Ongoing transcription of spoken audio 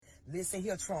Listen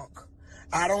here, Trunk.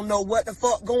 I don't know what the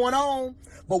fuck going on,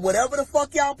 but whatever the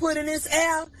fuck y'all put in this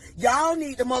air, y'all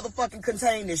need to motherfucking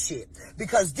contain this shit.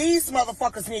 Because these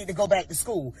motherfuckers need to go back to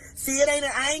school. See,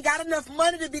 I ain't got enough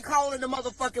money to be calling the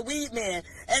motherfucking weed man.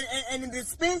 And the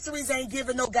dispensaries ain't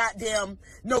giving no goddamn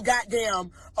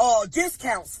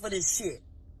discounts for this shit.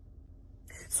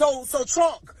 So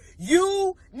Trunk,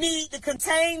 you need to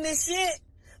contain this shit.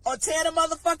 Or tell the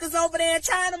motherfuckers over there in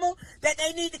China that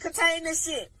they need to contain this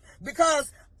shit.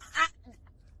 Because I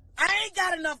ain't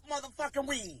got enough motherfucking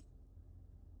weed.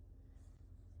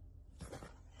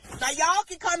 Now y'all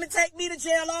can come and take me to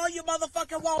jail all you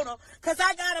motherfucking wanna, cause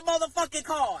I got a motherfucking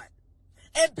card.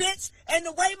 And bitch, and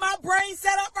the way my brain's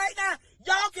set up right now,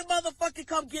 y'all can motherfucking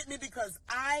come get me because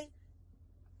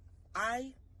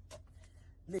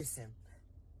listen.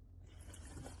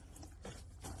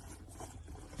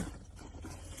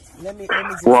 Let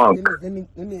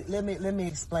me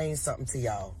explain something to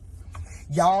y'all.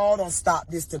 Y'all don't stop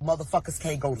this till motherfuckers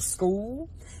can't go to school.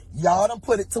 Y'all don't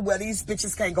put it to where these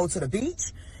bitches can't go to the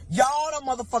beach. Y'all don't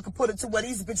motherfucker put it to where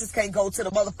these bitches can't go to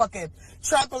the motherfucking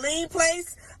trampoline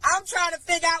place. I'm trying to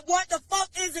figure out what the fuck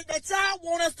is it that y'all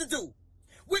want us to do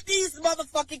with these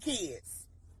motherfucking kids.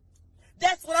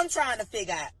 That's what I'm trying to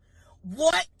figure out.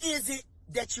 What is it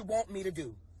that you want me to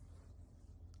do?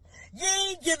 You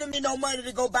ain't giving me no money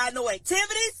to go buy no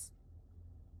activities.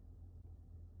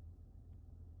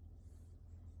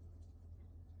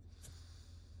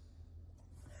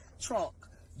 Trunk,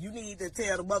 you need to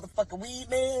tell the motherfucking weed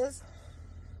mans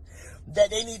that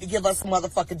they need to give us a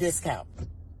motherfucking discount.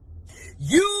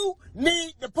 You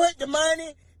need to put the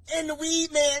money in the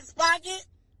weed man's pocket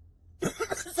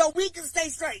so we can stay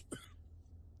straight.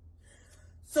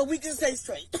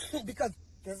 Because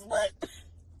guess what?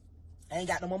 I ain't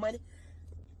got no more money.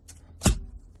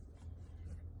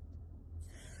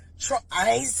 Trunk, I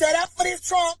ain't set up for this,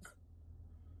 Trunk.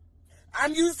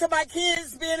 I'm used to my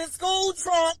kids being in school,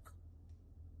 Trunk.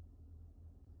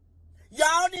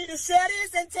 Y'all need to share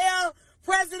this and tell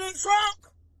President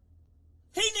Trump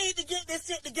he need to get this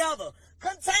shit together.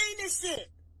 Contain this shit.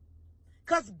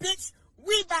 Cause bitch,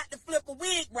 we about to flip a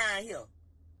wig round here.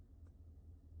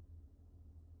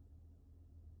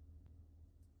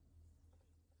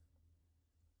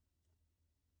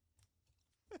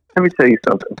 Let me tell you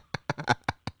something.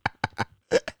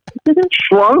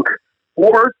 Trunk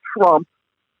or Trump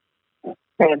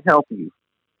can't help you.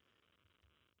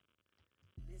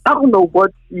 I don't know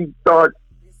what she thought.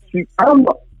 I don't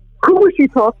know. Who was she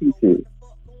talking to?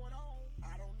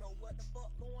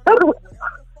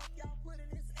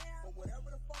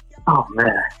 Oh,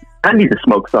 man. I need to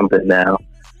smoke something now.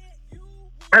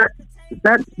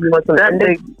 That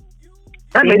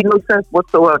made no sense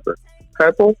whatsoever.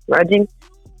 Purple, Reggie?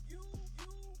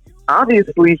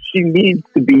 Obviously, she needs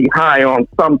to be high on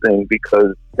something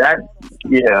because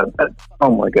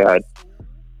oh my God.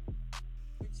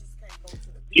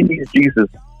 She needs Jesus.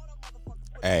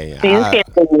 Hey,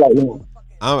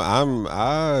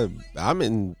 I'm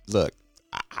in. Look,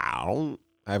 I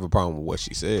have a problem with what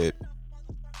she said.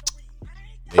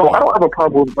 Maybe, I don't have a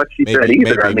problem with what she said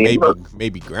either.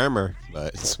 Maybe grammar,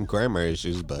 but some grammar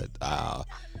issues. But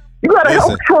you gotta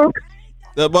help Trump.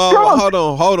 Well,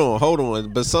 hold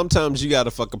on. But sometimes you gotta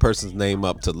fuck a person's name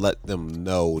up to let them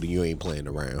know that you ain't playing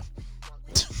around.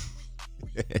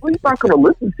 Well, he's not gonna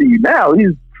listen to you now.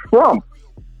 He's Trump.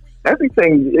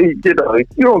 Everything, if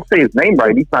you don't say his name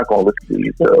right, he's not going to listen to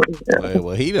you. So, yeah.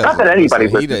 Well, he doesn't. Not that anybody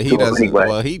listens to him anyway.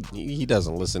 Well, he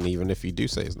doesn't listen even if you do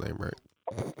say his name right.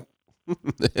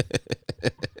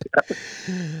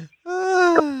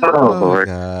 Oh Lord.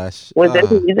 Gosh! Was that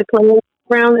the music playing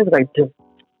around? It was like.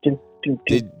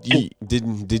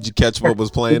 Did you catch what was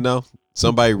playing though?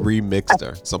 Somebody remixed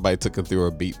her. Somebody took her through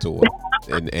a beat tour,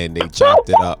 and they chopped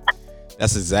it up.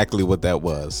 That's exactly what that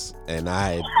was, and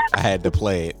I had to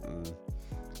play it.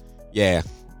 Yeah,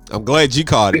 I'm glad you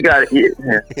caught it. You got it.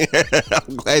 Yeah.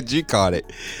 I'm glad you caught it.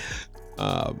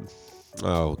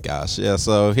 Oh gosh, yeah.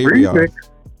 So here we are.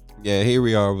 Yeah, here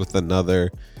we are with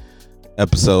another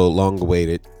episode, long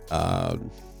awaited.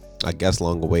 I guess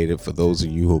long awaited for those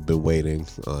of you who've been waiting.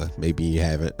 Maybe you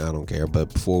haven't. I don't care.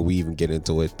 But before we even get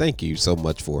into it, thank you so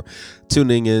much for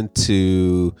tuning in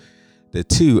to the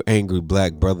Two Angry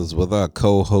Black Brothers with our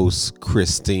co-host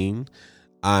Christine.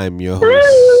 I'm your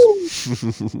host.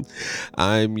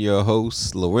 I'm your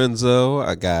host Lorenzo.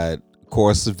 I got, of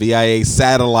course, the VIA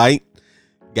satellite.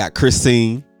 Got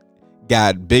Christine.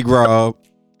 Got Big Rob.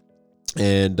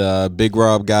 And Big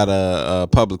Rob got a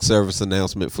public service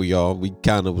announcement for y'all. We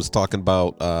kind of was talking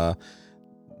about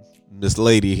Miss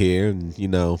Lady here, and you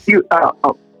know.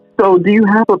 So do you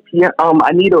have a piano?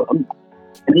 I need an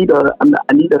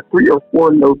I need a 3 or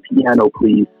 4 note piano,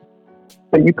 please.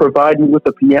 Can you provide me with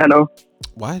a piano?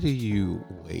 Why do you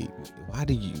wait? Why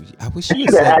do you? I wish you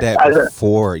had said that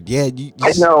before. Yeah,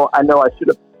 I know. I should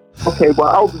have. Okay,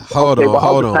 well, hold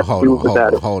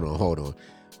on.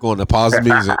 Going to pause the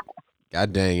music.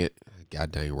 God dang it.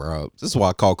 God dang, Rob. This is why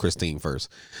I called Christine first.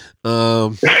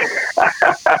 Let's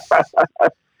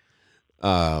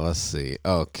see.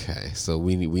 Okay, so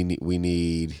we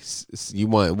need. You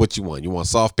want what you want? You want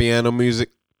soft piano music?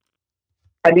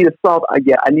 I need a soft. I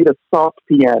need a soft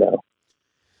piano.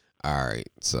 All right,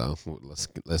 so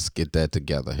let's get that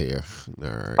together here. All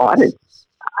right. Oh,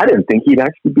 I didn't think he'd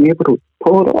actually be able to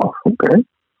pull it off. Okay.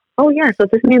 Oh yeah, so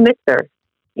this new mixer,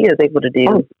 he is able to do.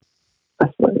 Oh,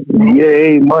 that's right.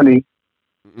 Yay, money.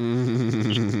 I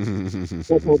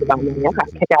got to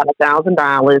pick out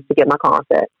 $1,000 to get my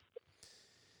concert.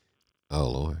 Oh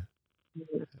Lord!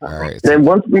 All right. Then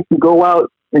once we can go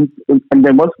out and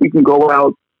then once we can go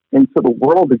out into the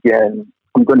world again,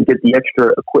 I'm going to get the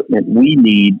extra equipment we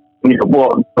need.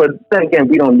 Well, but then again,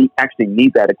 we don't actually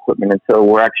need that equipment until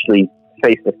we're actually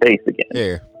face to face again.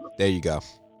 There you go.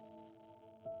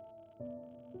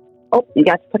 Oh, you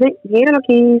got to put it piano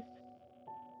keys.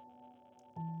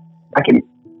 I can.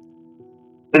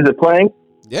 Is it playing?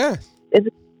 Yeah. Is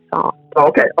it soft? Oh,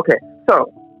 okay.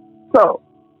 So,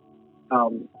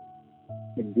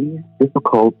 in these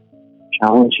difficult,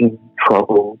 challenging,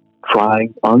 troubled,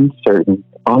 trying, uncertain,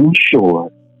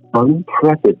 unsure,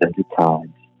 unprecedented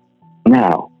times,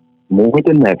 now, more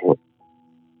than ever,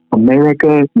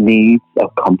 America needs a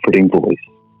comforting voice.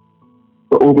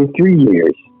 For over 3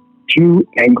 years, 2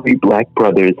 angry black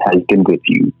brothers has been with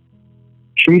you,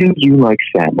 treating you like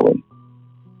family.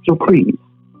 So please,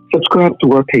 subscribe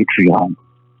to our Patreon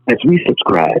as we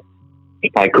subscribe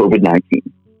to fight COVID-19.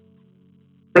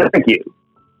 Thank you.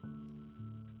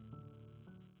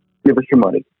 Give us your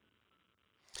money.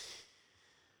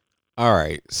 All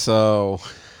right, so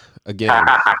again,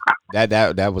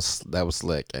 that was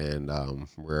slick, and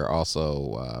we're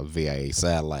also via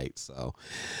satellite. So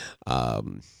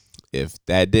if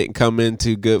that didn't come in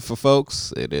too good for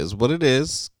folks, it is what it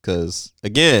is. Because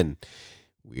again,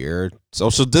 we're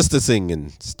social distancing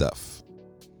and stuff.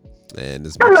 And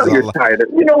as much I know you're tired of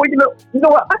you know what?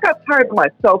 I got tired of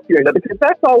myself hearing that because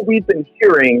that's all we've been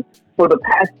hearing for the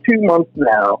past 2 months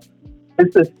now.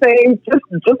 It's the same, just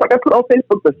like I put on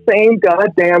Facebook, the same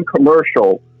goddamn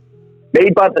commercial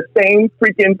made by the same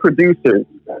freaking producers.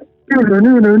 And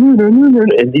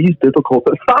these difficult.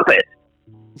 Stop it.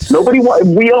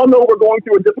 We all know we're going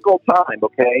through a difficult time,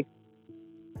 okay?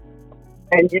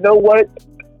 And you know what?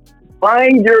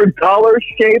 Buying your Dollar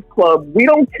Shave Club, we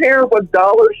don't care what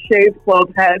Dollar Shave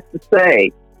Club has to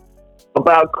say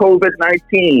about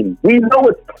COVID-19. We know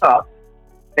it's tough.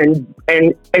 And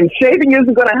shaving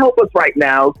isn't going to help us right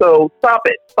now, so stop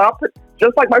it. Stop it.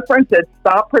 Just like my friend said,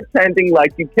 stop pretending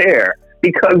like you care,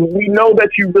 because we know that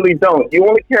you really don't. You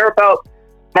only care about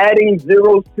adding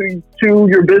zeros to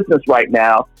your business right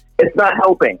now. It's not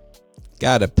helping.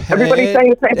 Got to pad Everybody's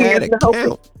saying the same thing. It's not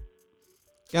helping.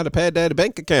 Got to pad that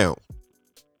bank account.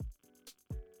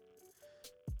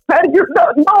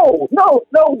 No.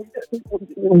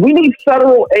 We need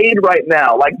federal aid right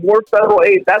now. Like more federal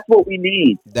aid. That's what we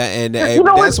need.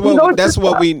 That's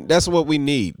what we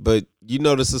need. But you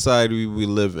know the society we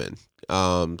live in.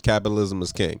 Capitalism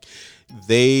is king.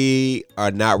 They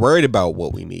are not worried about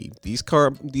what we need. These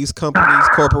companies,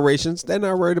 corporations, they're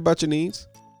not worried about your needs.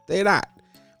 They're not.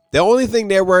 The only thing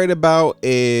they're worried about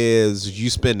is you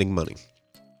spending money.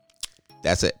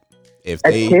 That's it. At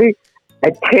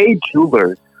K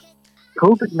Jewelers,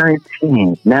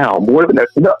 COVID-19 now more than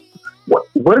no.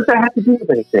 What does that have to do with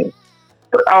anything?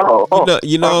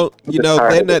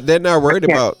 They're not worried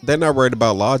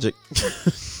about logic.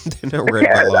 They're not worried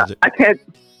about logic. I can't.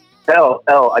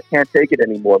 I can't take it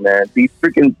anymore, man. These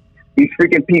freaking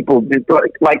people,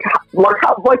 like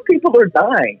people are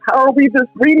dying. How are we this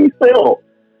greedy still?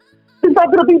 There's not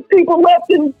gonna be people left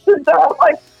to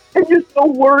die. And you're so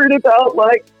worried about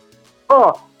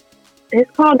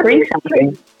it's called grief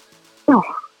shopping.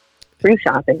 Grief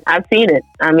shopping. I've seen it.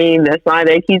 I mean, that's why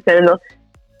they keep saying,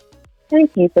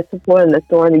 thank you for supporting the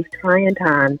store in these trying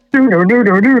times. Keep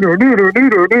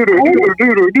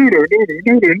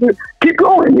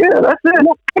going. Yeah, that's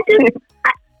it.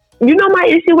 You know my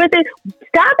issue with it?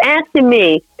 Stop asking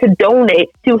me to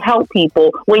donate to help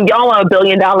people when y'all are $1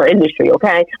 billion industry,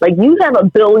 okay? Like, you have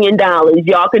 $1 billion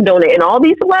y'all can donate. And all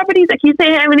these celebrities that keep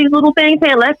saying, having these little things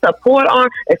saying, let's support our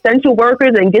essential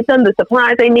workers and get them the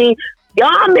supplies they need.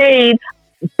 Y'all made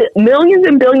millions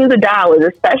and billions of dollars,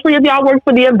 especially if y'all work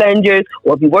for the Avengers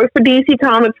or if you work for DC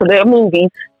Comics for their movies,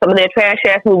 some of their trash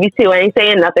ass movies too. I ain't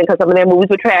saying nothing because some of their movies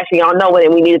were trashy. Y'all know it,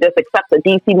 and we need to just accept that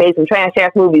DC made some trash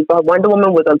ass movies. But Wonder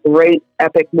Woman was a great,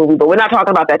 epic movie. But we're not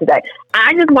talking about that today.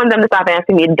 I just want them to stop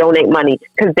asking me to donate money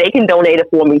because they can donate it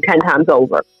for me 10 times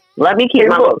over. Let me keep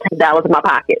my little $10 in my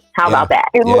pocket. How about that?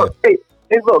 Hey, look,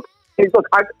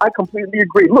 I completely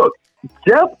agree. Look,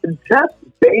 Jeff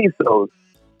Bezos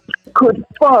could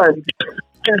fund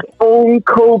his own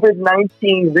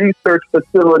COVID-19 research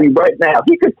facility right now.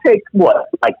 He could take what,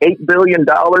 like $8 billion?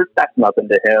 That's nothing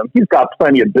to him. He's got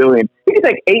plenty of billions. He could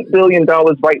take $8 billion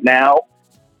right now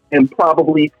and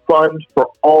probably fund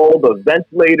for all the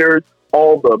ventilators,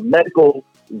 all the medical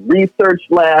research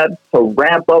labs to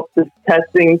ramp up this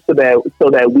testing so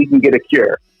that we can get a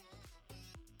cure.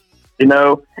 You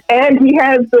know, and he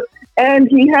has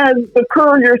the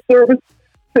courier service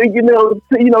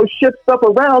to ship stuff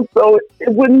around, so it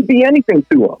wouldn't be anything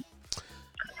to him.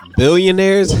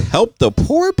 Billionaires help the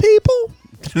poor people?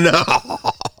 No.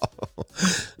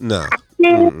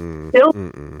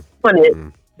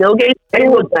 Bill Gates.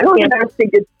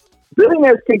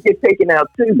 Billionaires can get taken out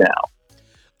too now.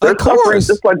 They're suffering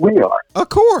just like we are. Of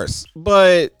course,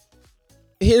 but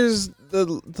here's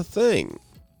the thing: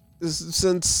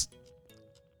 since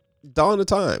dawn of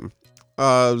time,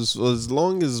 as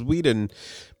long as we done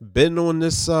been on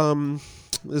this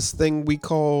this thing we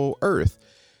call Earth,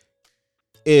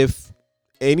 if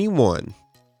anyone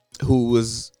who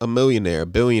was a millionaire, a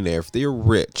billionaire, if they're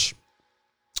rich,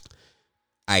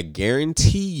 I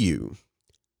guarantee you,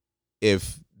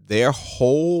 if their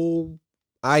whole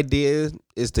idea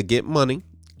is to get money,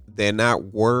 they're not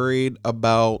worried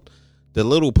about the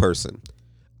little person.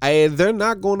 They're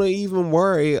not going to even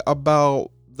worry about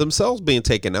themselves being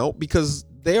taken out because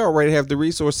they already have the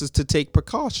resources to take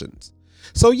precautions.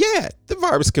 So yeah, the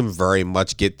virus can very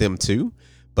much get them too,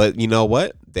 but you know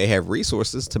what? They have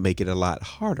resources to make it a lot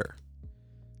harder.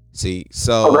 See,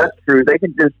 so that's true. They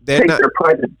can just take their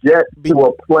private jet to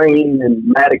a plane in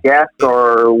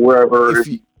Madagascar or wherever.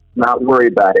 Not worry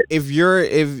about it.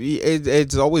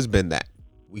 It's always been that.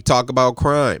 We talk about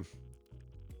crime.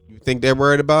 You think they're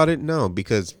worried about it? No,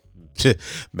 because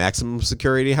maximum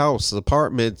security house,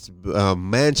 apartments,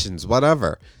 mansions,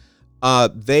 whatever.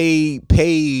 They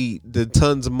pay the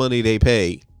tons of money they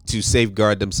pay to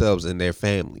safeguard themselves and their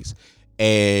families.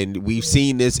 And we've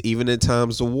seen this even in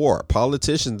times of war.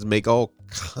 Politicians make all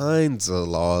kinds of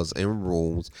laws and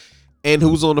rules. And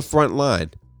who's on the front line?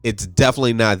 It's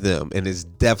definitely not them, and it's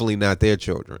definitely not their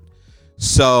children.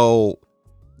 So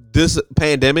this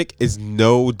pandemic is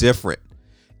no different.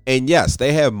 And yes,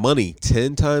 they have money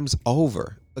 10 times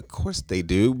over. Of course they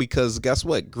do, because guess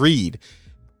what? Greed.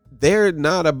 They're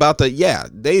not about to,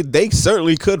 they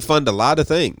certainly could fund a lot of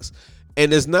things.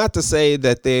 And it's not to say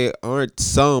that there aren't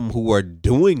some who are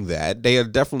doing that. There are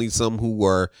definitely some who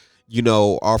are,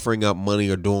 offering up money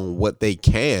or doing what they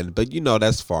can, but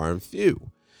that's far and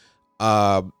few.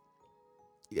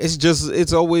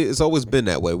 It's always been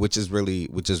that way, which is really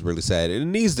sad. And it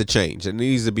needs to change. It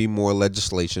needs to be more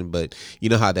legislation, but you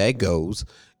know how that goes.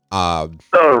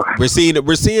 We're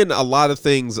seeing a lot of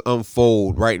things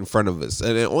unfold right in front of us.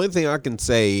 And the only thing I can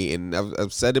say, and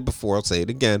I've said it before, I'll say it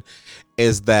again,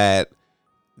 is that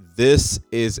this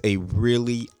is a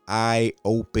really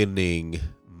eye-opening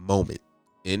moment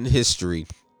in history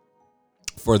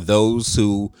for those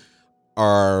who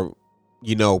are,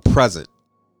 present.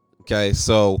 Okay,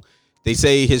 so they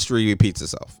say history repeats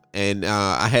itself, and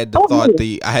I had the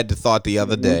thought the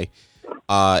other day.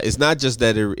 It's not just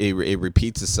that it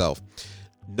repeats itself.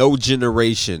 No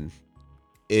generation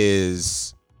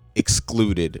is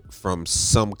excluded from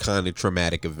some kind of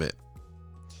traumatic event.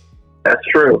 That's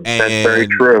true. And that's very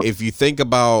true. If you think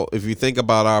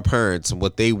about our parents and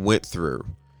what they went through,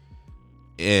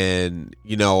 and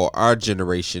our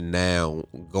generation now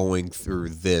going through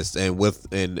this,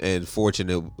 and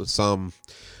fortunate some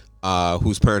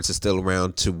whose parents are still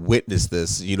around to witness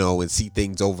this, and see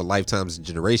things over lifetimes and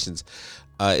generations,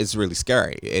 it's really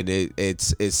scary. And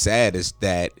it's sad is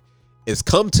that it's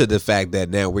come to the fact that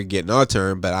now we're getting our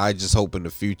turn. But I just hope in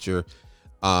the future,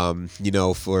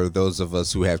 for those of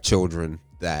us who have children,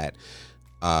 that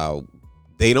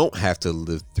they don't have to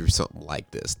live through something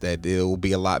like this, that it will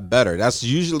be a lot better. That's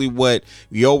usually what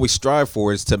we always strive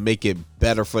for, is to make it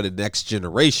better for the next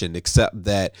generation, except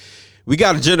that we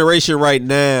got a generation right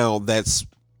now that's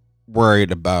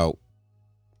worried about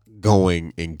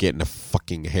going and getting a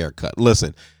fucking haircut.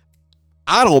 Listen,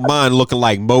 I don't mind looking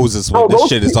like Moses when this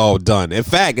shit is all done. In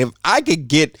fact, if I could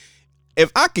get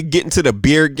into the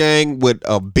beard gang with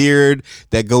a beard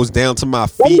that goes down to my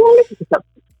feet,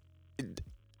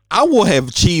 I will have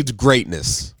achieved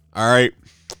greatness. All right.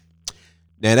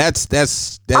 Now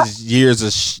that's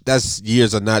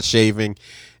years of not shaving,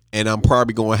 and I'm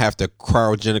probably going to have to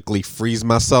cryogenically freeze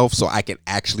myself so I can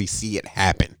actually see it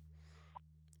happen.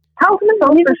 How can I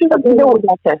know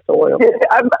about test oil?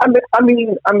 I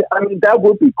mean, that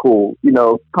would be cool. You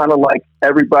know, kind of like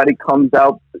everybody comes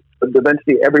out.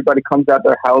 Eventually, everybody comes out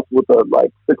their house with a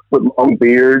 6 foot long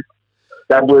beard.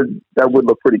 That would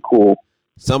look pretty cool.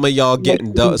 Some of y'all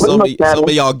getting some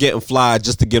of y'all getting fly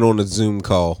just to get on a Zoom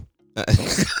call.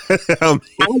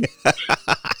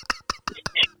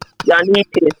 Y'all need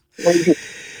to.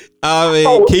 I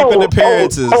mean, keeping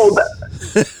appearances.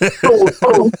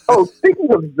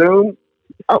 Speaking of Zoom,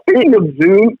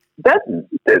 that's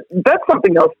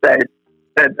something else that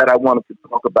I wanted to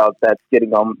talk about. That's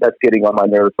getting on my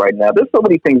nerves right now. There's so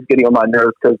many things getting on my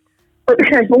nerves because I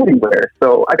can't go anywhere,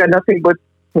 so I got nothing but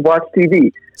to watch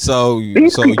TV. So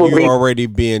you already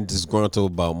being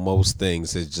disgruntled about most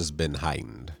things has just been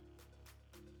heightened.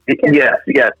 Yes.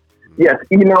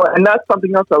 You know, and that's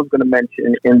something else I was going to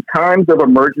mention. In times of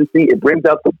emergency, it brings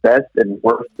out the best and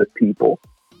worst of people.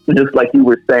 Just like you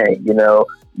were saying, you know,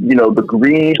 the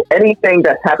greed, anything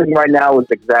that's happening right now is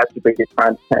exacerbated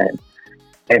times 10.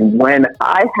 And when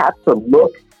I have to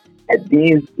look at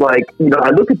these, I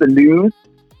look at the news,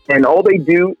 and all they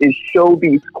do is show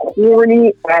these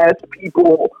corny ass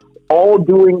people all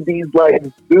doing these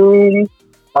Zoom,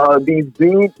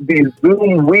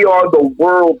 "We Are the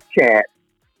World" chants.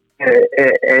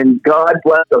 And "God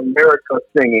Bless America"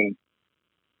 singing,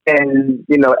 and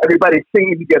everybody's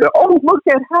singing together. Oh, look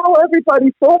at how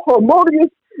everybody's so harmonious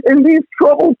in these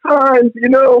troubled times.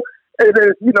 And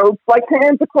it's like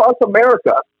hands across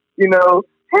America. Hands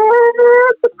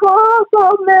across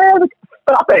America.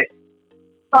 Stop it!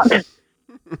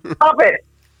 Stop it!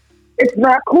 It's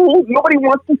not cool. Nobody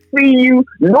wants to see you.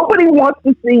 Nobody wants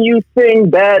to see you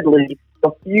sing badly a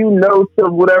few notes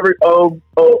of whatever you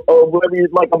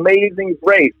like, Amazing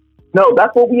Grace. No,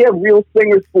 that's what we have real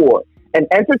singers for. And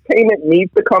entertainment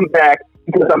needs to come back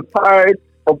because I'm tired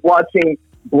of watching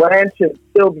Blanche and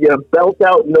Sylvia belt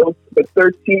out notes for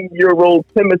 13-year-old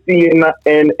Timothy and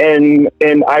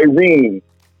Irene.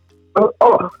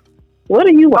 What are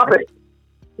you watching?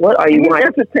 What are you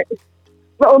watching?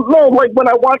 No, like when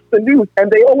I watch the news,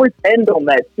 and they always end on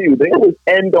that too. They always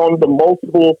end on the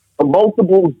multiple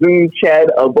Zoom chat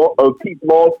of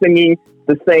people all singing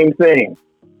the same thing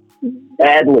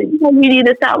badly. You need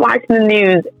to stop watching the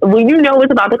news. When you know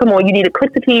it's about to come on, you need to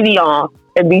click the TV off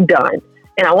and be done.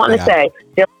 And I want to say,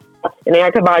 and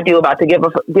Erykah Badu about to give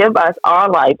us our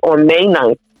life on May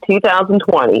 9th,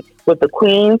 2020, with the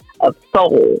Queen of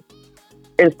Soul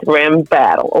Instagram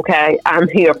battle. Okay, I'm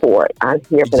here for it. I'm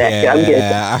here for that.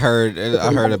 Yeah, I heard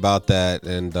about that,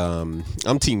 and I'm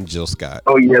Team Jill Scott.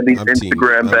 Oh yeah, these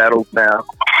Instagram battles now.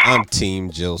 I'm Team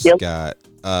Jill Scott.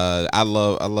 I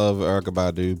love Erykah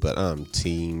Badu, but I'm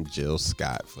Team Jill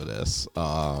Scott for this.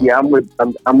 Yeah, I'm with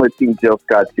Team Jill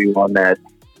Scott too on that.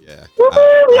 Yeah.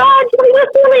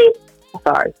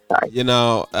 Sorry.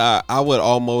 I would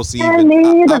almost even.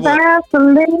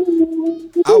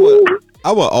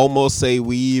 I would almost say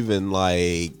we even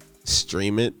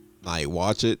stream it,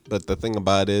 watch it. But the thing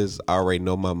about it is, I already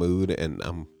know my mood, and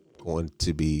I'm going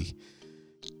to be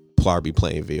probably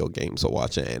playing video games or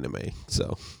watching anime.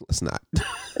 So let's not.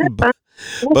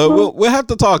 but we'll have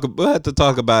to talk. We'll have to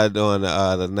talk about it on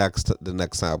the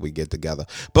next time we get together.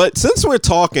 But since we're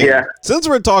talking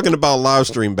about live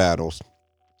stream battles,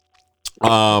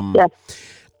 I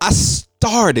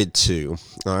started to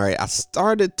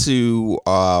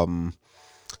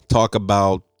talk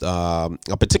about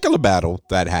a particular battle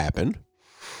that happened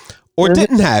or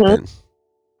didn't happen.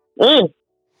 I'm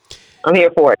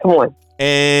here for it. Come on.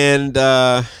 And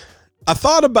I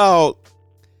thought about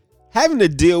having to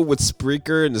deal with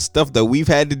Spreaker and the stuff that we've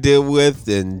had to deal with,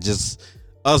 and just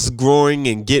us growing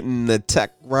and getting the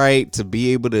tech right to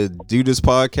be able to do this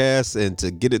podcast and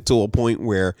to get it to a point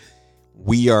where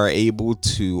we are able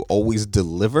to always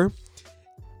deliver.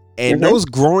 And those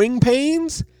growing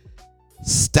pains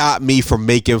stop me from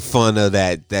making fun of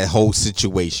that whole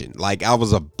situation. I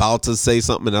was about to say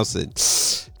something and I said,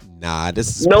 nah,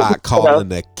 this is pot calling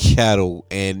the kettle.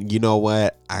 And you know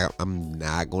what? I'm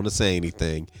not going to say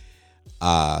anything.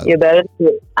 You better.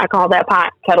 I call that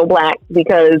pot kettle black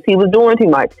because he was doing too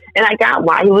much. And I got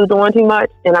why he was doing too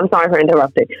much. And I'm sorry for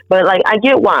interrupting. But I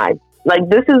get why.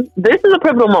 This is a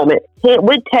pivotal moment.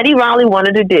 What Teddy Riley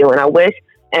wanted to do, and I wish,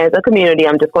 as a community,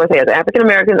 I'm just going to say, as African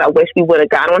Americans, I wish we would have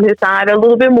got on his side a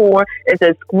little bit more. It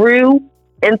says, screw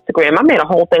Instagram. I made a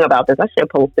whole thing about this. I should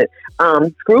post it.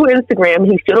 Screw Instagram.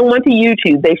 He should have went to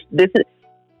YouTube. This is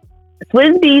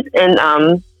Swizz Beatz and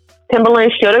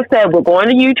Timberland should have said, we're going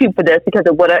to YouTube for this because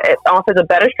it offers a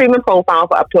better streaming profile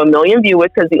for up to 1 million viewers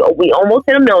because we almost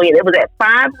hit 1 million. It was at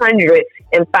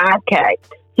 505K.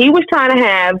 He was trying to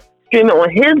have stream it on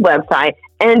his website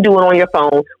and do it on your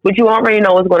phone, which you already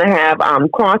know is going to have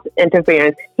cross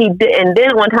interference. He did, and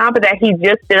then on top of that, he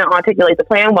just didn't articulate the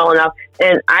plan well enough.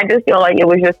 And I just feel like it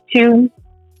was just too.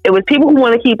 It was people who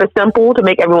want to keep it simple to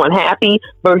make everyone happy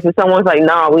versus someone's like,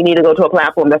 nah, we need to go to a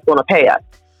platform that's going to pay us.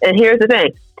 And here's the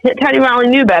thing. Teddy Riley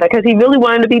knew better because he really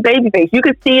wanted to be babyface. You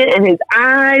could see it in his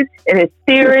eyes, in his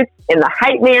spirits, in the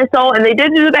hype man soul. And they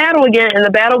did do the battle again, and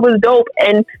the battle was dope.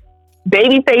 And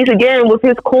babyface again with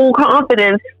his cool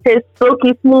confidence, his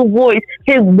silky smooth voice,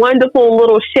 his wonderful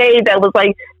little shade that was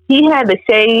like, he had the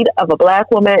shade of a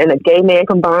black woman and a gay man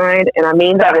combined. And I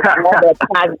mean that with all that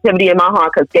positivity in my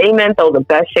heart because gay men throw the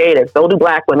best shade and so do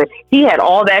black women. He had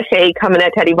all that shade coming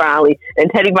at Teddy Riley, and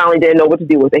Teddy Riley didn't know what to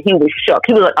do with it. He was shook.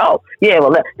 He was like, oh, yeah,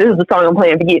 well, this is the song I'm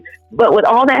playing for you. But with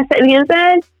all that being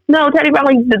said, no, Teddy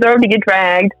Riley deserved to get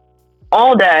dragged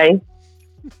all day.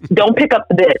 Don't pick up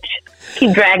the bitch.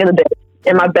 Keep dragging the bitch.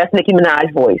 In my best Nicki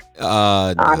Minaj voice.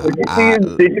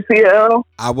 Did you see it?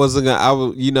 I wasn't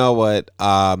gonna. You know what?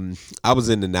 I was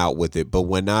in and out with it, but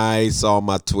when I saw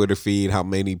my Twitter feed, how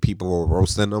many people were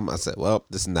roasting them, I said, "Well,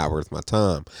 this is not worth my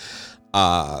time."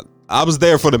 I was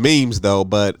there for the memes though,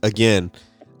 but again,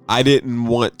 I didn't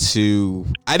want to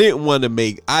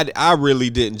make. I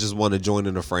really didn't just want to join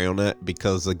in the fray on that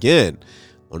because again,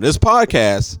 on this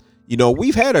podcast, you know,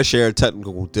 we've had our share of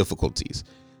technical difficulties,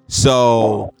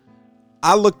 so.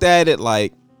 I looked at it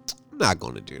like, I'm not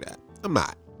going to do that. I'm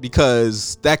not.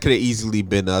 Because that could have easily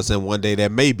been us. And one day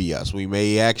that may be us. We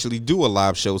may actually do a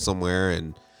live show somewhere.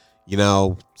 And, you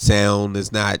know, sound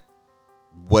is not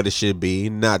what it should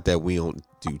be. Not that we don't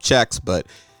do checks. But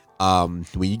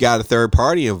when you got a third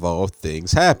party involved,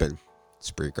 things happen.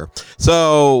 Spreaker.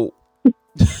 So,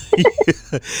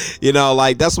 you know,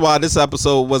 like that's why this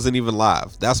episode wasn't even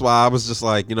live. That's why I was just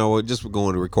like, you know what, just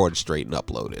going to record it straight and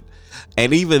upload it.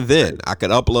 And even then I could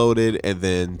upload it and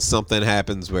then something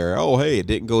happens where, oh, hey, it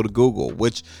didn't go to Google,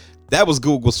 which that was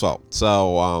Google's fault.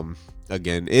 So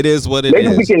again, it is what it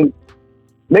is.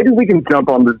 Maybe we can jump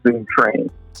on the Zoom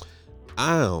train.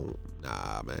 Nah,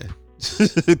 man.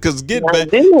 Because it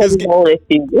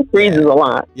freezes a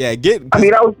lot. Yeah, I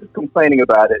was just complaining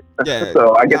about it. Yeah,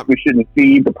 so I guess we shouldn't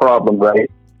see the problem,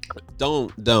 right?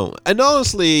 Don't. And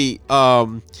honestly,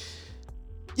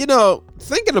 you know,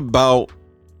 thinking about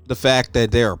the fact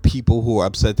that there are people who are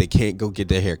upset they can't go get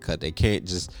their hair cut, they can't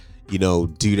just, you know,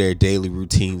 do their daily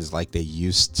routines like they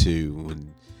used to,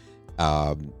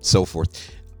 and so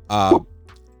forth.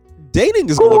 Dating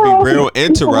is going to be real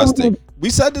interesting. We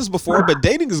said this before, but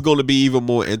dating is going to be even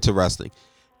more interesting.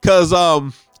 Cause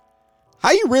how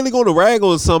you really going to rag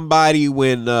on somebody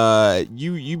when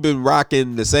you've been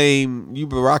rocking the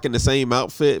same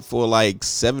outfit for like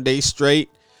 7 days straight?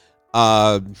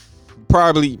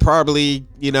 Probably,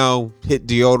 you know, hit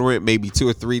deodorant maybe 2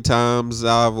 or 3 times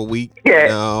out of a week. Yeah, you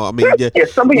know, I mean, yeah,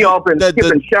 some of y'all been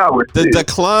skipping showers.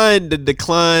 The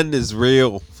decline is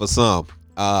real for some.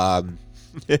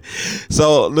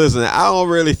 So listen, I don't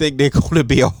really think there's going to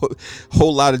be a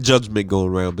whole lot of judgment going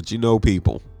around, but you know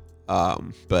people.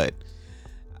 But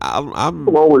I'm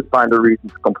always find a reason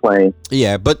to complain.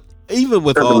 Yeah, but even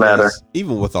with all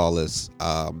this,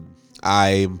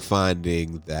 I'm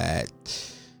finding that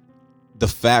the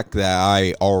fact that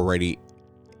I already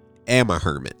am a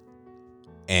hermit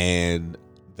and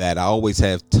that I always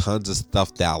have tons of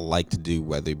stuff that I like to do,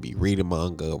 whether it be reading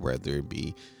manga, whether it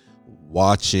be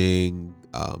watching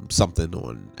something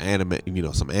on anime, you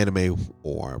know, some anime,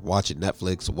 or watching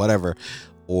Netflix or whatever,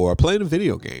 or playing a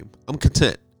video game. I'm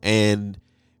content. And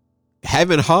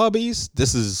having hobbies,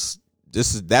 that's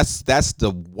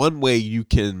the one way you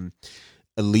can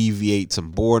alleviate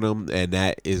some boredom, and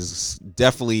that is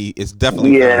definitely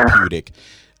therapeutic.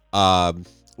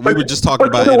 We were just talking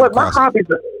about, you know what, my hobbies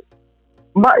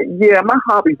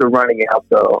are running out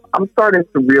though. I'm starting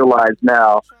to realize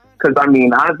now, because I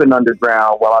mean, I've been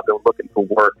underground while I've been looking for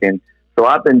work, and so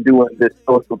I've been doing this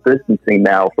social distancing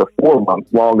now for 4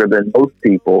 months, longer than most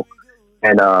people.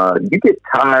 And you get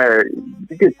tired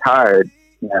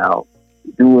now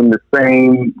doing the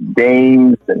same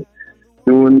games and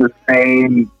doing the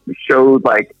same shows.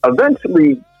 Like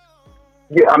eventually,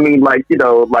 yeah, I mean, like, you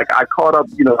know, like I caught up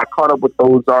with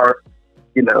Ozark,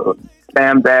 you know,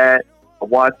 spam that.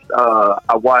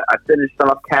 I finished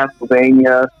off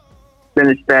Castlevania,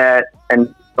 finished that,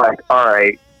 and like, all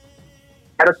right.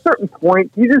 At a certain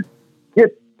point, you just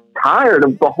get tired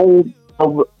of the whole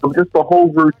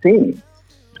routine.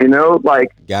 You know,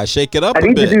 like, gotta shake it up. I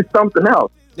need to do something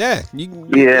else.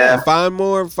 Yeah, find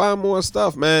more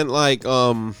stuff, man. Like,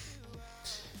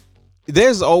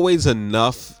 there's always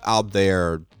enough out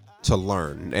there to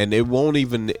learn, and it won't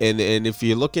even and if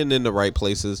you're looking in the right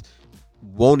places, it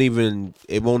won't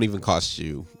even cost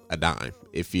you a dime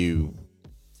if you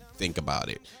think about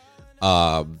it.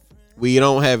 We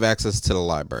don't have access to the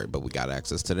library, but we got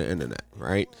access to the internet,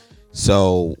 right?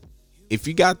 So if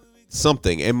you got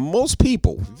something, and most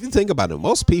people, if you think about it,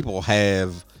 most people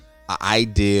have an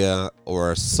idea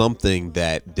or something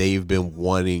that they've been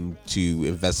wanting to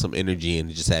invest some energy in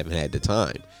and just haven't had the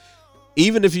time.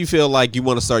 Even if you feel like you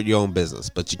want to start your own business,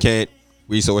 but you can't,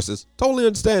 resources, totally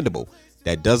understandable.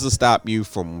 That doesn't stop you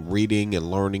from reading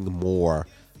and learning more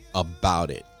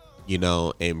about it, you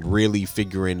know, and really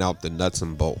figuring out the nuts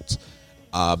and bolts.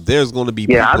 There's going to be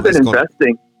people I've been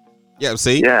investing.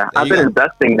 I've been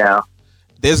investing now.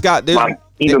 There's like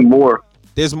even more.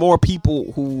 There's more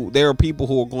people there are people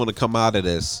who are going to come out of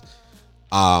this,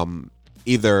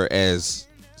 either as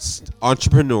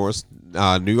entrepreneurs,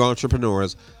 new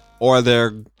entrepreneurs, or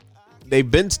they've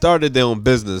been started their own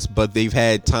business, but they've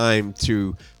had time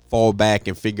to fall back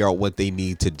and figure out what they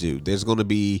need to do. There's going to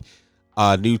be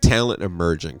new talent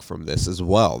emerging from this as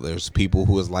well. There's people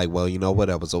who is like, well, you know what?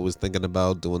 I was always thinking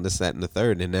about doing this, that, and the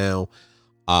third. And now,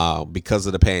 because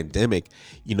of the pandemic,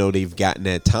 you know, they've gotten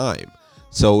that time.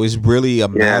 So it's really a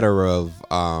matter of,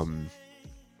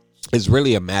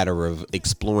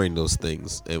 exploring those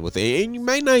things. And you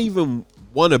might not even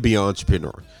want to be an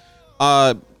entrepreneur.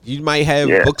 You might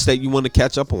have books that you want to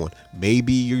catch up on.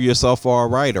 Maybe you yourself are a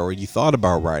writer, or you thought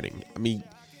about writing. I mean,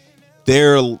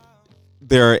 there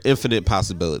are infinite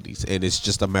possibilities, and it's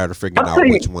just a matter of figuring out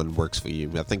which one works for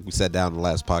you. I think we said that in the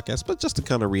last podcast, but just to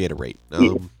kind of reiterate,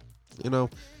 you know,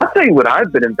 I'll tell you what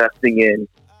I've been investing in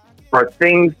are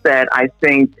things that I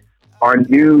think our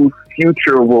new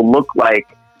future will look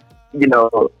like, you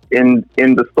know, in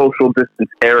the social distance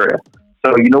era.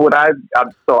 So you know what I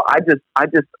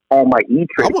just on my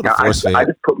E-Trade account, I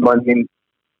just put money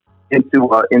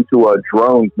into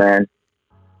drones, man.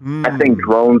 I think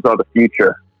drones are the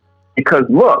future. Because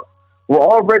look, we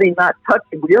already can't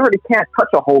touch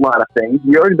a whole lot of things.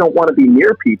 We already don't want to be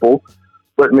near people,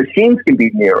 but machines can be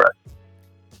near us.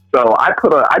 So I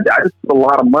just put a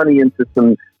lot of money into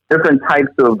some different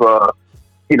types of,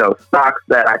 stocks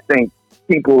that I think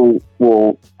people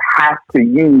will have to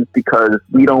use because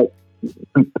we don't,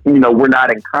 we're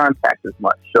not in contact as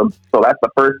much. So that's the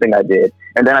first thing I did.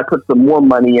 And then I put some more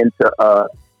money into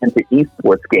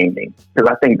esports gaming because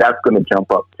I think that's going to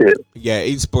jump up too. Yeah,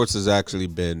 esports has actually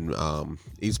been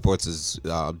esports is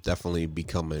definitely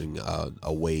becoming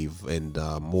a wave, and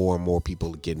more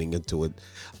people are getting into it,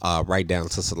 right down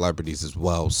to celebrities as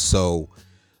well. So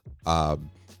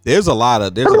there's a lot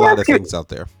of things out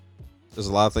there. There's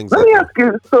a lot of things. Let me ask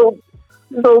you. So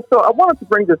I wanted to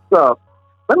bring this up.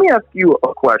 Let me ask you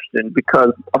a question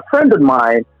because a friend of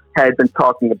mine had been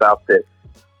talking about this.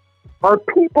 Are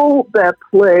people that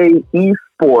play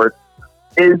esports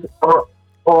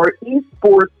are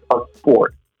esports a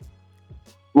sport?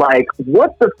 Like,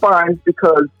 what defines?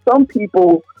 Because some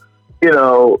people,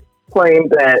 claim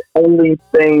that only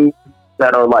things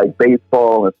that are like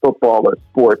baseball and football are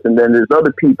sports, and then there's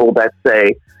other people that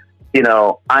say,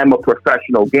 I'm a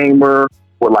professional gamer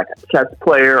or like a chess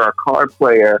player or a card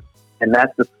player, and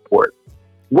that's a sport.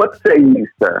 What say you,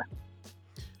 sir?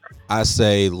 I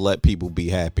say let people be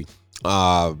happy.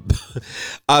 So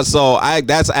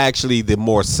that's actually the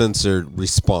more censored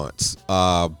response,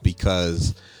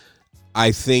 because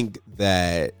I think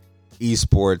that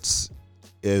esports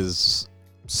is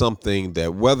something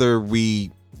that whether we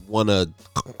want to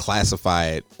classify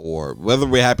it or whether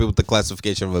we're happy with the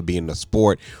classification of it being a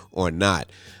sport or not,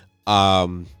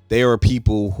 there are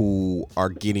people who are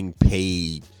getting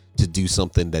paid to do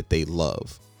something that they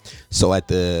love. So at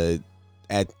the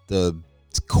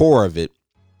core of it,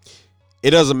 it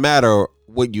doesn't matter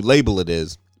what you label it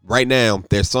as. Right now,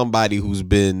 there's somebody who's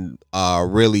been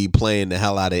really playing the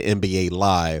hell out of NBA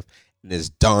Live and is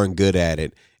darn good at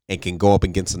it and can go up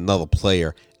against another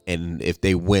player, and if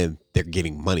they win, they're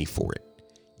getting money for it.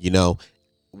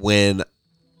 When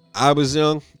I was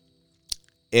young,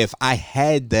 if I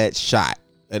had that shot,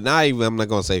 and I'm not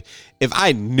going to say, if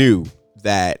I knew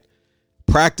that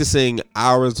practicing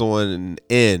hours on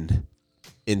end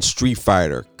in Street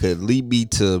Fighter could lead me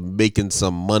to making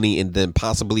some money and then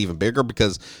possibly even bigger,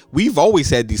 because we've always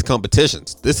had these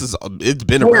competitions. It's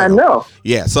been around. Yeah, I know.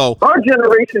 Yeah, so our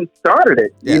generation started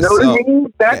it. Yeah, you know what I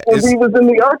mean? Back when we was in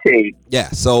the arcade. Yeah,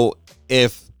 so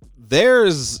if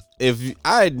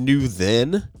I knew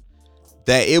then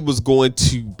that it was going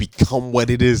to become what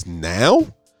it is now,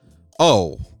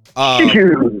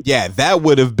 Yeah, that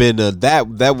would have been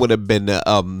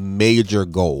a major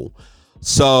goal.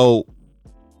 So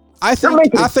I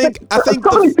think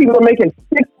some of these people are making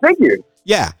 6 figures.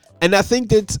 Yeah, and I think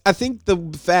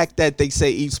the fact that they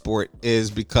say esport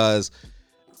is because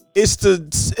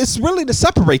it's really to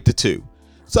separate the two.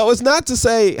 So it's not to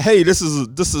say, hey, this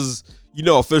is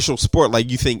official sport like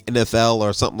you think NFL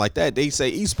or something like that. They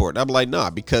say esport. I'm like, nah,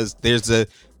 because there's a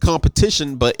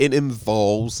competition, but it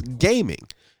involves gaming.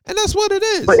 And that's what it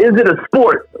is. But is it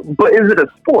a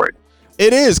sport?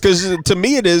 It is, because to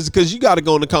me it is, because you got to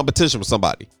go into competition with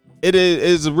somebody. It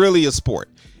is really a sport.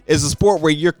 It's a sport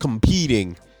where you're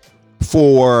competing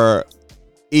for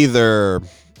either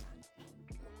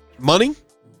money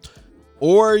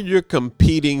or you're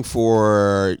competing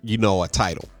for, a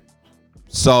title.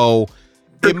 So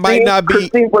it might not be.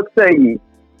 Christine, what say you?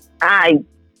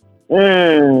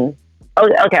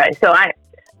 Okay, so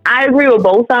I agree with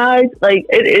both sides. Like,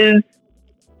 it is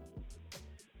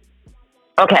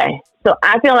okay. So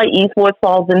I feel like esports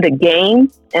falls into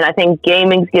games, and I think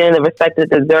gaming's getting the respect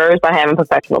it deserves by having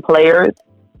professional players.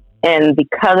 And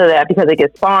because of that, because it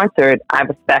gets sponsored, I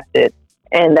respect it,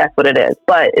 and that's what it is.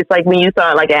 But it's like when you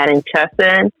start like adding chess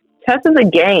in. Chess is a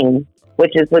game,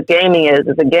 which is what gaming is.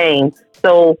 It's a game.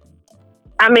 So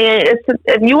I mean,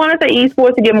 if you want to say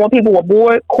esports to get more people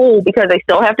aboard, cool, because they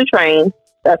still have to train.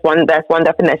 That's one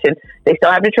definition. They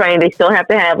still have to train. They still have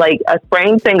to have, like, a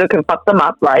sprained finger can fuck them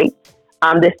up, right?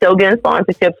 They're still getting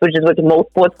sponsorships, which is what most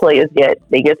sports players get.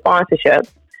 They get sponsorships.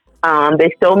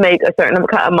 They still make a certain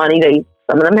amount of money.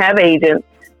 Some of them have agents.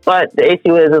 But the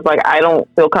issue is like, I don't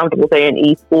feel comfortable saying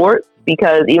esports,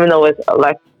 because even though it's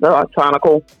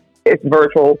electronical, it's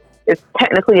virtual, it's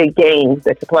technically a game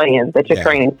that you're playing, that you're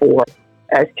training for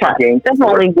as chess. That's the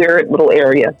only weird little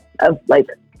area of, like,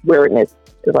 weirdness.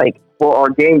 Is like, well, are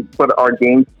games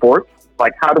sports?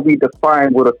 Like, how do we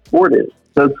define what a sport is?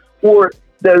 Does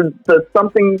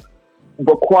something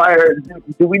require?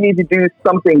 Do we need to do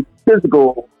something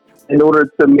physical in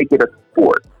order to make it a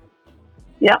sport?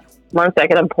 Yeah. 1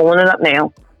 second, I'm pulling it up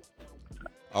now.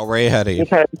 Already ahead of you.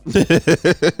 Okay.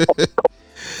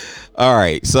 All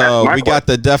right, so we got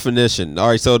the definition. All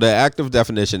right, so the active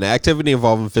definition: the activity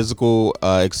involving physical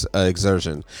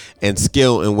exertion and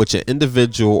skill in which an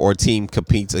individual or team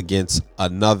competes against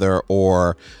another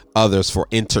or others for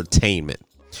entertainment.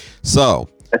 So,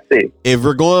 let's see. If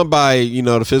we're going by,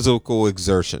 the physical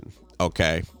exertion,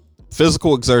 okay,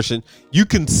 physical exertion, you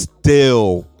can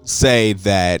still say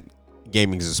that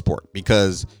gaming is a sport,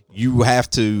 because you have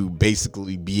to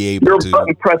basically be able Your to. Your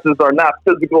button presses are not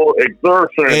physical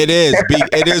exertion. It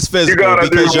is physical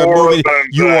because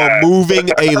you are moving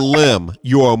a limb.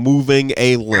 You are moving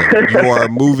a limb. You are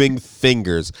moving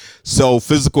fingers. So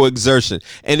physical exertion.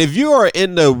 And if you are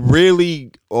in a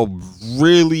really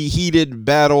heated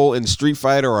battle in Street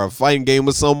Fighter or a fighting game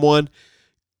with someone,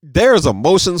 there's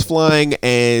emotions flying,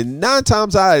 and 9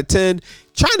 times out of 10,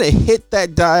 trying to hit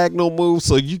that diagonal move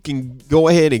so you can go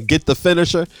ahead and get the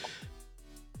finisher,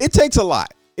 it takes a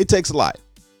lot.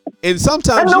 And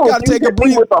sometimes you gotta take a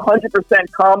breath. With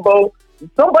 100% combo,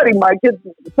 somebody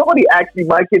actually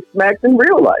might get smacked in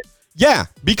real life. Yeah,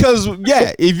 because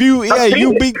if you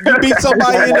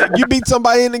beat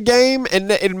somebody in the game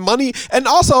and money, and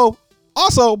also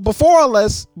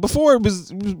before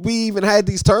we even had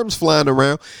these terms flying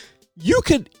around, you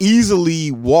could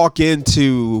easily walk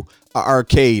into an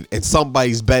arcade and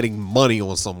somebody's betting money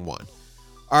on someone.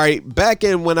 All right, back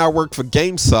in when I worked for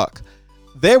GameSuck,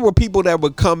 there were people that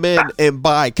would come in and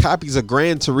buy copies of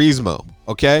Gran Turismo,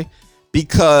 okay?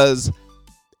 Because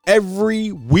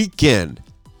every weekend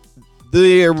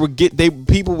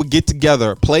people would get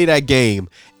together, play that game,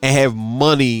 and have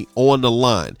money on the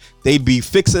line. They'd be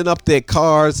fixing up their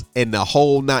cars and the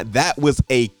whole night. That was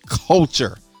a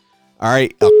culture. All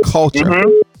right, a culture.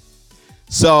 Mm-hmm.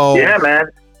 So yeah, man,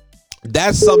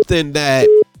 that's something that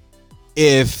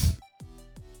if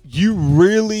you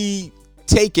really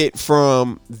take it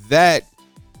from that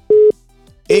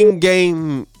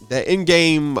in-game,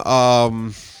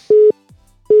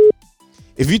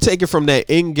 if you take it from that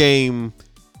in-game,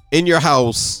 in your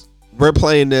house, we're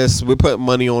playing this, we're putting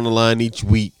money on the line each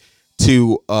week,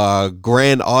 to a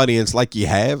grand audience like you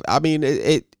have, I mean,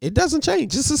 it doesn't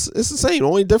change. It's the same. The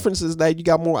only difference is that you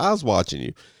got more eyes watching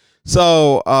you.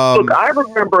 So I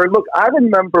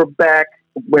remember back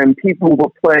when people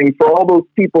were playing, for all those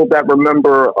people that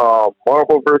remember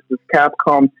Marvel vs.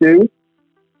 Capcom 2,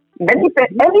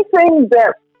 anything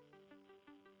that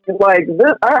like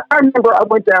this, I remember I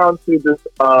went down to this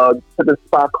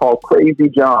spot called Crazy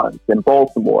John's in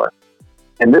Baltimore,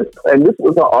 and this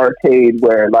was an arcade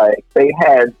where, like, they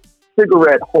had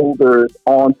cigarette holders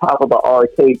on top of the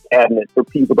arcade cabinet for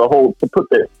people to put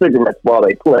their cigarettes while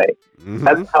they play. Mm-hmm.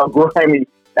 That's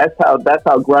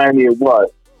how grimy it was.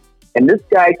 And this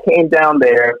guy came down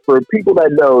there. For people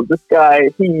that know, this guy,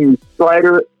 he used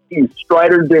Strider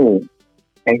Doom,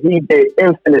 and he did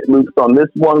infinite loops on this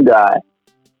one guy.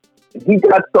 He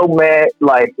got so mad,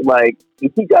 like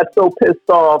he got so pissed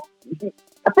off.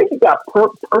 I think he got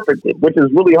perfected, which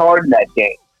is really hard in that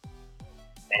game.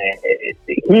 And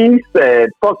he said,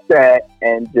 "Fuck that,"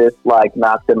 and just like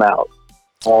knocked him out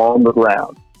on the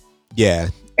ground. Yeah.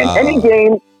 And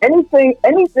anything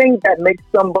that makes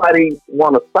somebody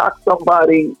want to sock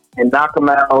somebody and knock them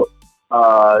out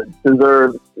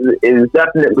is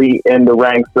definitely in the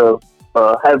ranks of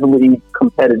heavily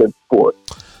competitive sport.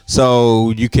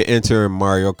 So you can enter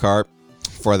Mario Kart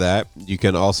for that. You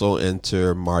can also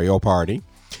enter Mario Party,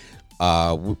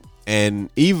 and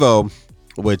Evo,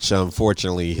 which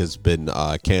unfortunately has been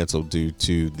canceled due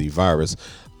to the virus.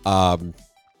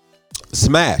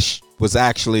 Smash was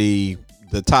actually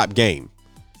the top game.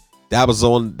 That was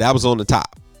on the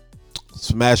top.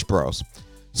 Smash Bros.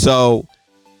 So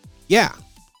yeah,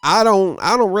 I don't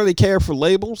really care for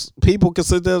labels. People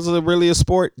consider this really a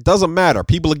sport. Doesn't matter.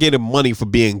 People are getting money for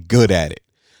being good at it.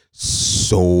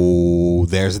 So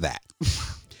there's that.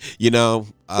 You know,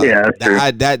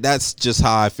 that's just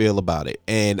how I feel about it,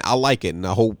 and I like it, and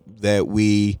I hope that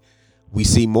we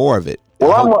see more of it.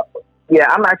 Well,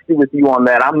 I'm actually with you on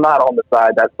that. I'm not on the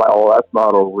side that's like, oh, that's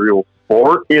not a real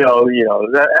sport. You know.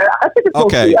 I think it's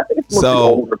okay.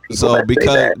 So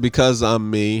because I'm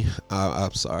me,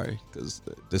 I'm sorry, because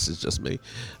this is just me.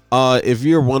 If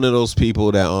you're one of those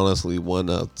people that honestly want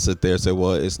to sit there and say,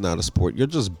 well, it's not a sport, you're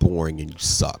just boring and you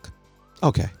suck.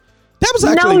 Okay. That was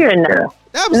actually... No, you're not.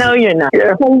 No, you're not.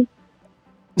 Yeah.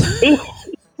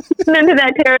 Into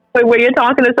that territory where you're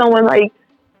talking to someone like,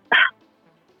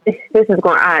 this is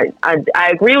going... I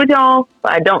agree with y'all,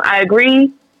 but I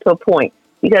agree to a point.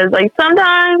 Because, like,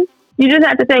 sometimes you just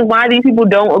have to think why these people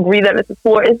don't agree that it's a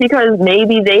sport. It's because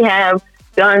maybe they have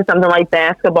done something like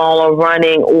basketball or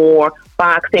running or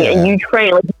boxing, and you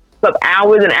train like up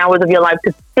hours and hours of your life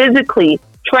to physically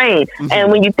train. Mm-hmm.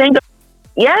 And when you think of,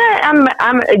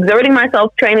 I'm exerting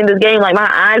myself training this game, like my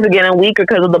eyes are getting weaker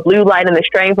because of the blue light and the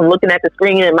strain from looking at the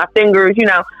screen and my fingers,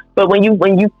 But when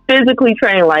you physically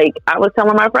train, like I was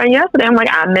telling my friend yesterday, I'm like,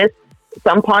 I miss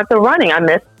some parts of running. I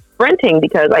miss sprinting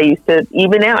because I used to,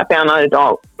 even now I found out a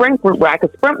dog sprint group where I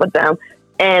could sprint with them.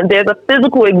 And there's a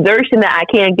physical exertion that I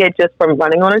can't get just from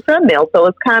running on a treadmill. So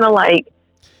it's kind of like,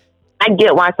 I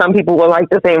get why some people were like,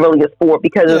 this ain't really a sport,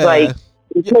 because it's like,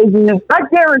 I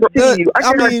guarantee you,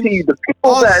 the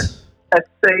people that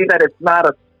say that it's not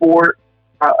a sport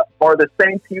are the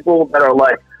same people that are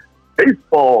like,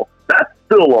 baseball, that's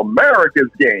still America's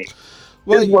game.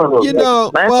 Well,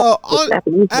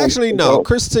 actually, no.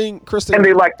 Christine, and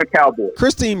they like the Cowboys.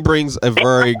 Christine brings a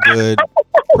very good.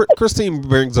 Christine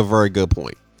brings a very good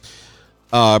point.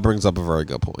 Brings up a very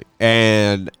good point.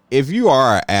 And if you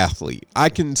are an athlete, I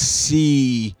can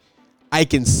see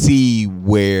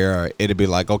where it'd be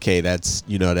like, okay, that's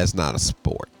not a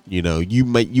sport. You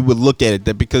would look at it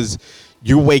that because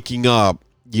you're waking up,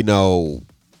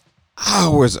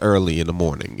 hours early in the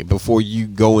morning before you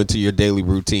go into your daily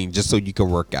routine just so you can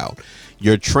work out.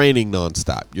 You're training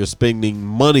nonstop. You're spending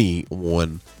money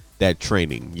on that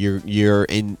training. You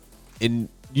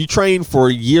train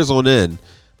for years on end,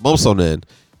 months on end,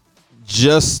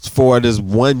 just for this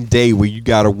one day where you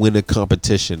got to win a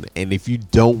competition. And if you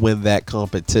don't win that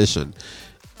competition,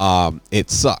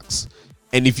 it sucks.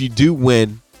 And if you do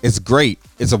win, it's great.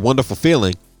 It's a wonderful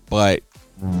feeling, but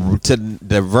to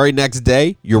the very next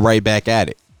day, you're right back at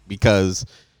it because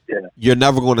you're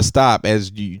never going to stop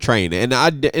as you train. And I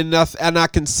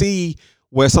can see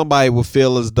where somebody would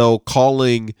feel as though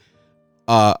calling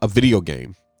a video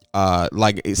game,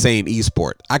 like saying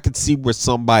esport, I could see where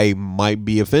somebody might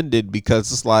be offended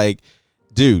because it's like,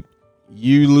 dude,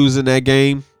 you losing that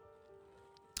game,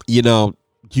 you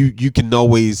can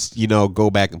always, go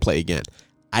back and play again.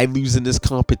 I lose in this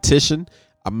competition,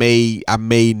 I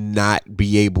may not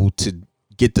be able to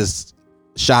get this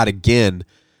shot again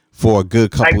for a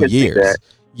good couple of years.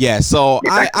 Yeah, so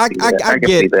I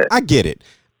get it.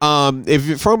 If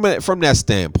you're from that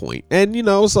standpoint, and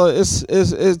so it's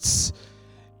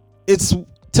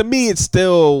to me it's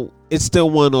still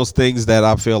one of those things that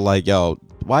I feel like, yo,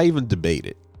 why even debate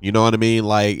it? You know what I mean?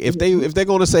 Like if they're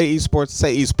going to say esports,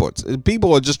 say esports.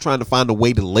 People are just trying to find a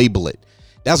way to label it.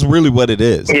 That's really what it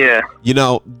is. Yeah.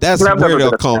 That's where they'll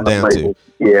come down to.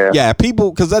 Yeah. Yeah. People,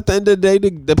 because at the end of the day,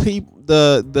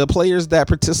 the players that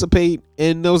participate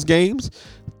in those games,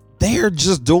 they're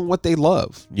just doing what they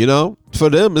love. You know, for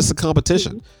them, it's a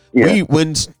competition. Yeah.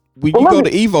 When you go to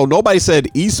Evo, nobody said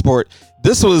esport.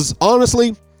 This was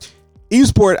honestly,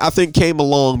 esport, I think, came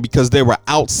along because there were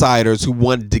outsiders who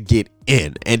wanted to get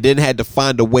in and then had to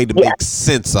find a way to make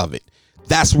sense of it.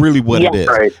 That's really what it is.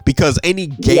 Right. Because any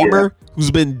gamer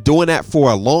who's been doing that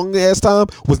for a long ass time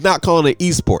was not calling it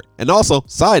esport. And also,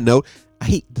 side note,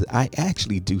 I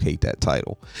actually do hate that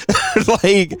title. It's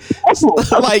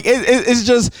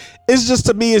just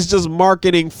to me, it's just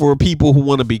marketing for people who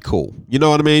want to be cool. You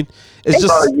know what I mean? It's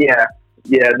just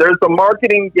there's the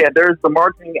marketing. Yeah, there's the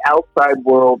marketing outside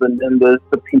world, and then there's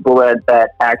the people that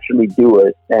actually do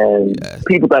it. And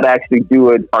people that actually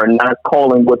do it are not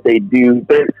calling what they do.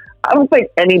 I don't think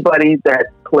anybody that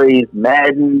plays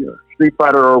Madden or Street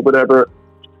Fighter or whatever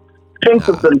thinks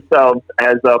of themselves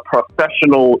as a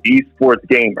professional esports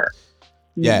gamer.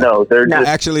 Yeah. No, they're just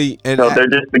actually, they're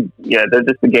just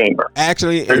a gamer.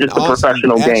 Actually, they're just a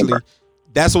professional gamer.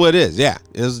 That's what it is. Yeah,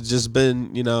 it's just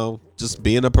been, just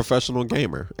being a professional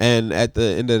gamer. And at the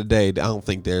end of the day, I don't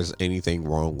think there's anything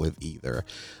wrong with either.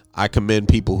 I commend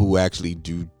people who actually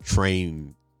do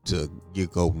train to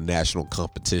go national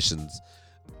competitions.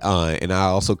 And I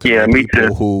also commend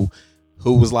people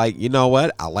who was like, you know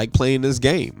what, I like playing this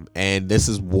game, and this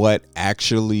is what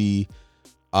actually,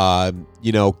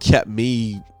 kept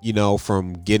me,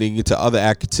 from getting into other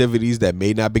activities that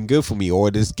may not have been good for me,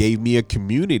 or this gave me a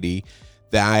community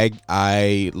that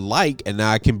I like and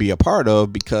I can be a part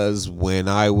of, because when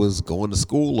I was going to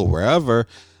school or wherever,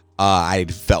 I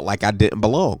felt like I didn't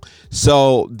belong.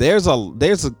 So there's a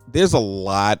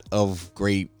lot of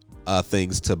great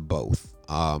things to both.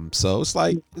 So it's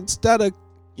like, instead of,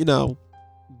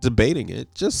 debating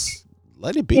it, just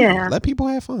let it be. Yeah. Let people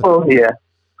have fun. Oh, yeah.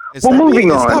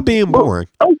 Moving on. Stop being boring.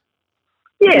 Not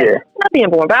being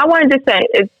boring. But I wanted to say,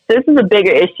 this is a bigger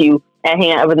issue at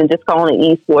hand other than just calling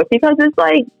it esports, because it's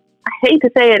like, I hate to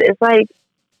say it, it's like,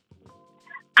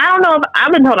 I don't know if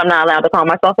I've been told I'm not allowed to call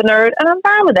myself a nerd, and I'm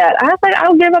fine with that. I was like,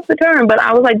 I'll give up the term, but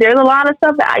I was like, there's a lot of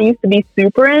stuff that I used to be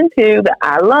super into that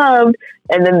I loved,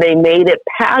 and then they made it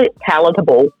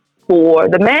palatable for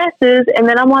the masses, and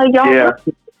then I'm like, y'all,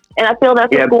 and I feel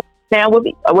that's what's going on now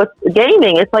with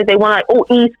gaming. It's like they want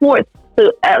esports,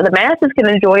 so the masses can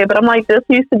enjoy it, but I'm like, this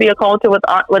used to be a culture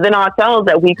within ourselves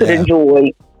that we could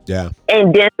enjoy. Yeah,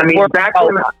 and then you're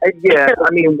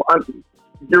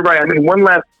right. I mean, one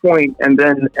last point, and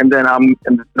then I'm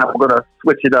gonna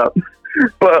switch it up.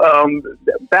 But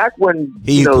back when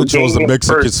he controls the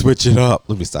mixer, can switch it up.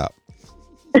 Let me stop.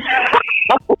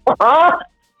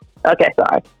 Okay,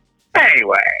 sorry.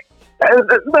 Anyway,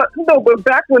 no, but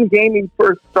back when gaming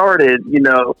first started,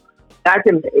 back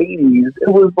in the 80s, it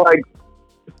was like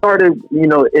started,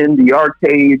 in the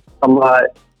arcades a lot,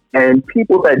 and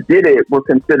people that did it were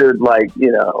considered like,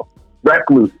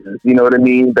 recluses, you know what I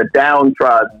mean? The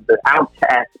downtrodden, the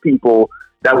outcast people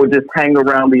that would just hang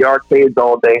around the arcades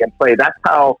all day and play. That's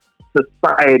how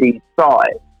society saw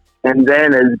it. And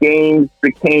then as games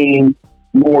became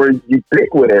more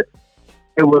ubiquitous,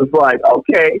 it was like,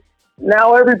 okay,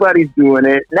 now everybody's doing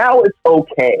it. Now it's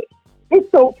okay.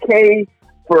 It's okay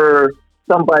for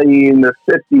somebody in the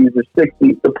 50s or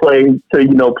 60s to play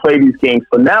these games.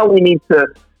 So now we need to,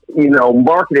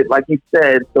 market it, like you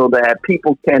said, so that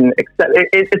people can accept it.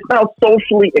 It's now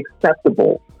socially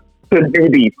acceptable to do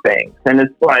these things. And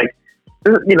it's like,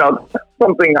 that's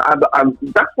something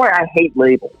that's why I hate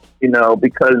labels,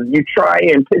 because you try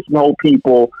and pigeonhole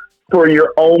people for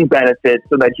your own benefit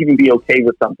so that you can be okay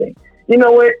with something. You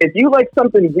know what? If you like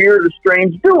something weird or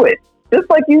strange, do it. Just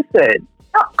like you said.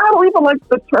 I don't even like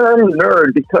the term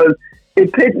nerd, because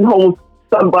it pigeonholes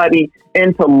somebody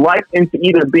into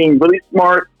either being really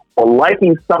smart or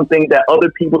liking something that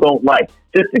other people don't like.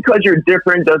 Just because you're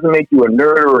different doesn't make you a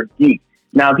nerd or a geek.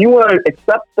 Now, if you want to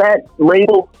accept that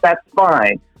label, that's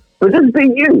fine. But just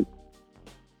be you.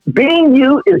 Being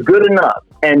you is good enough.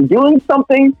 And doing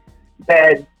something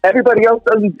that everybody else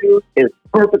doesn't do is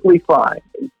perfectly fine.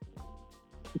 It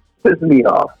pisses me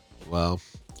off. Well,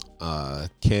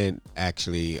 can't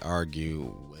actually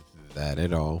argue with that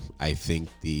at all. I think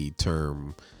the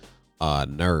term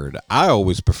nerd, I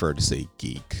always prefer to say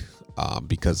geek,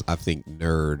 because I think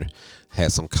nerd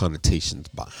has some connotations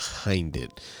behind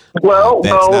it. Well,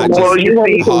 you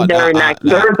see, there's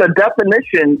a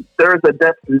definition. There's a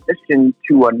definition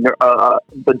to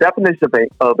the definition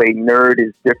of a nerd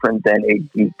is different than a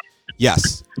geek.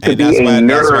 Yes, and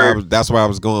that's where I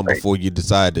was going before you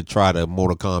decided to try to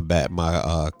Mortal Kombat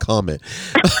my comment.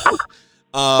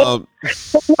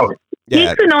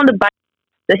 Geeks are known to bite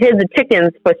the heads of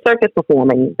chickens for circus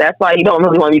performing. That's why you don't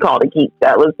really want to be called a geek.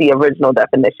 That was the original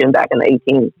definition back in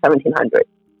the 1700s.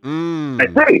 I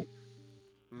say.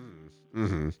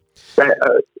 Mm-hmm.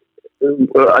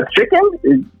 A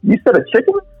chicken? You said a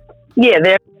chicken? Yeah,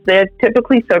 they're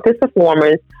typically circus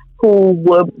performers who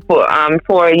would for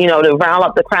to rile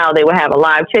up the crowd. They would have a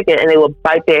live chicken and they would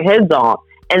bite their heads off,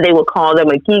 and they would call them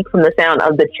a geek from the sound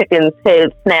of the chicken's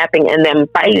head snapping and them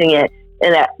biting it,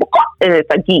 and it's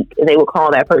a geek, and they would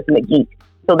call that person a geek.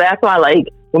 So that's why, like,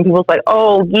 when people's like,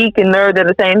 "Oh, geek and nerd are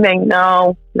the same thing,"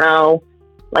 no.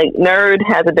 Like, nerd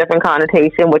has a different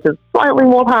connotation, which is slightly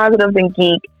more positive than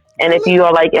geek. And if you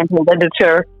are like into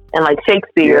literature and like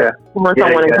Shakespeare, someone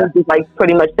is just like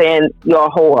pretty much saying you're a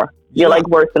whore. You're like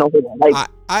worse than a whore. Like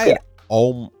I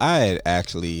had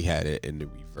actually had it in the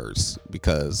reverse,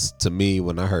 because to me,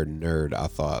 when I heard nerd, I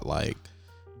thought like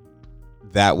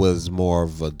that was more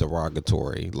of a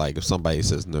derogatory. Like if somebody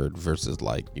says nerd versus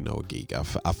like a geek,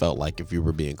 I felt like if you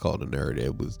were being called a nerd,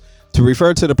 it was to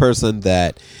refer to the person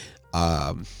that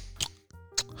how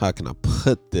can I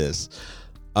put this?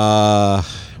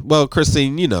 Well,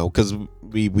 Christine, because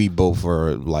we both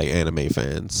are like anime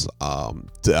fans,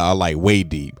 like way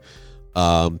deep,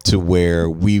 to where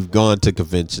we've gone to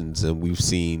conventions and we've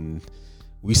seen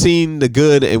the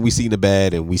good and we've seen the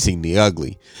bad and we've seen the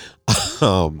ugly,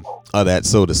 of that,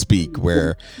 so to speak,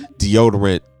 where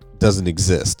deodorant doesn't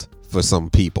exist for some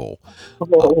people.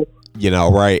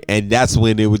 Right? And that's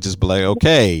when it would just be like,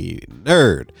 okay,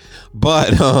 nerd.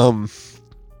 But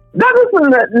not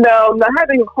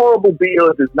having horrible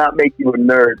BO does not make you a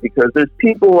nerd, because there's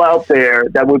people out there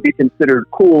that would be considered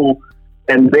cool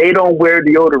and they don't wear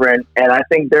deodorant, and I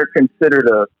think they're considered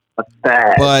a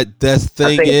fad. But the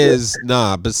thing is,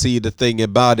 but see, the thing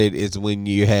about it is when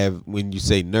you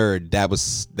say nerd,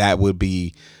 that would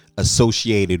be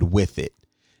associated with it.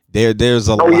 There's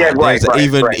a lot. Yeah, right,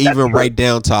 even right. right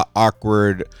down to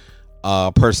awkward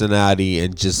personality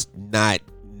and just not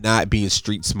being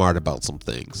street smart about some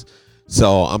things.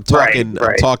 So I'm talking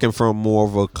I'm talking from more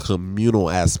of a communal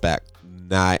aspect,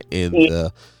 not in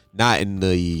the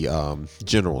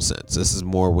general sense. This is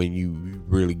more when you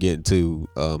really get into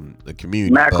the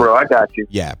community. Macro, I got you.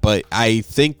 Yeah, but I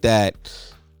think that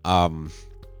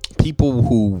people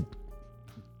who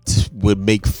would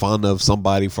make fun of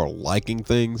somebody for liking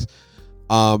things,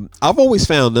 I've always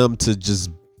found them to just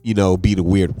be the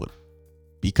weird one,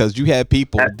 because you have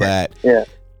people that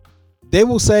they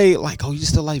will say like, "Oh, you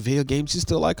still like video games? You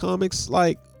still like comics?"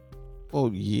 Like, "Oh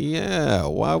yeah,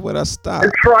 why would I stop?"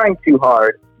 You're trying too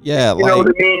hard. Yeah, you know what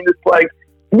I mean. It's like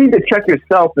you need to check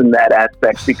yourself in that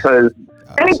aspect, because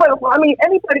anybody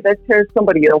that tears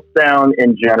somebody else down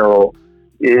in general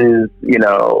is,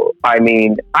 I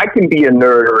can be a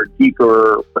nerd or a geek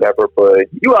or whatever, but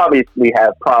you obviously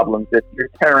have problems if you're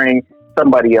tearing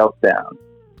somebody else down.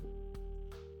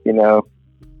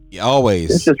 Yeah,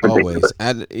 always. It's just ridiculous.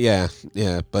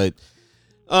 Always. But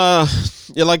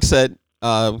like I said,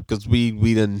 because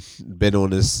we done been on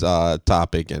this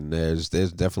topic, and there's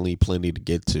definitely plenty to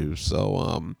get to.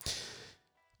 So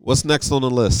what's next on the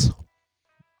list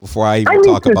before I even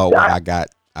talk about what I got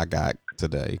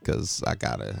today, because I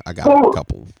got a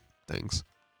couple things.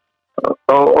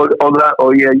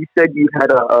 You said you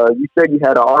had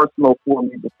an arsenal for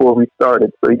me before we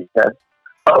started. So yeah.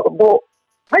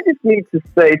 I just need to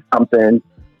say something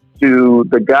to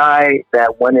the guy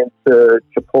that went into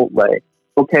Chipotle.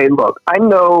 Okay, look, I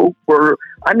know we're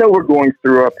going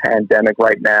through a pandemic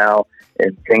right now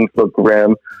and things look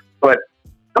grim, but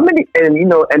and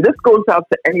this goes out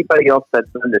to anybody else that's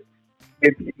done this.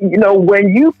 If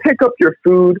when you pick up your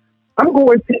food, I'm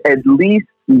going to at least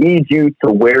need you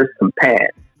to wear some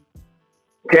pants.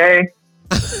 Okay?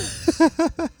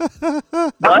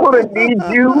 I'm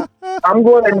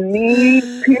going to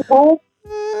need people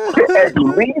to at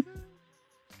least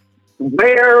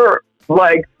wear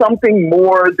like something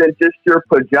more than just your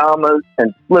pajamas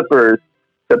and slippers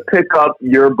to pick up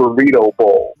your burrito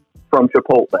bowl from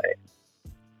Chipotle.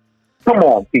 Come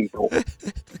on, people.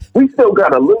 We still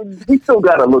gotta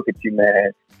look at you,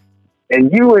 man.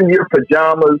 And you in your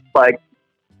pajamas, like,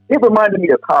 it reminded me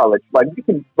of college. Like, you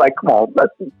can, like, come on,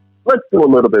 let's do a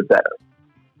little bit better.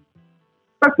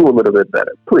 Let's do a little bit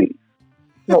better, please.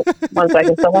 No, 1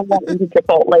 second. Someone went into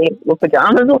Chipotle with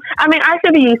pajamas. I mean, I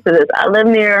should be used to this. I live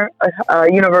near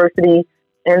a university,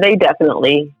 and they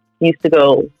definitely used to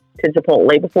go to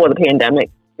Chipotle before the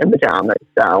pandemic in pajamas.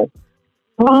 So,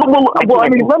 let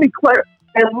me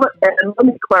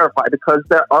clarify, because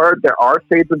there are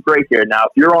shades of gray here. Now,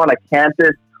 if you're on a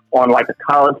campus, on like a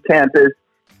college campus,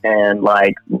 and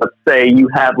like, let's say you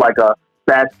have like a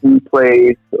fast food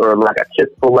place or like a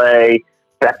Chick-fil-A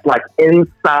that's like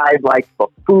inside like a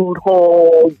food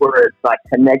hall where it's like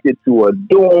connected to a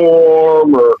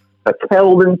dorm or a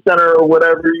Keldon Center or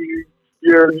whatever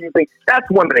you're using. That's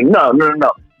one thing. No.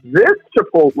 This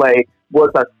Chipotle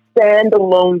was a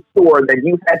standalone store that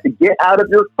you had to get out of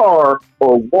your car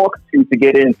or walk to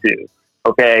get into.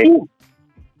 Okay?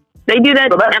 They do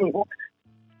that So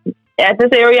at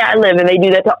this area I live in. They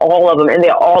do that to all of them, and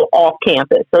they're all off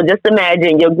campus. So just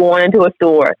imagine you're going into a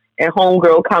store and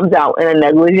homegirl comes out in a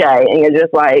negligee, and you're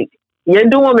just like, your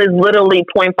dorm is literally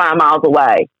 0.5 miles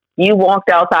away. You walked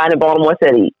outside in Baltimore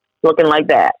City looking like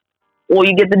that. Or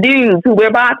you get the dudes who wear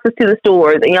boxes to the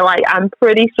stores, and you're like, I'm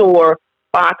pretty sure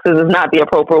boxes is not the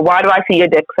appropriate. Why do I see your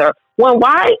dick, sir? Well,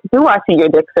 why do I see your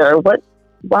dick, sir?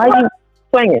 Why are you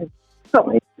swinging?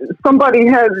 somebody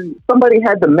had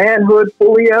the manhood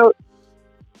fully out.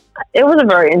 It was a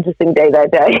very interesting day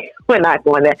that day. We're not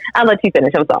going there. I'll let you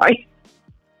finish. I'm sorry.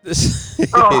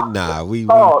 Nah,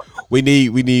 we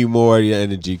need more of your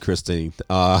energy, Christine.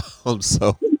 Oh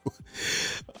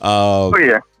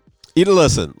yeah.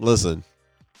 Listen.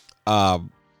 I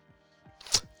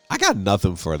got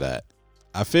nothing for that.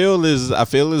 I feel as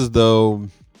though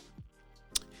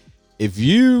if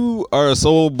you are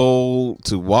so bold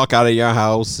to walk out of your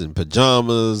house in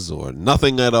pajamas or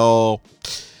nothing at all,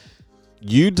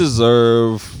 you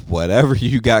deserve whatever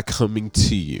you got coming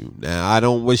to you. Now, I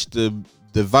don't wish the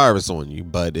virus on you,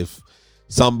 but if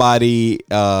somebody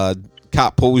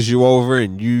cop pulls you over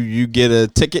and you get a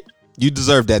ticket, you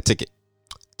deserve that ticket.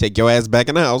 Take your ass back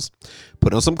in the house,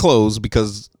 put on some clothes,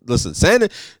 because listen,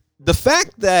 the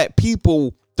fact that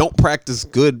people don't practice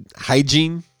good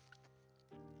hygiene,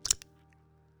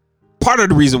 part of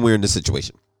the reason we're in this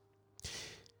situation.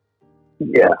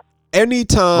 Yeah.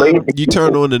 Anytime you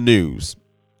turn on the news,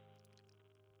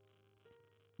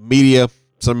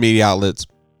 some media outlets,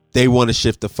 they want to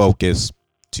shift the focus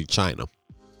to China.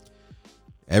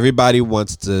 Everybody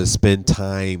wants to spend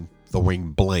time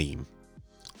throwing blame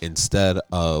instead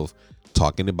of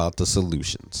talking about the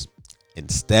solutions,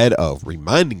 instead of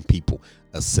reminding people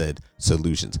of said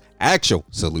solutions, actual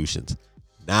solutions,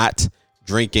 not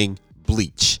drinking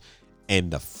bleach.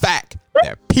 And the fact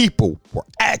that people were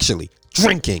actually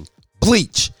drinking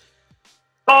bleach.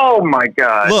 Oh my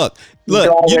God. Look,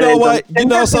 you know what? You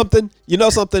know something?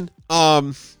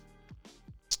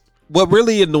 What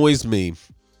really annoys me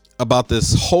about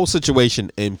this whole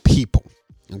situation and people,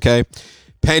 okay?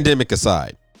 Pandemic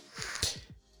aside.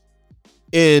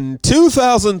 In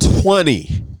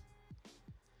 2020,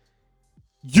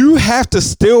 you have to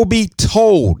still be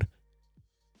told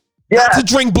not to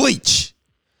drink bleach.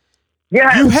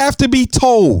 Yeah. You have to be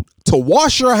told to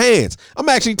wash your hands. I'm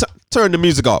actually turning the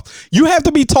music off. You have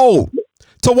to be told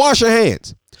to wash your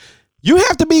hands. You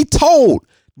have to be told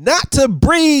not to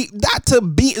breathe, not to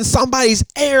be in somebody's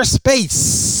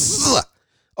airspace.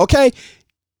 Okay?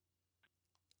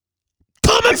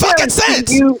 Common fucking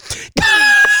sense.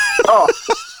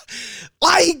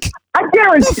 Like, I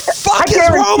guarantee. what the fuck is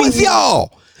wrong with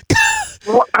y'all?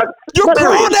 You're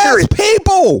grown ass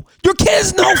people. Your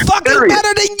kids know fucking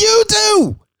better than you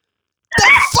do. The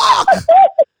fuck?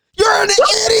 You're an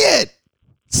idiot.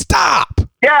 Stop.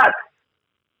 Yes.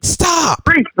 Stop.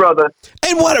 Preach, brother.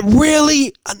 And what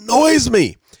really annoys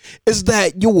me is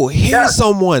that you will hear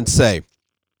someone say,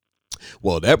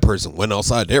 well, that person went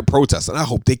outside there protesting. I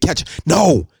hope they catch it.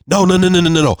 No.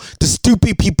 The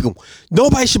stupid people.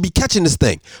 Nobody should be catching this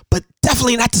thing, but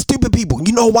definitely not the stupid people.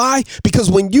 You know why? Because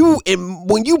when you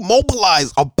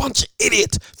mobilize a bunch of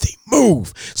idiots, they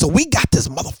move. So we got this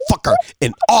motherfucker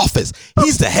in office.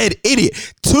 He's the head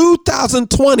idiot.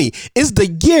 2020 is the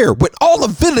year when all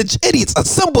the village idiots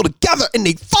assemble together and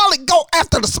they finally go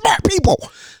after the smart people.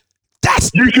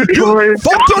 Fuck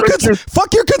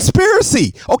your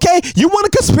conspiracy. Okay, you want a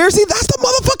conspiracy? That's the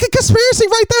motherfucking conspiracy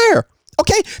right there.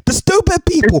 Okay, the stupid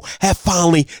people have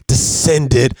finally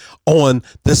descended on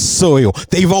the soil.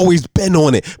 They've always been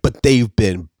on it, but they've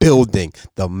been building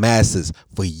the masses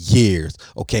for years.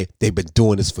 Okay, they've been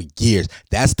doing this for years.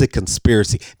 That's the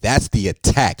conspiracy. That's the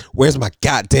attack. Where's my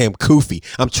goddamn Kofi?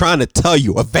 I'm trying to tell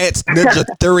you, advanced ninja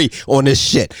theory on this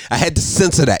shit. I had to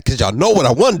censor that because y'all know what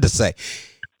I wanted to say.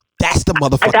 That's the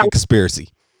motherfucking conspiracy.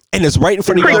 And it's right in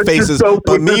front of your faces.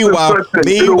 But meanwhile,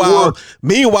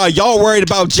 y'all worried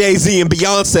about Jay-Z and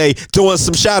Beyonce doing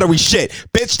some shadowy shit.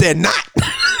 Bitch, they're not.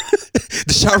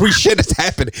 The shadowy shit is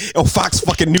happening on Fox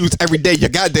fucking News every day. Your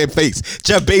goddamn face.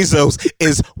 Jeff Bezos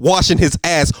is washing his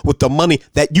ass with the money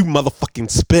that you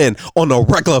motherfucking spend on a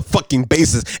regular fucking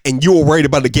basis. And you were worried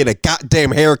about to get a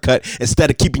goddamn haircut instead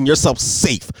of keeping yourself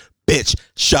safe. Bitch,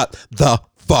 shut the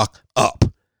fuck up.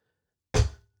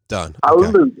 Done.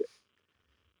 Hallelujah.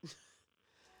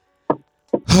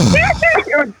 I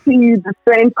guarantee you the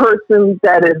same person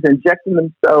that is injecting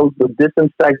themselves with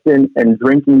disinfectant and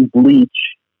drinking bleach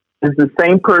is the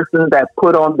same person that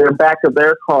put on their back of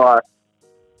their car,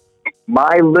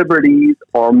 my liberties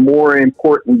are more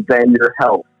important than your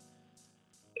health.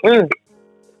 No,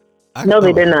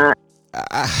 they did not.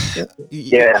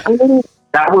 Yeah.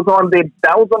 That was on the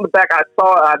back. I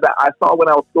saw when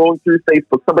I was scrolling through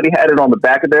Facebook, somebody had it on the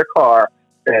back of their car,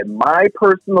 and my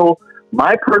personal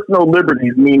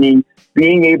liberties, meaning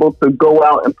being able to go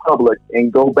out in public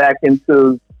and go back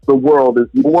into the world, is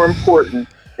more important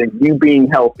than you being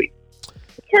healthy.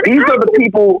 These are the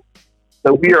people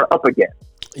that we are up against.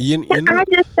 Can I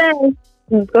just say?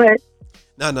 Go ahead.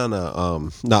 No.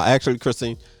 Actually,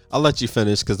 Christine, I'll let you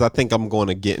finish because I think I'm going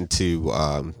to get into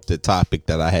the topic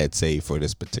that I had saved for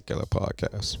this particular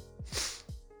podcast.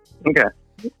 Okay.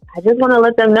 I just want to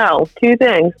let them know 2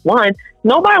 things. 1,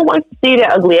 nobody wants to see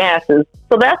their ugly asses.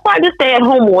 So that's why the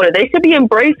stay-at-home order, they should be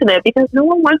embracing it because no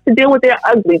one wants to deal with their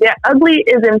ugly. Their ugly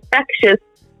is infectious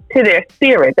to their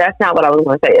spirit. That's not what I was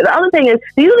going to say. The other thing is,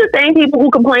 these are the same people who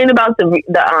complain about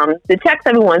the checks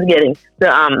everyone's getting.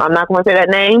 I'm not going to say that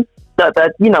name.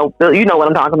 You know what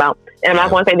I'm talking about. And I'm not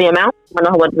going to say the amount. I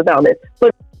don't know what about this.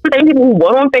 But the same people who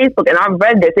went on Facebook, and I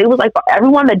read this, it was like for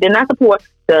everyone that did not support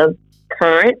the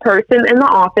current person in the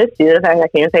office, I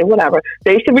can't say whatever,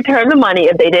 they should return the money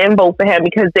if they didn't vote for him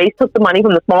because they took the money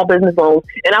from the small business loans.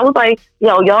 And I was like,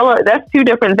 y'all that's 2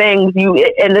 different things.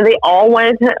 And then they all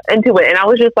went into it. And I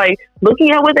was just like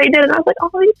looking at what they did, and I was like, oh,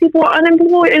 these people are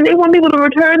unemployed, and they want people to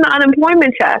return the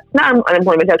unemployment checks. Not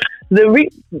unemployment checks.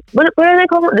 What are they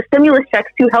called? The stimulus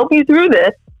checks to help you through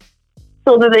this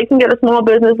so that they can get a small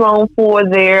business loan for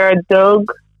their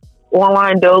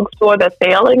online dog store that's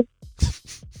failing.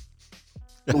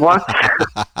 What?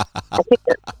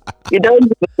 Your dogs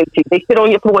hate you. They shit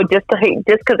on your floor just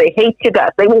because they hate your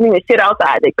guts. They won't even shit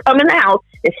outside. They come in the house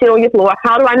and shit on your floor.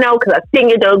 How do I know? Because I've seen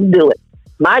your dogs do it.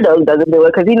 My dog doesn't do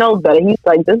it because he knows better. He's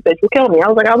like, this bitch will kill me. I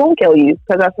was like, I won't kill you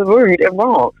because that's rude and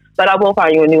wrong. But I will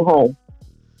find you a new home.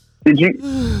 Did you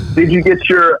get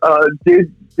your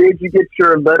did you get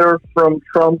your letter from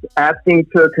Trump asking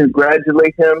to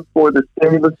congratulate him for the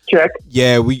stimulus check?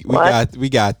 Yeah, we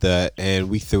got that, and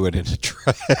we threw it in the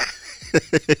trash.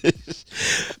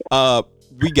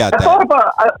 We got that.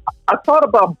 I thought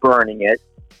about burning it,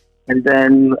 and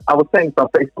then I was saying on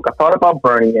Facebook, I thought about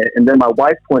burning it, and then my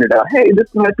wife pointed out, hey,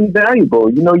 this might be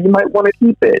valuable. You might want to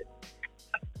keep it.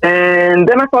 And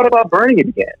then I thought about burning it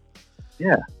again.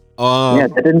 Yeah.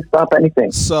 That didn't stop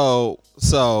anything. So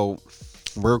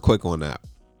real quick on that.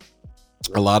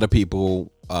 A lot of people,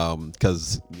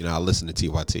 because I listen to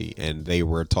TYT, and they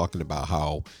were talking about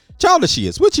how childish she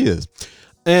is, which she is,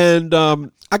 and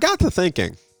I got to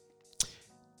thinking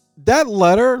that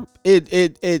letter,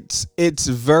 it's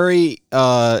very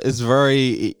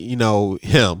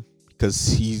him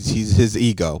because he's his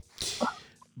ego,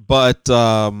 but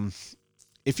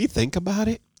if you think about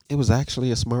it, it was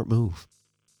actually a smart move.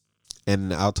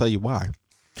 And I'll tell you why.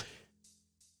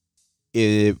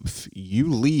 If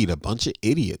you lead a bunch of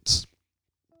idiots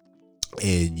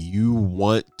and you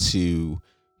want to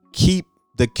keep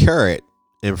the carrot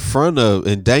in front of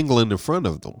and dangling in front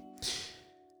of them,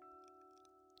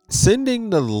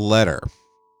 sending the letter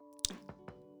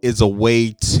is a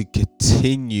way to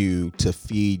continue to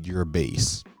feed your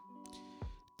base.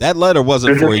 That letter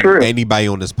wasn't for anybody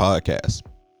on this podcast.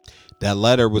 That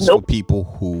letter was for people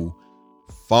who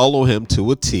follow him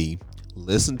to a T,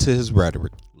 listen to his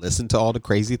rhetoric, listen to all the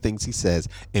crazy things he says,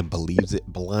 and believes it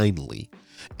blindly.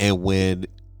 And when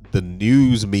the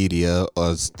news media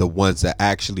is the ones that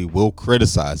actually will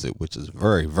criticize it, which is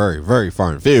very, very, very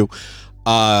far and few,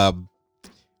 while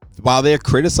they're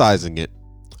criticizing it,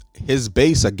 his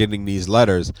base are getting these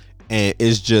letters and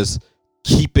is just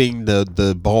keeping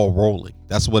the ball rolling.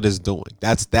 That's what it's doing.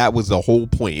 That was the whole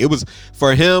point. It was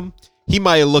for him. He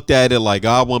might have looked at it like,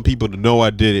 I want people to know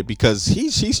I did it because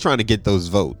he's trying to get those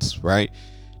votes, right?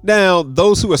 Now,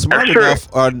 those who are smart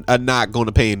enough are not going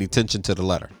to pay any attention to the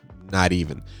letter. Not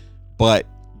even. But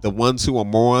the ones who are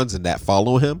morons and that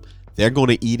follow him, they're going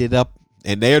to eat it up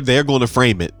and they're going to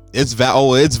frame it. It's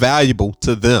valuable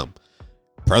to them.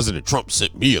 President Trump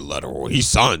sent me a letter or he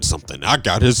signed something. I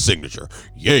got his signature.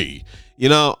 Yay.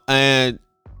 And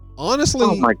honestly,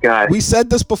 oh my God, we said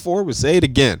this before. We say it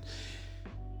again.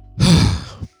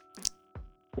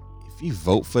 If you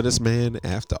vote for this man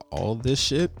after all this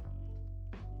shit,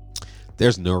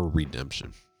 there's no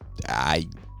redemption. There's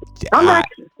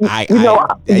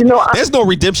no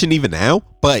redemption even now,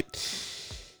 but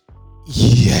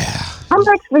yeah. I'm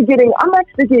actually getting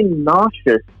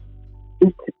nauseous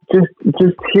just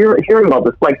hearing all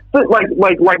this, like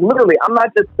literally, I'm not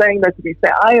just saying that to be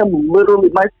sad. I am literally,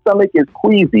 my stomach is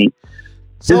queasy.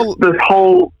 So this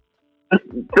whole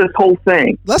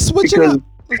thing. Let's switch it up.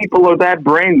 People are that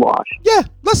brainwashed. Yeah,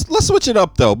 let's switch it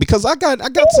up though, because I got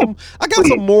some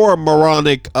more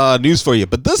moronic news for you.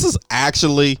 But this is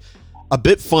actually a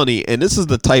bit funny, and this is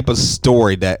the type of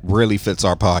story that really fits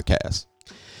our podcast.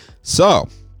 So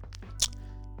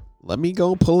let me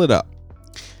go pull it up.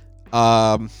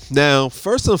 Now,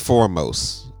 first and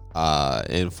foremost,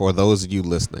 and for those of you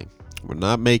listening, I'm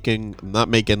not making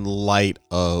light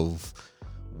of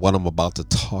what I'm about to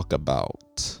talk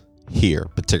about here,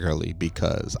 particularly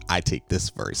because I take this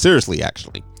very seriously,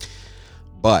 actually.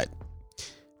 But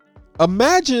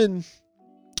imagine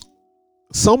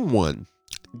someone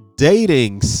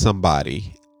dating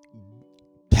somebody,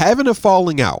 having a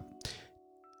falling out,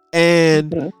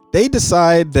 and they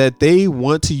decide that they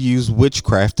want to use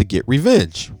witchcraft to get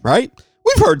revenge, right?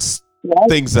 We've heard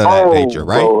things of that nature,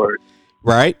 right? Lord.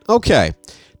 Right? Okay.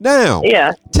 Now,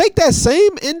 take that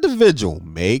same individual,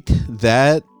 make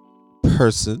that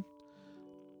person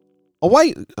a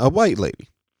white lady,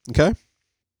 okay?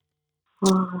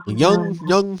 Young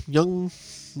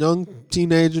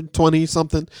teenager,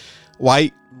 20-something,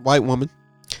 white woman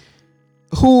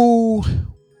who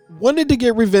wanted to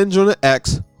get revenge on an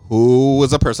ex who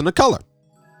was a person of color,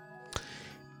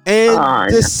 and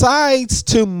decides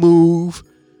to move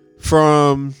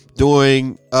from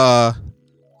doing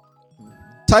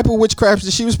type of witchcraft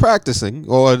that she was practicing,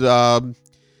 or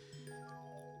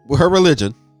with her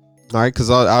religion. All right, because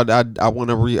I want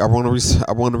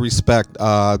to respect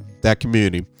that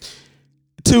community,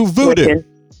 to voodoo.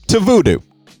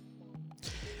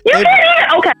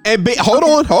 Okay. And hold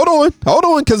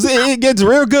on, because it gets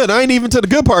real good. I ain't even to the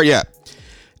good part yet.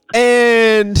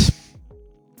 And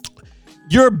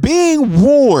you're being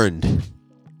warned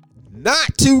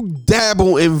not to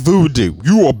dabble in voodoo.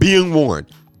 You are being warned.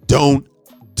 Don't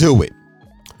do it.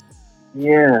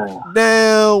 Yeah.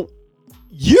 Now,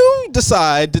 you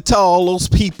decide to tell all those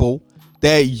people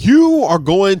that you are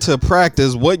going to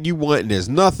practice what you want, and there's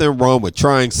nothing wrong with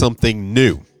trying something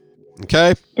new.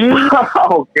 Okay?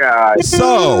 Oh, God.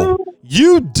 So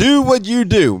you do what you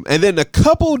do, and then a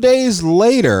couple days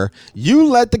later, you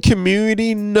let the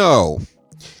community know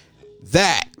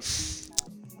that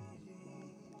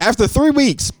after 3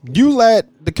 weeks, you let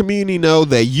the community know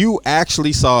that you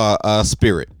actually saw a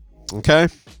spirit. Okay?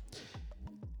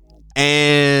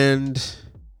 And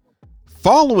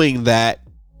following that,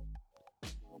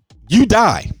 you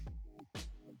die.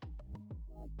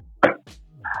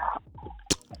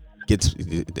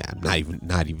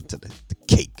 Not even to the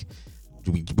cake.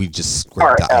 We just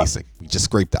scraped the icing. We just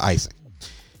scraped the icing.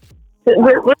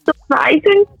 What's the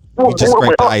icing? We just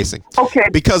scraped the icing. Okay.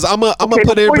 Because I'm gonna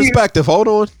put it in perspective. Hold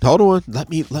on. Let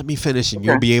me finish, and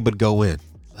you'll be able to go in.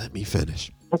 Let me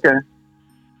finish. Okay.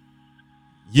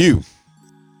 You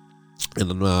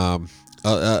and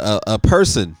a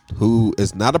person who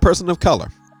is not a person of color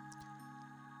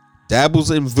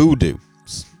dabbles in voodoo.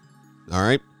 All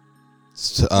right.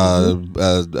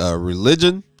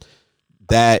 Religion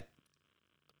that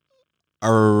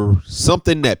are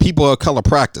something that people of color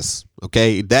practice.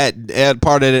 Okay, that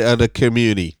part of the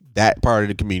community, practice.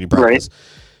 Right.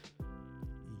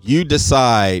 You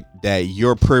decide that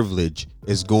your privilege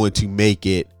is going to make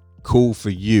it cool for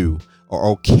you or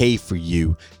okay for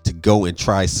you to go and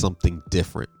try something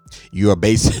different. You're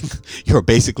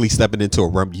basically stepping into a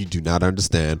realm you do not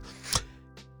understand.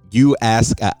 You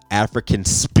ask an African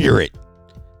spirit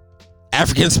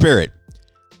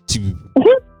to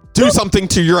do something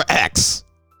to your ex,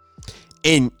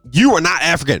 and you are not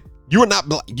African. You are not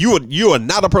black. You are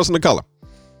not a person of color.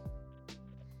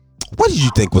 What did you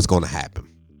think was going to happen?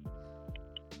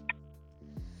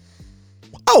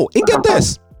 Oh, and get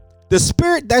this. The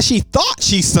spirit that she thought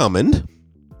she summoned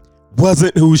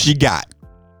wasn't who she got.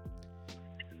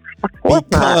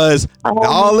 Because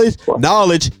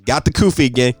knowledge got the kufi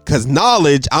again. Because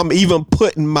knowledge, I'm even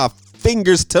putting my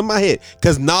fingers to my head.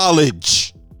 Because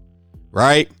knowledge,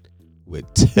 right,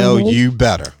 would tell you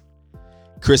better.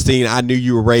 Christine, I knew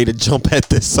you were ready to jump at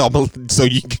this, so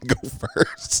you can go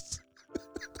first.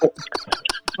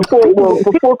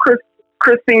 Before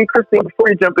Christine, before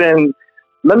you jump in,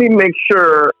 let me make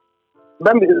sure.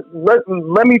 Let me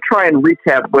try and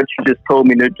recap what you just told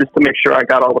me, just to make sure I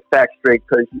got all the facts straight.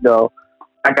 Because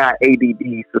I got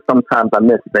ADD, so sometimes I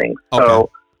miss things. Okay.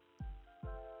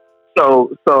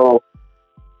 So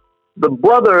the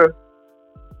brother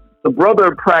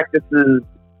practices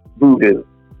voodoo.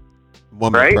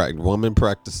 Woman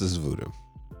practices voodoo.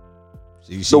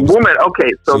 Woman. Okay,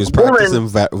 so she was practicing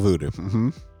voodoo. Mm-hmm.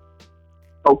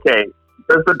 Okay,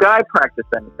 does the guy practice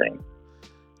anything?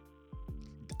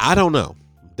 I don't know.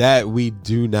 That we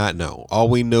do not know. All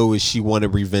we know is she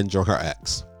wanted revenge on her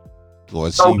ex.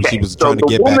 Or she was trying to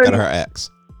get back at her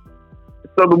ex.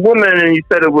 So the woman, and you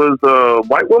said it was a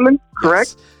white woman,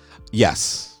 correct?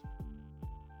 Yes.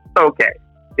 Okay.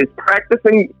 Is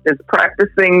practicing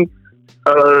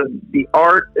the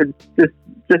art is just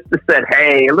to say,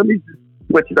 hey, let me just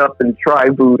switch it up and try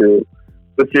voodoo,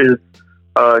 which is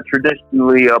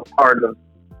traditionally a part of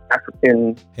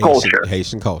African culture.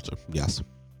 Haitian culture, yes.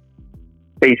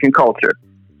 Haitian culture.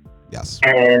 Yes.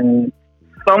 And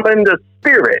summon the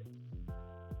spirit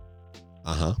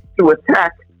to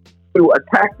attack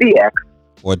the ex.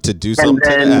 Or to do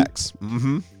something to the ex.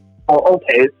 Mm-hmm. Oh,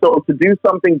 okay, so to do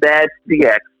something bad to the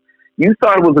ex, you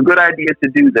thought it was a good idea to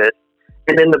do this,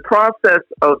 and in the process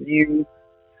of you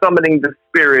summoning the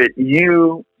spirit,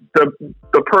 the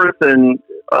person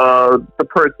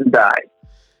died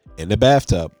in the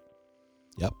bathtub.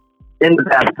 Yep. In the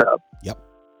bathtub. Yep.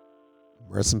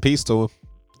 Rest in peace to him,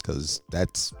 because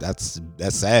that's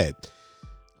sad.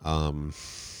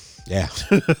 Yeah.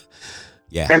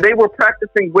 Yeah. And they were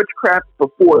practicing witchcraft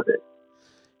before this.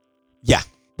 Yeah.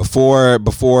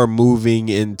 Before moving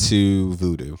into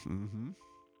voodoo. Mm-hmm.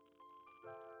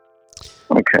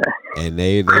 Okay. And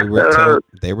they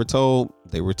were told,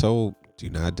 do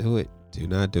not do it. Do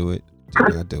not do it. Do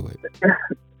not do it.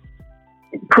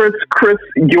 Chris,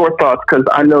 your thoughts, because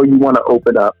I know you want to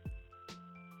open up.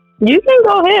 You can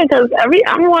go ahead, because I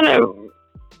want to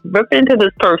rip into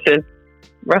this person.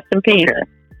 Rest in peace. Okay.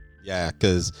 Yeah,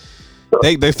 because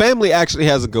their family actually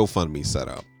has a GoFundMe set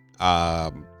up.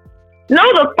 No,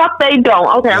 the fuck they don't.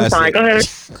 Okay, I'm sorry. Go ahead.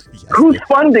 Yes, who's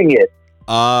funding it?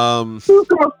 Who's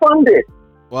gonna fund it?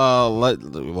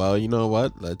 Well, you know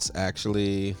what? Let's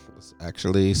actually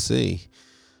see.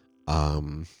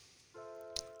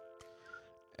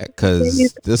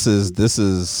 Because this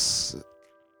is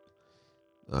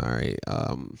all right.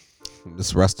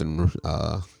 Miss Rustin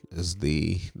is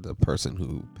the person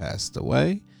who passed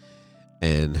away,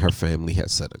 and her family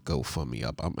has set a GoFundMe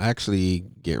up. I'm actually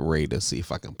getting ready to see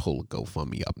if I can pull a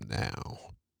GoFundMe up now.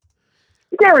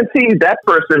 I guarantee that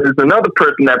person is another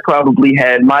person that probably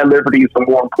had my liberties are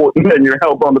more important than your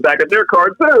health on the back of their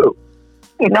card too.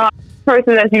 No,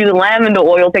 person that's using lavender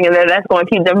oil thinking that's going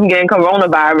to keep them from getting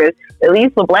coronavirus. At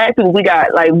least for black people, we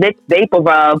got like Vicks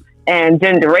VapoRub and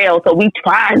ginger ale, so we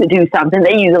trying to do something.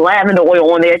 They use lavender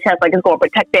oil on their chest like it's going to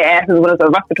protect their asses when it's a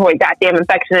respiratory goddamn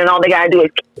infection, and all they got to do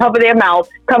is cover their mouth,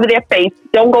 cover their face,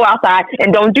 don't go outside,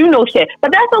 and don't do no shit.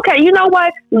 But that's okay. You know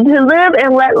what? To live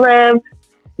and let live,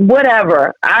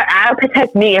 whatever. I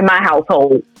protect me and my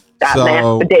household.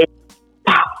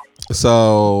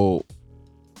 So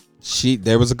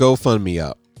there was a GoFundMe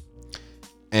up,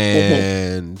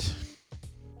 and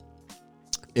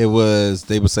it was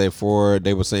they were saying for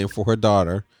her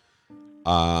daughter,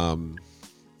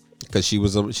 because she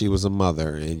was a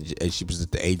mother, and she was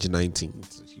at the age of 19.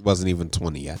 So she wasn't even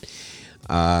 20 yet.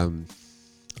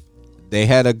 They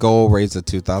had a goal raise of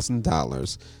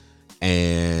 $2,000,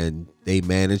 and they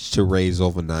managed to raise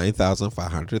over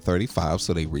 $9,535,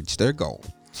 so they reached their goal.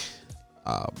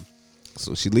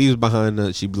 So she leaves behind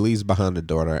the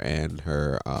daughter and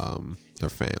her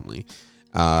family.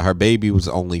 Her baby was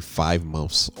only 5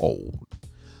 months old.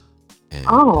 And,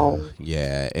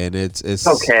 yeah, and it's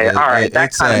okay. All right,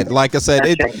 it's sad. Like I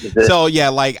said, so yeah,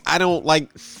 like I don't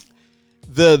like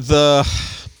it's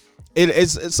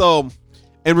so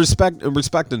in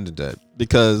respecting the dead,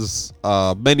 because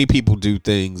many people do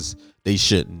things they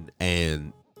shouldn't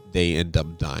and they end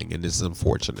up dying, and it's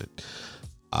unfortunate.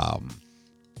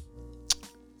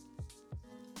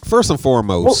 First and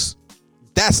foremost,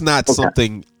 that's not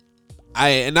something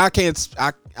I can't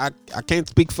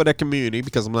speak for that community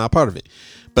because I'm not a part of it.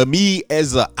 But me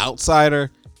as an outsider,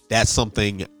 that's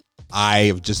something I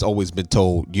have just always been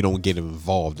told you don't get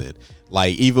involved in.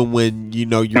 Like even when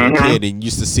you're a kid and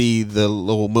used to see the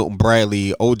little Milton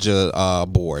Bradley Ouija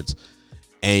boards,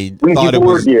 and you thought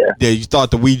you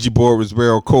thought the Ouija board was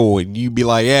real cool, and you'd be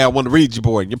like, yeah, I want the Ouija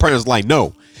board, and your parents like,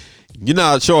 no. You're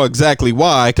not sure exactly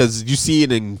why, because you see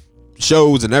it in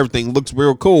shows and everything looks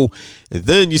real cool, and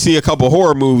then you see a couple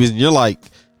horror movies and you're like,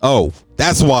 oh,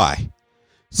 that's why.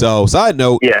 So side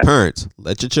note, parents,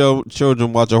 let your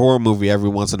children watch a horror movie every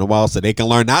once in a while so they can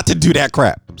learn not to do that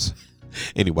crap.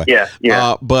 Anyway,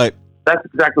 but that's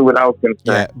exactly what I was gonna say.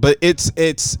 Yeah, but it's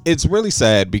really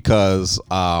sad because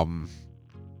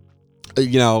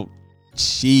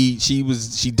she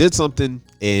did something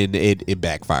and it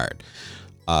backfired.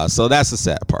 So that's the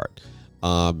sad part.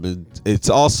 It's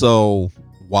also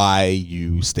why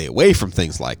you stay away from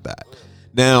things like that.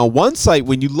 Now, one site,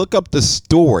 when you look up the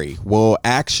story, will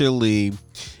actually,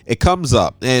 it comes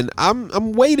up, and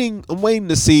I'm waiting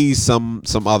to see some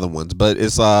other ones, but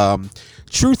it's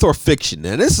Truth or Fiction.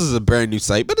 Now, this is a brand new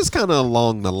site, but it's kind of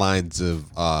along the lines of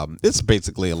it's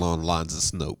basically along the lines of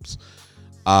Snopes,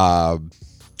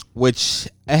 which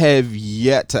I have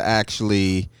yet to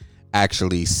actually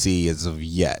see as of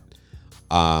yet.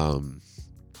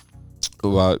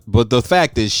 But the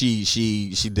fact is,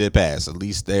 she did pass. At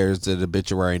least there's an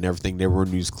obituary and everything. There were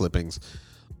news clippings.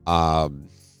 But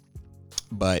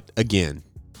again,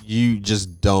 you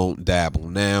just don't dabble.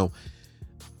 Now,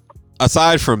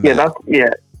 aside from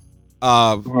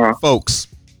folks,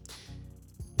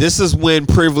 this is when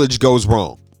privilege goes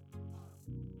wrong.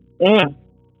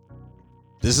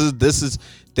 This is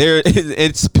there.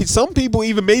 It's some people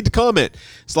even made the comment.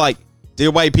 It's like,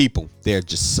 dear white people, there are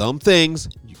just some things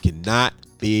you cannot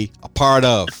be a part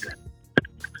of.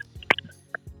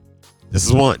 This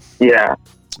is one. Yeah.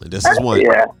 This is one.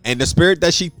 Yeah. And the spirit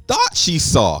that she thought she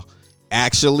saw,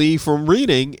 actually, from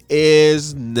reading,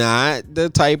 is not the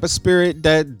type of spirit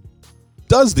that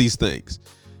does these things.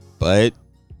 But,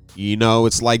 you know,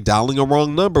 it's like dialing a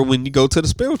wrong number when you go to the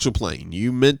spiritual plane.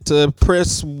 You meant to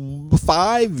press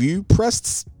 5, you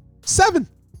pressed 7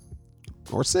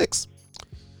 or 6.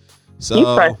 So, you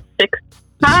pressed 6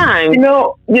 times. You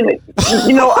know,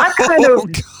 I kind of.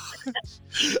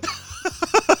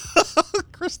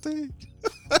 Christine.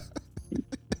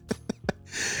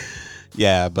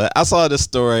 Yeah, but I saw this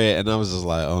story and I was just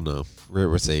like, oh no,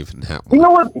 we're safe in that one.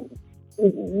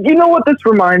 You know what this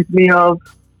reminds me of?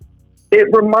 It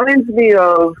reminds me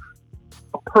of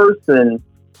a person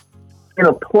in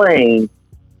a plane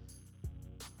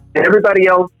and everybody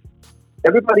else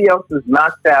is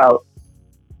knocked out,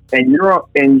 and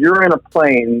you're in a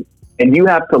plane and you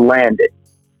have to land it,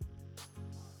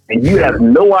 and you have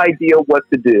no idea what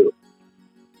to do.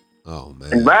 Oh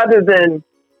man! And rather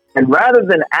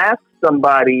than ask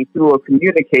somebody through a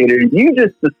communicator, you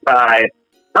just decide,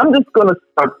 I'm just going to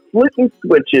start flicking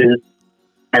switches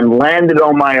and land it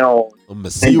on my own. I'm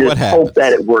gonna see what happens. Hope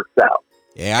that it works out.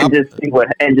 Yeah, and just see what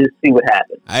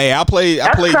happens. Hey, I play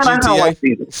GTA. How I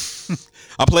see this.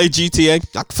 I play GTA. I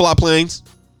can fly planes.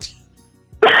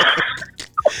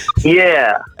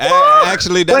 Yeah.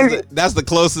 Actually, that's the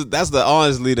closest. That's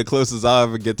honestly the closest I'll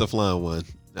ever get to flying one.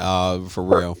 For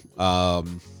real.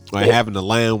 Having to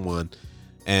land one,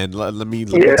 and let me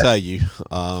tell you,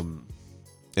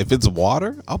 if it's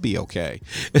water, I'll be okay.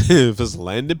 If it's a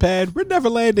landing pad, we're never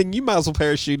landing. You might as well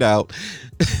parachute out.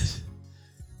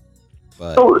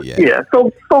 But, So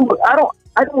I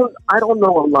don't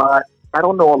know a lot. I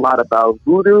don't know a lot about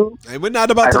voodoo. And we're not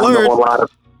about to learn. I don't know a lot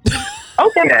of.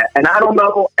 Okay. Yeah, and I don't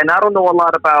know a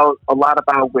lot about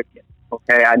Wiccan.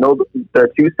 Okay, I know they're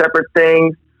two separate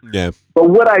things. Yeah. But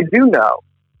what I do know,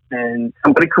 and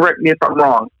somebody correct me if I'm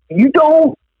wrong, you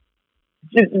don't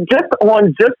just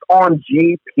on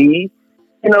GP.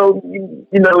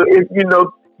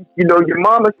 If your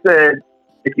mama said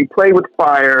if you play with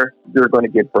fire, you're going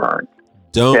to get burned.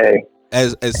 Don't. Okay.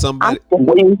 As somebody,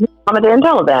 I didn't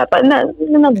tell that, but never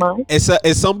mind. As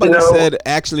somebody said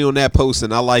actually on that post,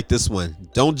 and I like this one.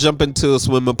 Don't jump into a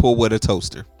swimming pool with a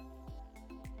toaster.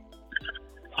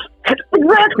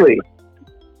 Exactly.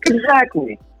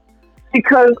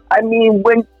 Because I mean,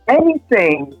 when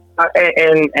anything,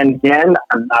 and again,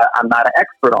 I'm not an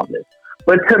expert on this,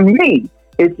 but to me,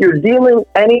 if you're dealing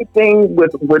anything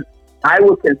with what I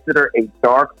would consider a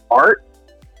dark art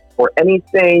or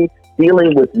anything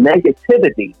dealing with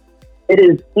negativity, it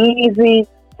is easy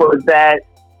for that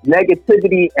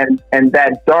negativity and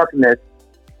that darkness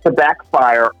to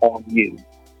backfire on you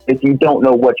if you don't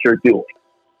know what you're doing.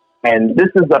 And this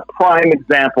is a prime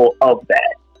example of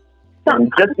that.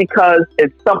 And just because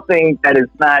it's something that is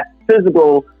not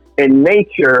physical in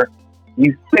nature,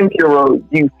 you think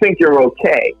you're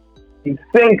okay. You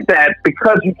think that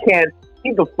because you can't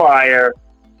see the fire,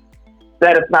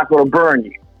 that it's not going to burn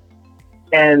you.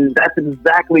 And that's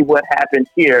exactly what happened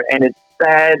here. And it's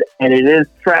sad and it is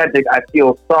tragic. I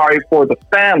feel sorry for the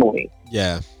family.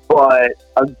 Yeah. But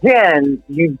again,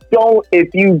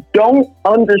 if you don't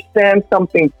understand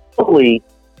something fully,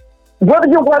 whether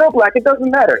you're white or black, it doesn't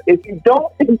matter. If you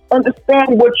don't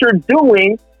understand what you're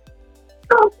doing,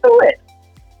 don't do it.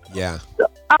 Yeah. So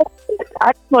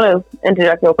I just want to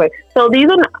interject real quick. So these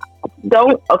are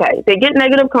they get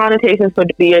negative connotations for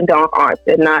being dark arts.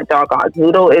 They're not dark arts.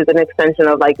 Voodoo is an extension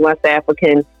of like West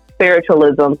African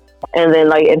spiritualism, and then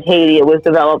like in Haiti it was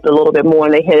developed a little bit more,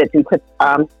 and they hit it through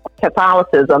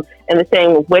Catholicism. And the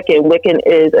same with Wiccan. Wiccan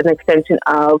is an extension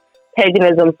of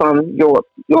paganism from Europe.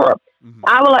 Mm-hmm.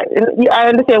 I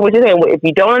understand what you're saying. If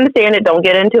you don't understand it, don't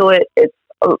get into it.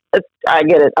 I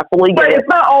get it. I fully get But it. it's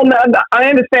not all. I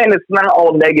understand it's not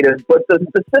all negative, but the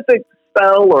specific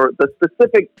spell or the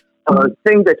specific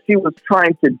thing that she was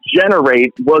trying to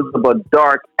generate was of a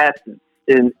dark essence.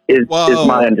 Is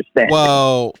my understanding.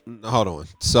 Well, hold on.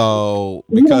 So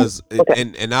because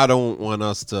and I don't want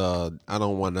us to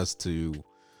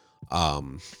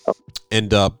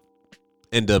end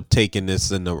up taking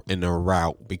this in a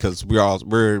route, because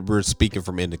we're speaking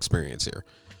from inexperience here.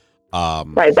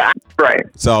 Right.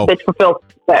 So bitch fulfill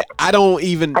that. I don't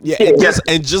even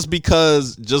just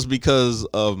because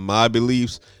of my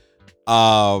beliefs,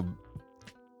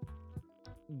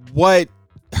 what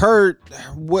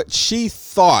she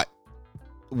thought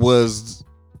was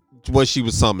what she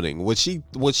was summoning, what she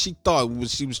thought what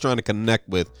she was trying to connect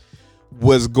with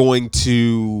was going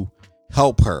to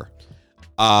help her.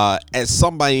 As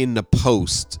somebody in the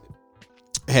post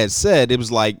had said, it was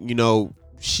like,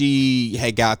 she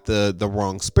had got the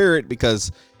wrong spirit,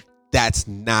 because that's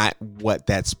not what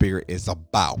that spirit is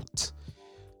about.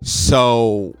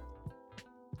 So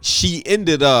she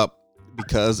ended up,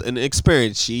 because in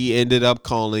experience, she ended up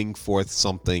calling forth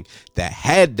something that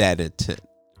had that intent,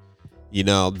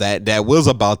 that was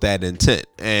about that intent.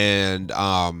 And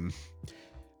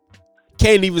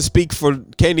can't even speak for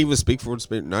the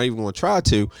spirit, not even going to try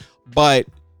to, but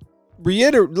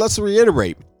let's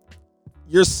reiterate.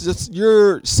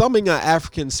 You're summoning an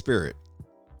African spirit.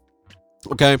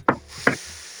 Okay.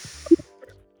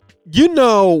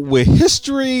 With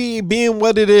history being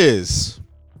what it is.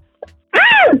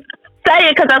 Say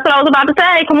it, because that's what I was about to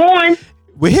say. Come on.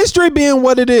 With history being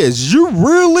what it is, you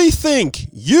really think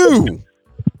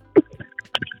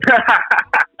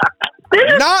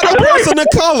not a person of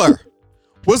color,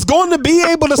 was going to be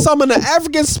able to summon an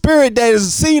African spirit that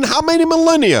has seen how many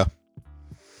millennia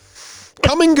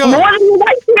come and go? More than the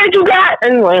white spirit you got.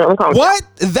 Anyway, I'm coming. What?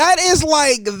 That is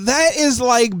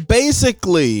like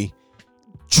basically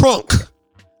Trump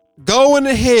going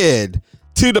ahead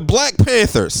to the Black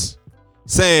Panthers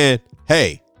saying,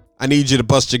 "Hey, I need you to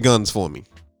bust your guns for me."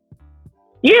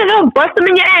 Yeah, no, bust them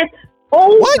in your ass.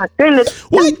 Oh what? My goodness!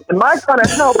 What? Am I going to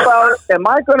help out? Am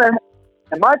I going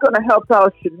to help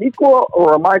out Shaniqua,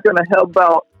 or am I going to help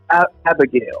out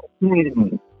Abigail?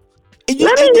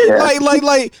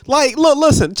 Look,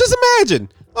 listen. Just imagine.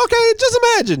 Okay, just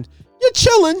imagine you're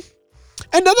chilling,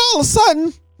 and then all of a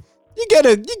sudden you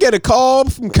get a call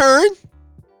from Karen.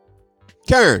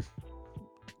 Karen,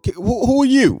 who are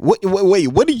you? Wait,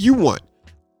 what do you want?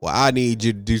 Well, I need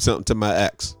you to do something to my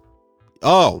ex.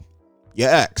 Oh, your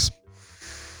ex.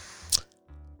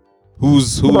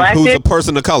 Who's a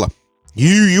person of color?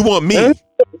 You want me?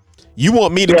 You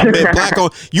want me to commit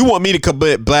You want me to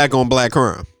commit black on black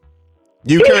crime?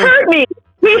 He hurt me.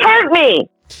 He hurt me.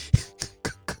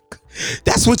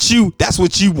 That's what you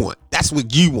want. That's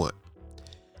what you want.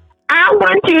 I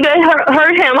want you to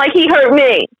hurt him like he hurt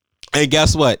me. And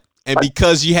guess what? And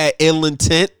because you had ill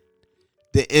intent,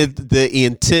 the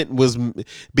intent was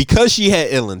because she had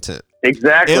ill intent.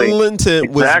 Exactly. Ill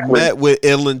intent was met with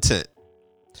ill intent.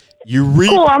 You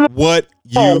reap what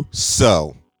you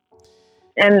sow.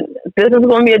 And this is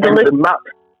going to be a delicious.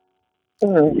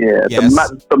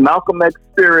 The Malcolm X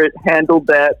spirit handled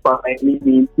that by any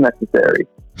means necessary.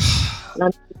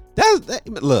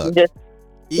 Look.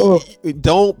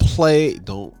 Don't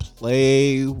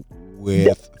play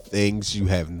with things you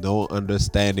have no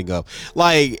understanding of.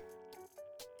 Like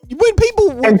when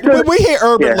we hear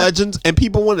urban legends and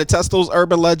people want to test those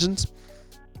urban legends.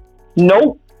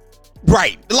 Nope.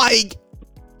 Right. Like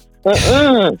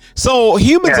so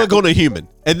humans are going to human.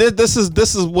 And this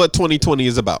is what 2020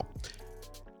 is about.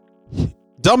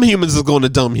 Dumb humans is going to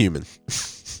dumb human.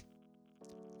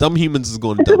 Dumb humans is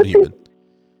going to dumb human.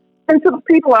 And to the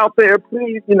people out there,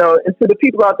 please,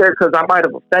 because I might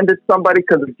have offended somebody.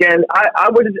 Because again, I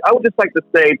would just like to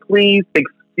say, please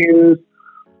excuse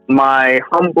my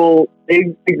humble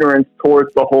ignorance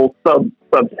towards the whole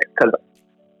subject, because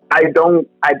I don't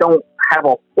have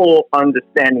a full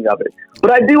understanding of it,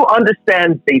 but I do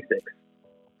understand basics.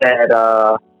 That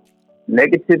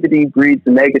negativity breeds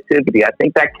negativity. I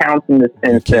think that counts in this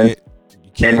instance.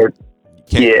 You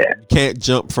can't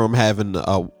jump from having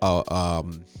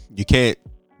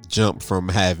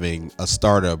a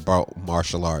starter about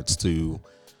martial arts to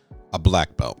a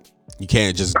black belt. You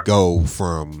can't just go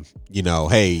from,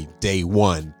 hey, day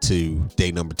 1 to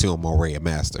day number 2, I'm already a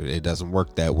master. It doesn't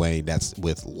work that way. That's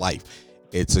with life.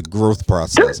 It's a growth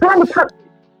process.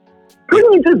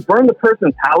 Couldn't you just burn the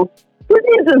person's house? Couldn't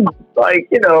you just,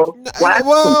 flash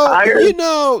some tires?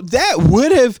 That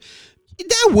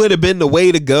would have been the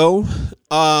way to go.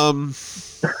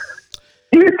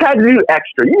 Do You just had to do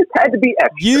extra. You just had to be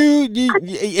extra. You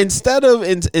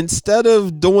instead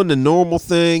of doing the normal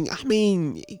thing, I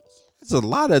mean, there's a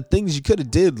lot of things you could have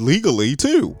did legally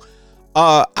too.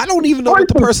 I don't even know what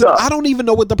the person. I don't even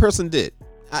know what the person did.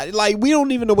 We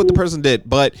don't even know what the person did.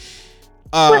 But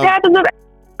what happens if a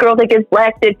girl that gets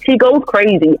blasted? She goes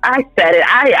crazy. I said it.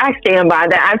 I stand by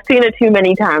that. I've seen it too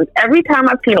many times. Every time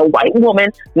I've seen a white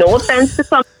woman, no offense to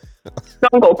some.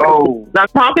 Don't go crazy. Oh. I'm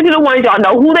talking to the ones y'all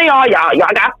know who they are.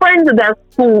 Y'all got friends of them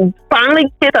who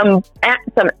finally get some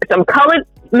colored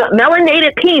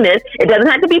melanated penis. It doesn't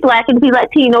have to be black. It could be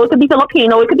Latino. It could be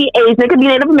Filipino. It could be Asian. It could be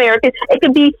Native American. It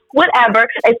could be whatever.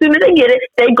 As soon as they get it,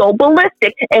 they go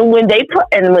ballistic. And when they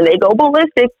go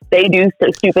ballistic, they do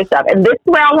some stupid stuff. And this is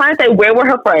where I want to say, where were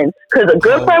her friends? Because a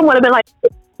good friend would have been like,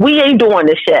 we ain't doing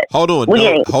this shit. Hold on.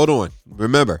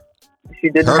 Remember. She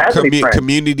didn't have any friends.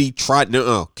 Community tried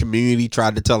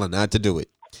to tell her not to do it.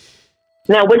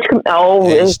 Now, people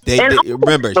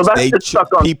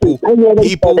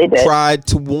tried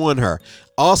to warn her.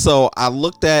 Also, I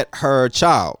looked at her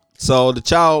child. So the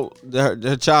child,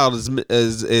 her child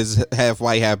is half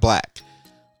white, half black.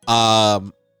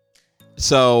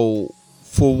 So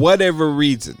for whatever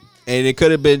reason, and it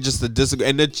could have been just a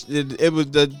disagreement, and it was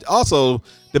also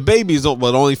the baby is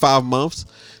only 5 months.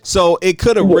 So it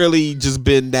could have really just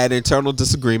been that internal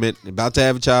disagreement. About to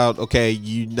have a child. Okay,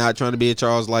 you not trying to be in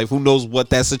Charles' life. Who knows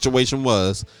what that situation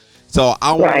was? So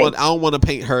I don't want to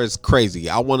paint her as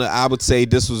crazy. I would say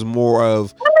this was more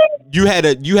of you had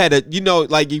a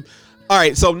all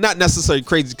right. So not necessarily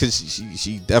crazy because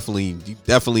she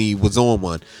definitely was on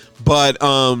one, but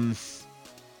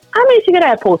I mean, she could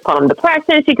have postpartum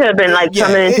depression. She could have been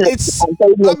coming into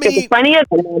schizophrenia.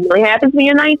 It normally happens when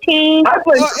you're 19. I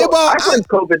blame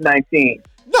COVID-19.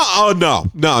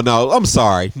 No. I'm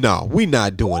sorry. No, we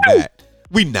not doing that.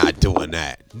 We not doing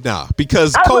that. No,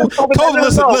 because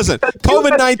listen,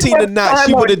 COVID-19 or not,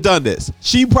 she would have done this.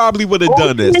 She probably would have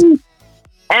done this.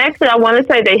 Actually, I want to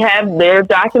say there's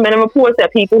documented reports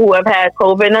that people who have had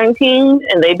COVID-19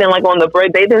 and they've been on the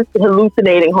break, they've been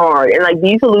hallucinating hard. And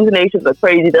these hallucinations are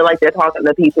crazy. They're talking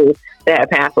to people that have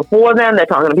passed before them. They're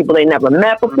talking to people they never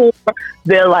met before.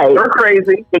 They're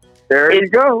crazy. There you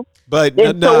go. But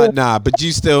but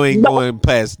you still ain't going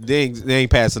past. They ain't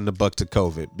passing the buck to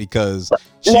COVID because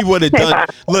she would have done.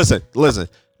 Listen,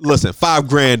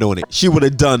 $5,000 on it. She would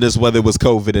have done this whether it was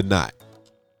COVID or not.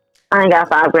 I ain't got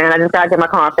 $5,000. I just got to get my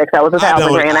car fixed. That was $1,000.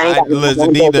 I ain't got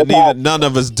neither. None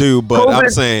of us do. But I'm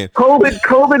saying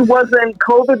COVID wasn't an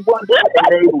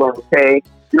enabler. Okay,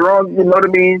 you're on. You know what I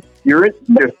mean? You're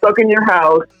stuck in your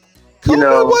house.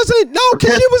 COVID wasn't. No,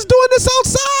 because she was doing this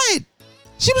outside.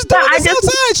 She was doing this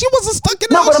outside. She wasn't stuck in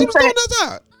the house. She was doing this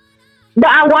outside. But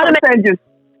I want to say,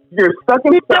 you're stuck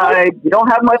inside. You don't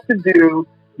have much to do.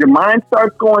 Your mind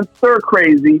starts going stir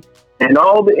crazy. And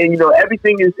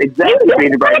everything is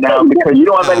exacerbated right now because you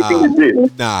don't have anything to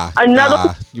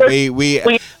do.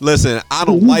 We listen. I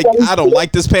don't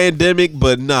like this pandemic,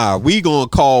 but we gonna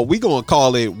call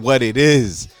it what it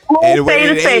is.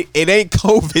 It ain't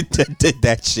COVID that did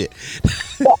that shit.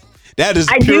 That is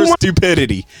pure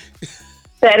stupidity.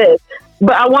 That is.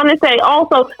 But I want to say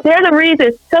also, there's a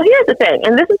reason. So here's the thing,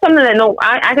 and this is something that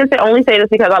I can only say this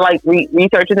because I like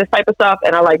researching this type of stuff,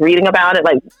 and I like reading about it,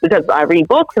 because I read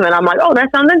books, and then I'm like, oh, that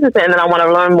sounds interesting, and then I want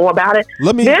to learn more about it.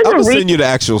 I'm gonna send you the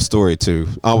actual story too.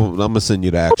 I'm gonna send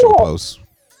you the actual post.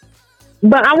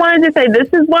 But I wanted to say, this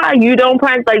is why you don't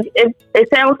practice, it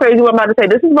sounds crazy what I'm about to say.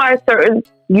 This is why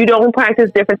you don't practice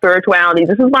different spiritualities.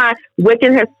 This is why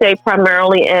Wiccan has stayed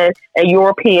primarily in a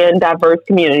European diverse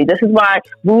community. This is why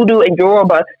Voodoo and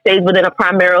Yoruba stays within a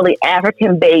primarily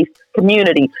African-based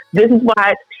community. This is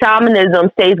why shamanism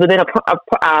stays within a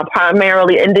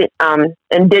primarily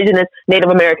indigenous Native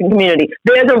American community.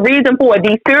 There's a reason for it.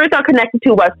 These spirits are connected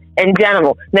to us in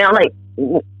general. Now,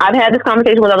 I've had this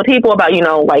conversation with other people about,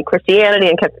 Christianity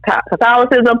and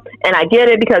Catholicism, and I get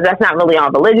it because that's not really our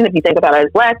religion if you think about it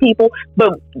as Black people.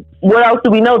 But what else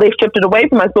do we know? They stripped it away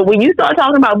from us. But when you start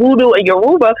talking about Voodoo and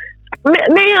Yoruba,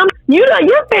 ma'am,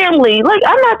 your family,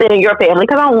 I'm not saying your family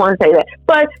because I don't want to say that,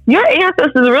 but your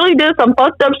ancestors really did some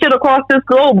fucked up shit across this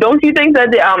globe. Don't you think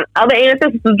that the other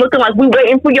ancestors is looking like we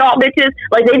waiting for y'all bitches?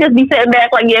 They just be sitting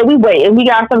back yeah, we waiting. We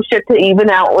got some shit to even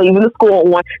out or even the score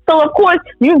on. So of course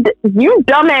you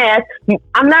dumbass.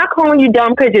 I'm not calling you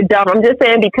dumb because you're dumb. I'm just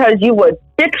saying because you were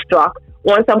dick struck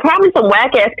on probably some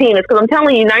whack ass penis. Because I'm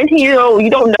telling you, 19-year-old, you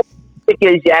don't know what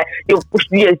dick is yet. You're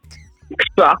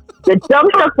struck. The dumb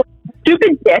stuff.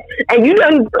 Stupid shit, and you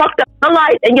done fucked up her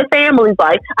life and your family's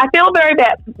life. I feel very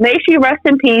bad. May she rest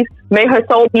in peace. May her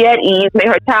soul be at ease. May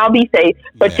her child be safe.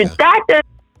 But your doctor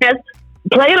has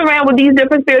playing around with these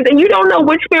different spirits, and you don't know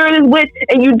which spirit is which,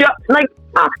 and you don't like.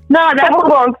 No, that's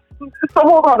hold on. So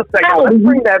hold on a second. Let's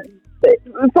bring that.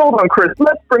 Hold on, Chris.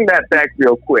 Let's bring that back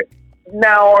real quick.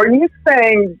 Now, are you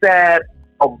saying that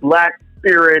a black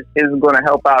spirit is going to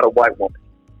help out a white woman?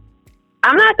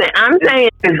 I'm not saying. I'm saying.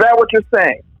 Is that what you're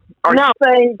saying? Are you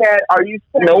saying that? Are you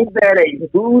saying that a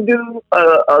voodoo,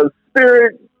 a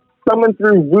spirit summoned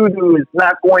through voodoo, is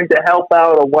not going to help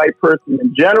out a white person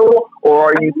in general,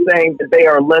 or are you saying that they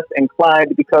are less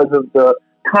inclined because of the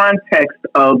context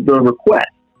of the request?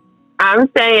 I'm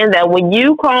saying that when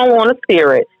you call on a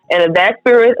spirit, and if that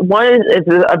spirit is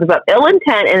of ill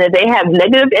intent, and if they have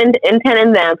negative intent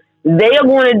in them, they are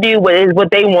going to do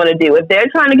what they want to do. If they're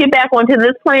trying to get back onto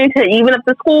this plane to even up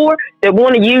the score, they're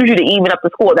going to use you to even up the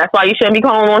score. That's why you shouldn't be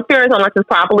calling on spirits unless it's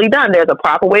properly done. There's a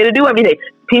proper way to do everything.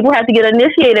 People have to get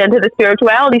initiated into the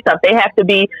spirituality stuff. They have to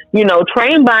be,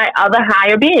 trained by other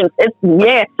higher beings.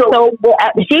 So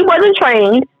she wasn't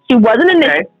trained. She wasn't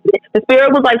initiated. The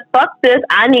spirit was like, "Fuck this!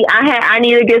 I need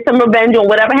to get some revenge on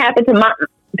whatever happened to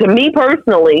me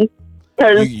personally."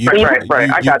 Right.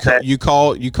 I got that. You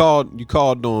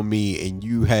called on me, and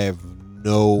you have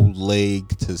no leg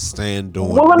to stand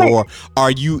on. Nor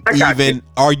are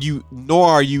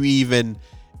you even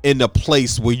in a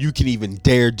place where you can even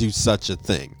dare do such a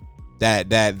thing. That's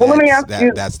that. Well,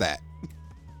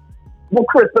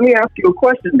 Chris, let me ask you a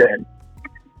question then.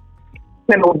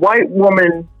 Can a white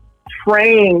woman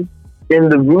train in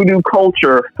the voodoo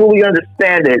culture, fully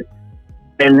understand it,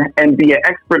 and be an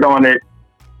expert on it,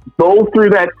 go through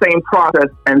that same process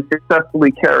and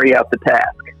successfully carry out the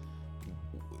task?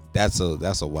 That's a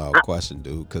wild question,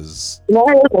 dude. Because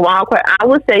it's a wild question. I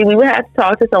would say we would have to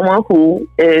talk to someone who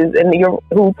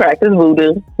practices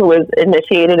voodoo, who is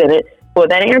initiated in it. For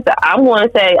that answer, I'm going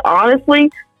to say honestly,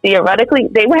 theoretically,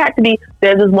 they would have to be.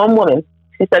 There's this one woman.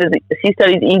 She studies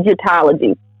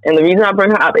Egyptology, and the reason I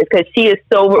bring her up is because she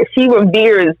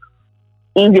reveres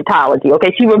Egyptology.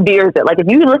 Okay, she reveres it. Like if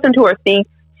you listen to her speak,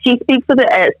 she speaks of it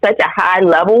at such a high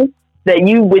level that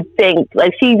you would think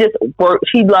like she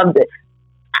loves it.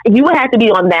 You would have to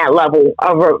be on that level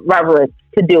of reverence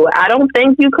to do it. I don't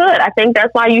think you could. I think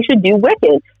that's why you should do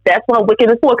Wiccan. That's what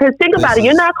Wiccan is for. Because think about it,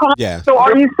 you're not calling. Yeah. So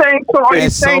are you saying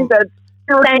that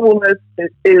spiritualness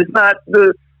is not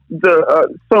the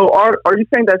so are you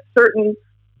saying that certain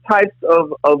types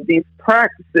of these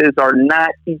practices are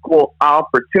not equal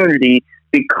opportunity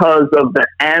because of the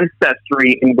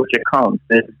ancestry in which it comes?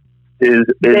 Is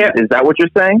that what you're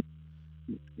saying?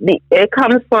 It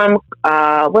comes from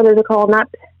what is it called? Not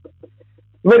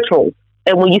rituals.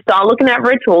 And when you start looking at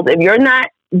rituals, if you're not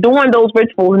doing those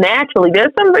rituals naturally,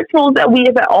 there's some rituals that we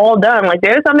have all done. Like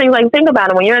there's something like, think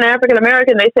about it. When you're an African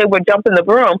American, they say we're jumping the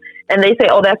broom, and they say,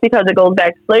 oh, that's because it goes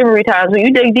back to slavery times. When you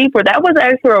dig deeper, that was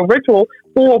actually a ritual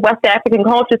for West African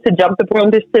cultures to jump the broom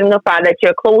to signify that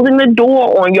you're closing the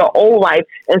door on your old life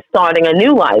and starting a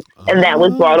new life. And that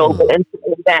was brought over into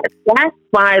that. That's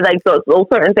why like those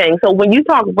certain things. So when you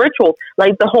talk ritual,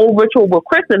 like the whole ritual with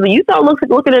Christmas, when you start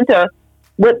looking into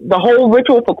what the whole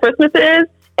ritual for Christmas is,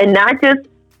 and not just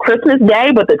Christmas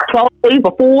Day, but the 12 days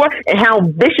before, and how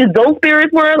vicious those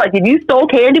spirits were. Like if you stole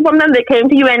candy from them, they came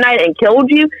to you at night and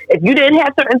killed you. If you didn't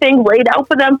have certain things laid out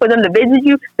for them to visit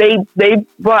you, they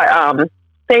brought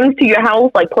things to your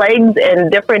house, like plagues and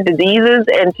different diseases,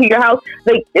 and to your house.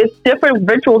 Like it's different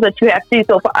rituals that you have to do.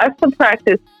 So for us to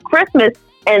practice Christmas,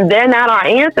 and they're not our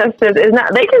ancestors, is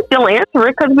not. They can still answer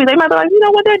it because they might be like, you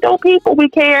know what, they're dope people. We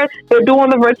care. They're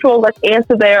doing the ritual. Let's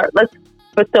answer let's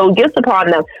bestow gifts upon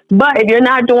them. But if you're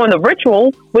not doing the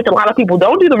ritual, which a lot of people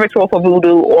don't do the ritual for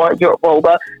voodoo or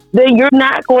Yoruba, then you're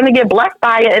not going to get blessed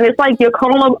by it. And it's like you're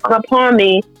calling upon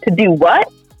me to do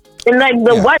what? And like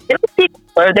what?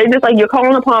 They're just like, you're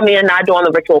calling upon me and not doing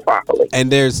the ritual properly.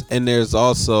 And there's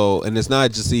also, and it's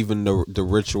not just even the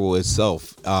ritual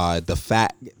itself. The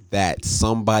fact that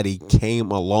somebody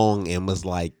came along and was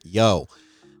like, yo,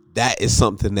 that is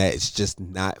something that is just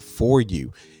not for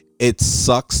you. It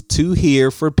sucks to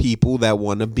hear for people that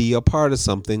want to be a part of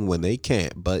something when they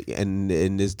can't. But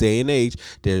in this day and age,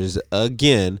 there's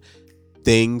again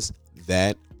things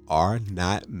that are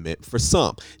not meant for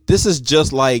some. This is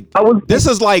just like this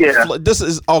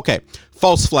is okay.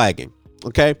 False flagging.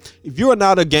 Okay, if you are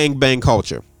not a gangbang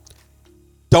culture,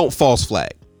 don't false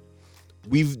flag.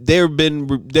 There have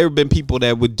been people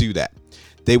that would do that.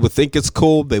 They would think it's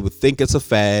cool. They would think it's a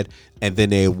fad. And then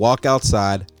they walk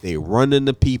outside. They run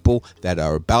into people that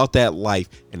are about that life.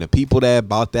 And the people that are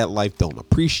about that life don't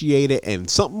appreciate it. And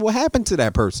something will happen to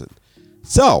that person.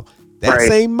 So that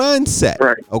same mindset,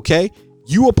 okay,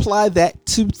 you apply that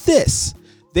to this.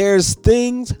 There's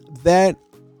things that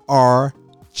are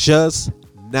just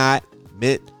not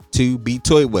meant to be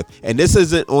toyed with. And this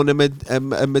isn't on a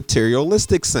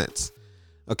materialistic sense,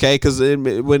 okay? Because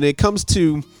when it comes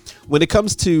to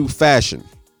fashion,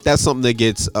 that's something that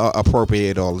gets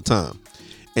appropriated all the time.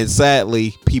 And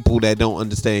sadly, people that don't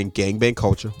understand gangbang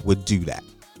culture would do that.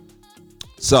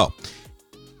 So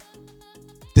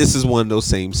this is one of those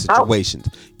same situations.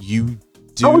 You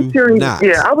do not.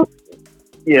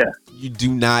 Yeah. You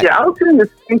do not. Yeah, I was hearing the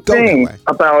same thing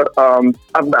about. I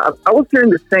was hearing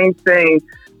the same thing.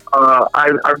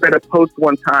 I read a post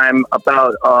one time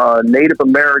about Native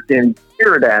American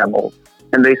spirit animals,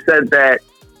 and they said that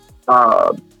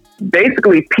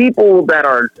basically people that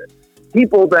are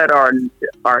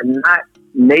not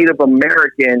Native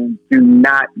American do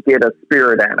not get a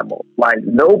spirit animal. Like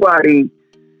nobody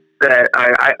that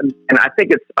I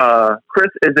think it's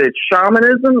Chris. Is it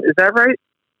shamanism? Is that right?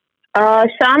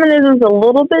 Shamanism is a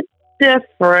little bit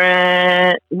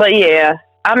different, but yeah,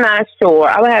 I'm not sure.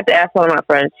 I would have to ask one of my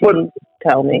friends. She would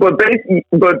tell me. But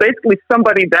basically,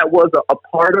 somebody that was a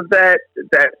part of that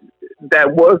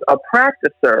was a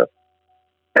practicer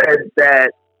said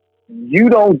that you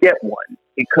don't get one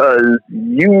because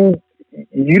you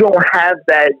don't have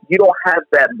that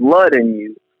blood in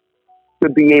you to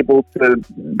be able to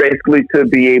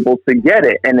get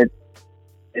it, and it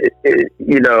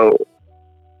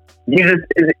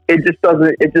just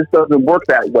doesn't work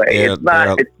that way. Yeah,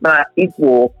 it's not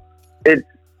equal. It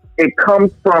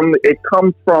comes from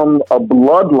a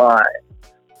bloodline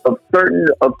of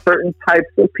certain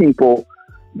types of people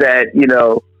that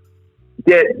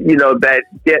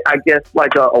get I guess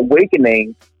like a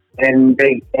awakening, and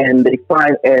they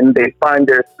find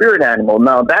their spirit animal.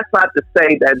 Now that's not to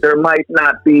say that there might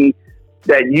not be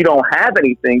that you don't have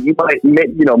anything. You might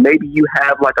maybe you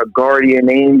have like a guardian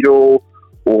angel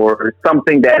or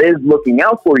something that is looking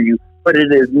out for you, but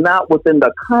it is not within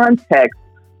the context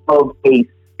of a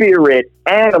spirit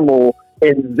animal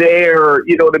in their,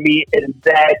 in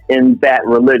that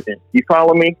religion. You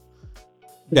follow me?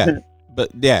 Yeah,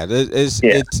 but yeah, it's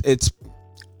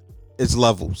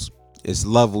levels. It's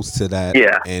levels to that.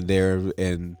 Yeah,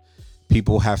 and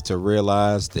people have to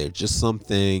realize there are just some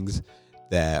things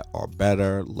that are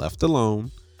better left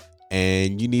alone.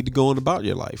 And you need to go on about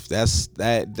your life. That's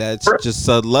just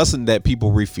a lesson that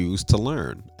people refuse to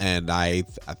learn. And I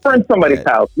find somebody's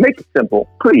house. Make it simple,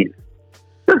 please.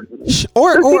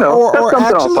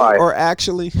 Or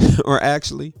actually,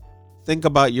 think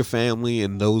about your family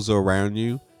and those around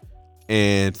you,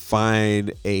 and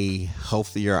find a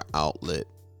healthier outlet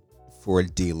for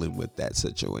dealing with that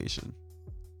situation.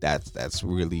 That's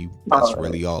really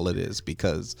all it is,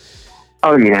 because.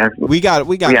 Oh yeah, we got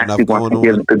enough going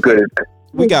on.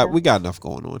 We got enough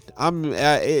going on.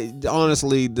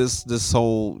 Honestly, this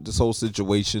whole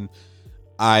situation,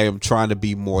 I am trying to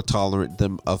be more tolerant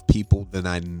of people than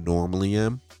I normally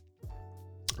am.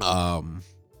 And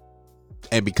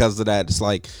because of that, it's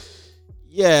like,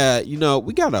 yeah,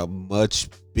 we got a much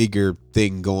bigger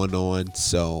thing going on.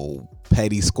 So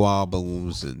petty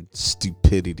squabbles and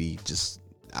stupidity,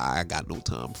 I got no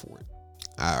time for it.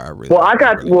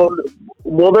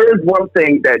 Well, there is one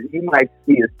thing that you might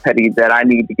see as petty that I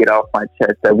need to get off my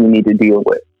chest that we need to deal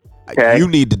with. Okay? You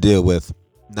need to deal with,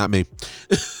 not me.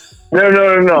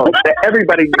 No.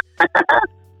 Everybody.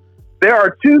 There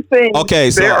are two things. Okay,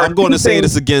 so I'm going to say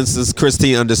this again since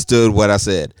Christine understood what I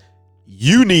said.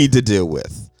 You need to deal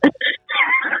with.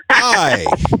 I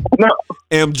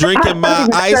am drinking my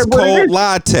ice cold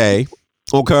latte.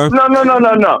 Okay.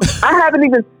 No. I haven't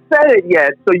even said it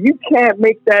yet, so you can't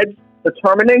make that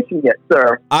determination yet,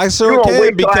 sir. I sure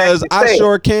can, because I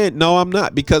sure can. No, I'm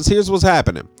not, because here's what's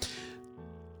happening.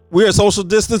 We're social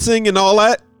distancing and all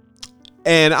that,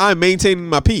 and I'm maintaining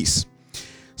my peace.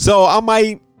 So I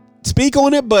might speak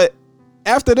on it, but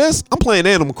after this, I'm playing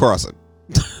Animal Crossing.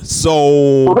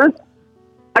 So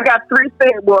I got three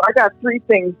things. Well, I got three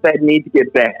things that need to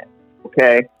get banned.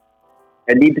 Okay,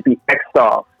 that need to be X'd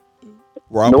off.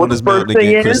 Rob on this mountain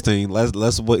again, Christine.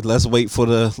 Let's wait for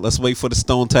the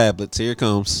stone tablets. Here it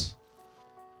comes.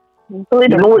 You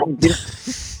know what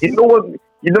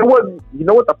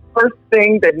the first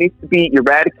thing that needs to be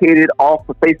eradicated off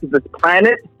the face of this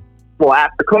planet? Well,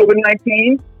 after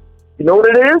COVID-19, you know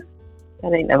what it is?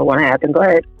 That ain't never gonna happen. Go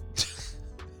ahead.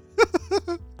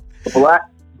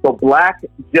 The black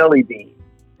jelly bean.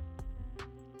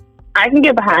 I can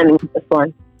get behind with this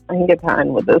one.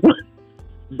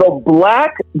 The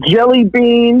black jelly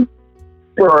bean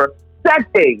for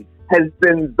decades has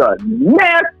been the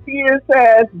nastiest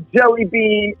ass jelly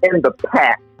bean in the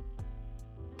past.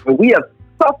 And we have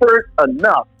suffered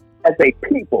enough as a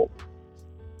people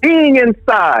being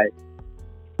inside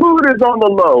food is on the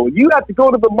low. You have to go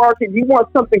to the market. You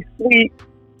want something sweet,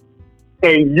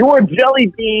 and your jelly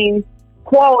bean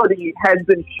quality has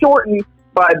been shortened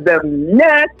by the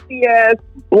nasty ass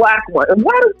black one. And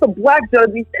why does the black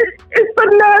jelly bean? It's the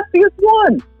nastiest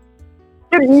one.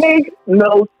 It makes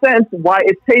no sense why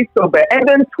it tastes so bad. And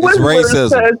then Twizzlers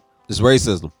says it's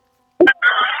racism.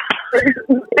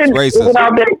 It's racism.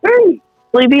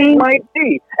 It might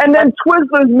be. And then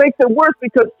Twizzlers makes it worse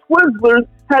because Twizzlers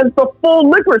has the full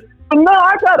licorice. So now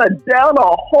I gotta down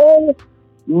a whole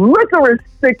licorice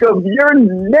stick of your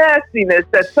nastiness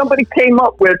that somebody came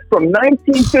up with from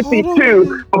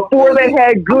 1952 before they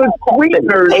had good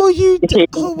sweeteners.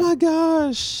 Oh my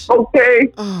gosh.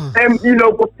 Okay. And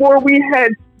before we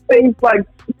had things like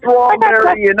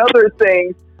strawberry and other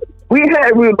things, we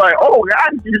were like, oh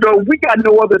God, we got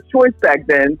no other choice back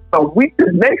then. So we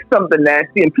could make something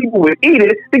nasty and people would eat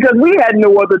it because we had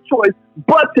no other choice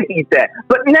but to eat that.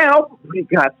 But now we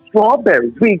got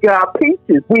strawberries, we got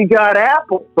peaches, we got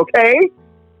apples, okay?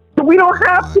 So we don't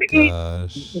have to eat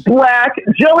black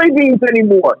jelly beans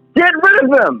anymore. Get rid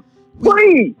of them,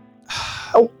 please.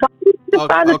 Just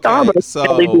buy the strawberries.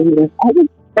 Jelly beans. I just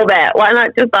know that. Why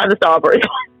not just buy the strawberries?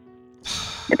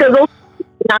 Because those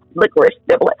not licorice.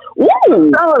 They're like,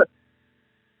 ooh.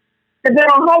 And then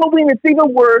on Halloween, it's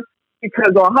even worse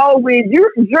because on Halloween,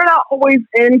 you're not always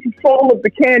in control of the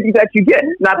candy that you get.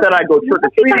 Not that I go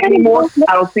trick-or-treating anymore.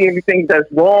 I don't see anything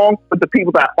that's wrong with the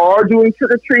people that are doing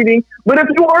trick-or-treating. But if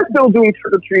you are still doing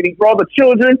trick-or-treating for all the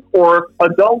children or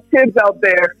adult kids out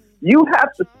there, you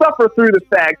have to suffer through the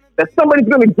fact that somebody's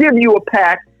going to give you a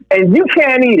pack and you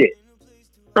can't eat it.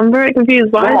 I'm very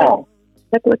confused. Why?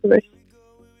 Licorice.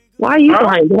 Why are you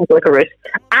buying black licorice?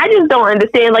 I just don't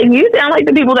understand. Like, you sound like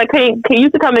the people that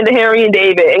used to come into Harry and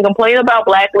David and complain about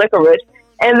black licorice.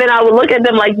 And then I would look at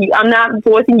them like, I'm not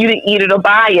forcing you to eat it or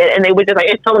buy it. And they would just like,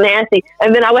 it's so nasty.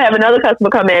 And then I would have another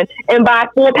customer come in and buy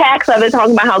 4 packs of it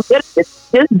talking about how good it is.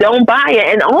 Just don't buy it.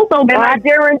 And also, I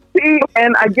guarantee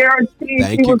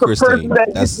he was the person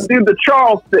that used to do the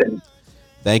Charleston.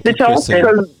 Thank you,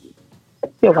 Christine.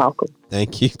 You're welcome.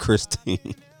 Thank you,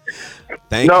 Christine.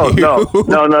 Thank you. No.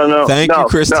 Thank you,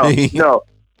 Christine.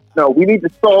 No, we need to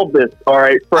solve this, all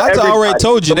right? I already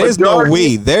told you, there's no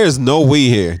we. There's no we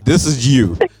here. This is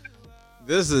you.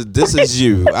 This is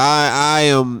you. I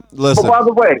am. Listen. Oh,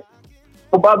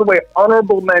 by the way,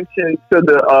 honorable mention to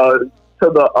the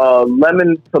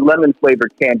lemon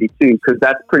flavored candy too, because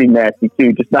that's pretty nasty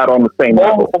too. Just not on the same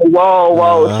level.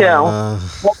 Whoa, chill.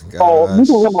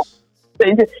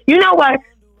 You know what?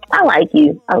 I like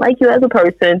you. I like you as a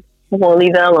person. I'm gonna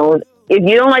leave that alone. If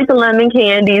you don't like the lemon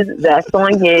candies, that's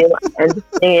on you. I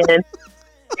understand.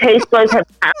 Taste buds have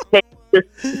the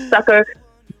sucker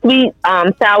sweet,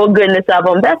 sour goodness of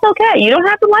them. That's okay. You don't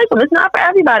have to like them. It's not for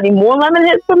everybody. More lemon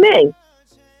hits for me.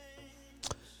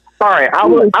 All right,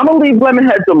 I'm gonna leave lemon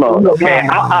heads alone. Okay,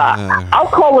 I'll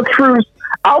call a truce.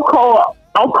 I'll call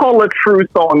a truce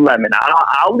on lemon.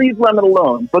 I'll leave lemon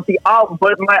alone. But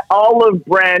my olive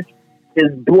branch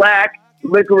is black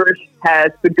licorice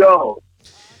has to go.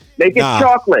 Make it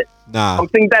chocolate.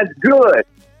 Something that's good.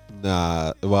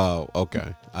 Well,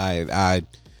 okay. I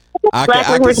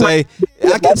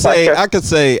can say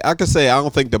I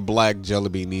don't think the black jelly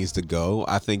bean needs to go.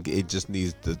 I think it just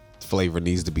needs the flavor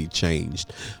needs to be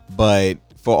changed. But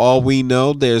for all we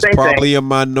know, there's probably a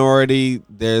minority.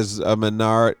 There's a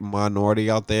minority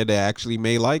out there that actually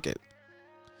may like it,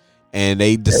 and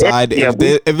they decide if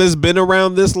it's been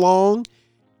around this long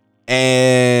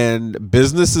and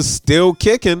business is still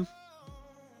kicking.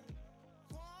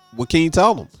 What can you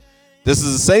tell them? This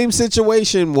is the same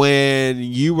situation when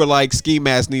you were like, ski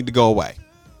masks need to go away.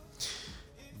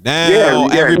 Now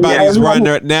everybody's running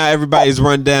around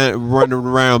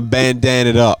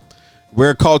bandanaed up.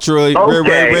 We're culturally we're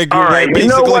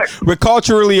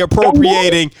culturally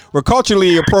appropriating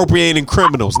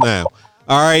criminals now.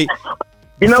 All right.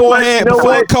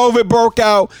 Before COVID broke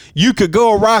out, you could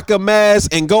go rock a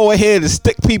mask and go ahead and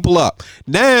stick people up.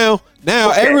 Now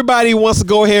everybody wants to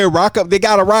go ahead and rock up. They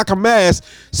got to rock a mask.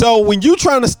 So when you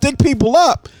trying to stick people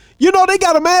up, they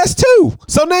got a mask too.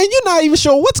 So now you're not even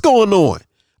sure what's going on.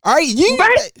 All right, you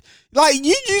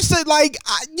said like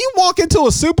you walk into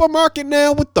a supermarket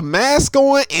now with the mask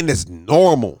on and it's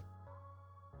normal.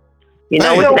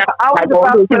 I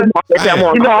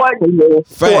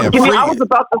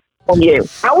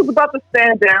was about to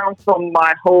stand down from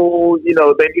my whole,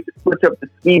 they need to switch up the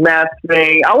ski mask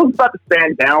thing. I was about to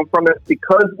stand down from it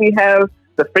because we have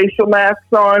the facial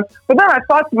masks on. But then I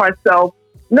thought to myself,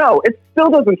 No, it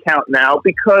still doesn't count now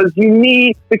because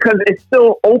it's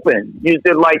still open.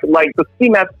 Like the ski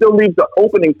mask still leaves the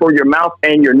opening for your mouth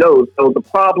and your nose, so the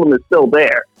problem is still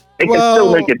there. It can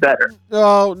still make it better.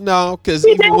 No, because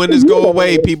even when it's go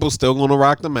away, people still gonna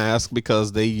rock the mask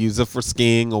because they use it for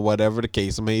skiing or whatever the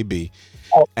case may be.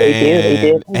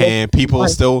 And people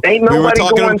still we were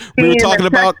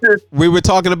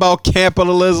talking about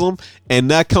capitalism, and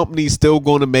that company's still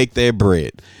going to make their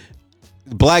bread.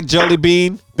 Black Jelly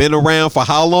Bean been around for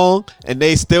how long, and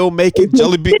they still make it.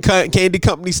 Jelly Bean candy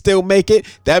companies still make it.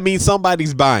 That means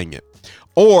somebody's buying it,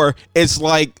 or it's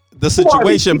like the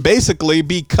situation basically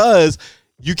because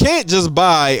you can't just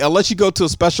buy unless you go to a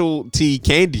specialty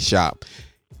candy shop.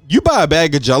 You buy a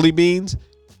bag of jelly beans,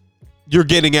 you're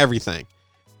getting everything.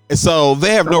 And so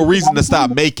they have no reason to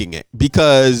stop making it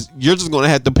because you're just going to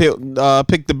have to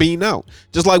pick the bean out.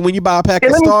 Just like when you buy a pack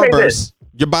of Starburst,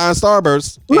 you're buying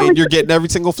Starburst and you're getting every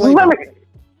single flavor.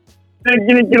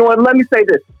 You know what? Let me say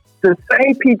this. The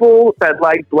same people that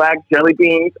like black jelly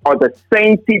beans are the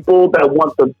same people that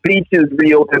want the beaches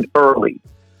reopened early.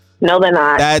 No, they're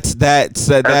not. That's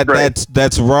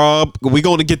Rob. We're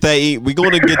going to get that. We're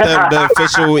going to get the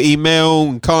official email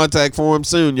and contact for him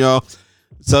soon, y'all.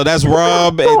 So that's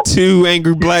Rob at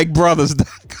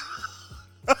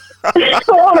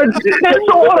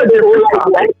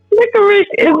 2angryblackbrothers.com. Licorice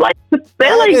is like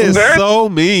that is so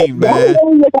mean, man.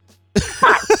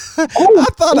 I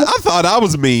thought I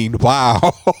was mean. Wow.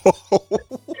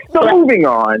 So moving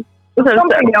on.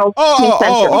 Something else.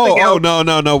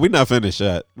 No. We're not finished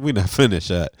yet.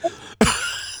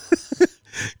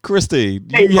 Christine,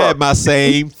 you had my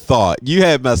same thought.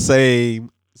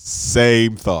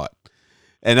 Same thought.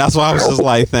 And that's why I was just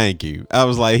like, thank you. I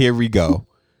was like, here we go.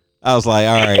 I was like,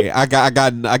 all right, I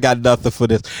got nothing for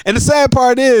this. And the sad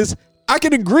part is, I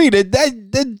can agree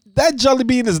that jelly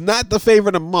bean is not the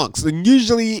favorite amongst. And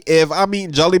usually, if I'm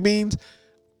eating jelly beans,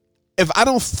 if I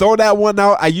don't throw that one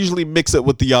out, I usually mix it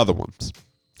with the other ones,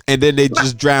 and then it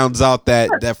just drowns out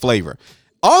that flavor.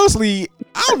 Honestly,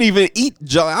 I don't even eat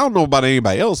jelly. I don't know about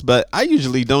anybody else, but I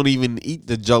usually don't even eat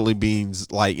the jelly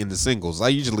beans like in the singles. I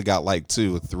usually got like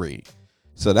 2 or 3.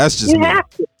 So that's just me.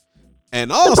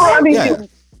 And also,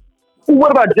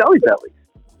 what about Jelly Bellies?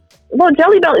 Well,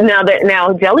 Jelly Belly now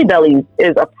Jelly Bellies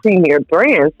is a premier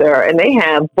brand, sir, and they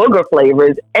have booger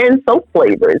flavors and soap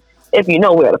flavors. If you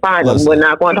know where to find them, we're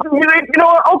not going to. You know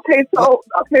what? Okay, so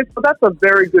that's a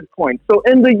very good point. So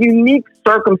in the unique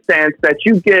circumstance that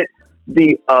you get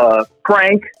the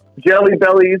prank Jelly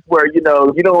Bellies, where you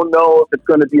don't know if it's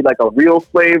going to be like a real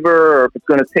flavor or if it's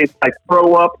going to taste like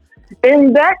throw up.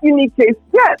 In that unique case,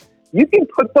 yes, you can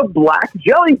put the black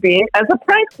jelly bean as a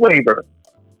prank flavor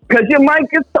because you might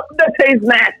get something that tastes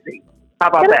nasty. How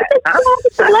about that?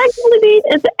 The black jelly bean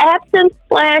is the absinthe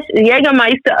 /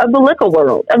 Jägermeister of the liquor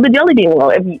world, of the jelly bean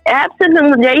world. If you absinthe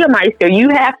and Jägermeister, you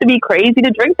have to be crazy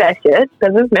to drink that shit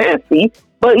because it's nasty.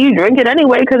 But you drink it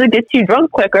anyway because it gets you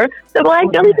drunk quicker. The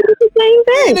black jelly bean is the same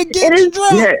thing. And it gets you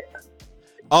drunk. Yeah.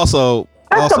 Also,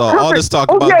 all this talk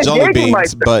about jelly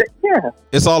beans, but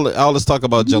it's all this talk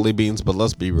about jelly beans. But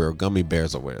let's be real, gummy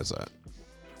bears are where it's at.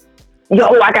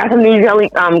 Yo, I got some new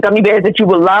gummy bears that you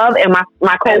would love, and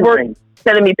my coworker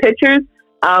sending me pictures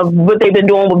of what they've been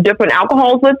doing with different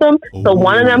alcohols with them. Ooh. So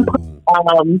one of them,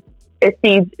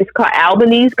 it's called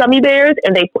Albanese gummy bears,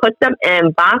 and they put them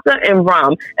in vodka and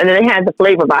rum, and then they had the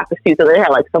flavor vodka too. So they had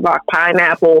like some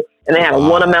pineapple, and they had a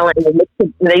watermelon, and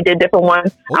they did different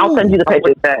ones. Ooh. I'll send you the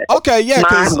pictures. Okay, yeah,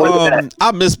 because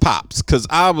I miss Pops because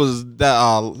I was that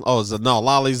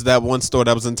Lolly's, that one store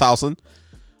that was in Towson.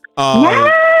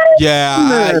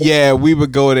 We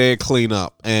would go there, clean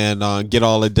up, and get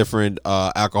all the different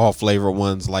alcohol flavor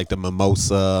ones like the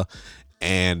mimosa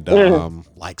and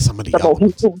like some of the other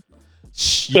ones.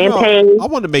 Champagne. I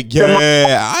want to make.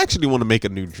 I actually want to make a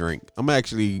new drink. I'm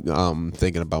actually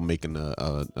thinking about making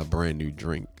a brand new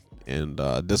drink, and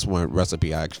this one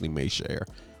recipe I actually may share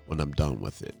when I'm done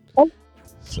with it.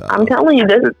 So, I'm telling you,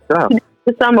 this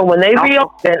summer when they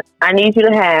reopen, I need you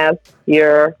to have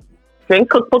your drink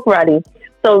cookbook ready.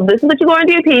 So this is what you're going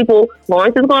to do, people.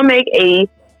 Lawrence is going to make a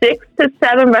 6 to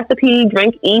 7 recipe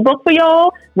drink ebook for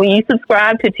y'all when you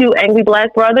subscribe to 2 Angry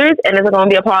Black Brothers, and it's going to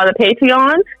be a part of the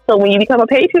Patreon. So when you become a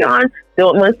Patreon,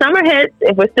 when summer hits,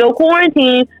 if we're still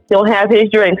quarantined, he'll have his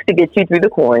drinks to get you through the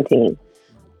quarantine.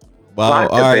 Well,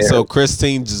 all right. So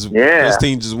Christine just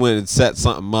went and set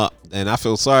something up, and I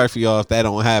feel sorry for y'all if that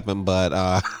don't happen, but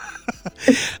I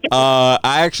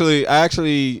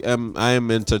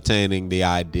am entertaining the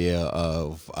idea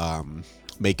of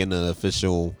making an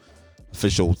official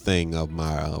official thing of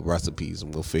my recipes,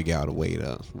 and we'll figure out a way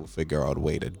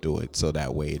to do it so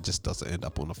that way it just doesn't end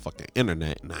up on the fucking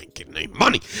internet and I ain't getting any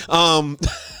money.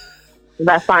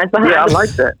 That's fine. Yeah, I like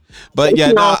that. But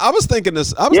yeah, no, I was thinking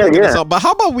this. But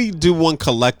how about we do one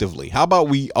collectively? How about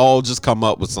we all just come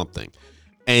up with something,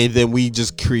 and then we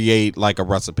just create like a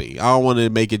recipe? I don't want to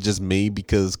make it just me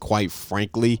because, quite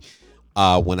frankly,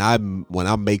 when I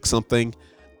make something,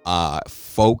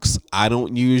 folks, I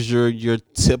don't use your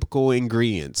typical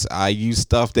ingredients. I use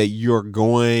stuff that you're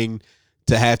going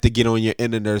to have to get on your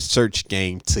internet search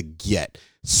game to get.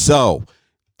 So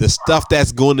the stuff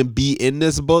that's going to be in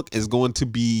this book is going to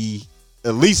be,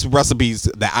 at least recipes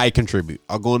that I contribute,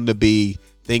 are going to be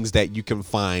things that you can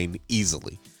find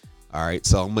easily. All right,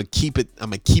 so I'm gonna keep it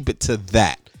to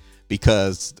that,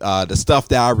 because the stuff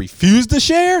that I refuse to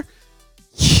share,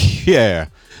 yeah,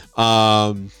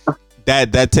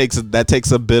 that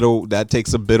takes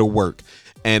a bit of work.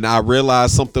 And I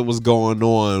realized something was going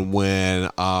on when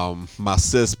my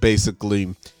sis,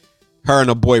 basically, her and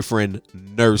her boyfriend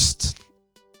nursed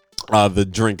the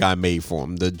drink I made for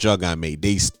them, the jug I made.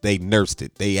 They nursed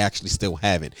it. They actually still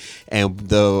have it. And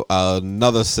the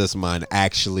another sis of mine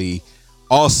actually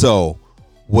also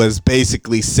was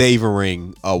basically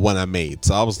savoring what I made.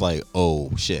 So I was like,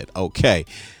 oh shit, okay,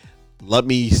 let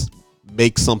me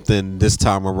make something this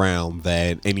time around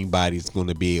that anybody's going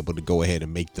to be able to go ahead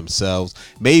and make themselves,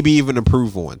 maybe even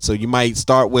improve on. So you might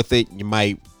start with it, you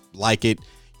might like it,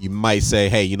 you might say,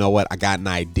 hey, you know what, I got an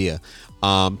idea.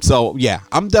 So yeah,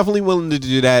 I'm definitely willing to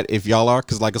do that if y'all are,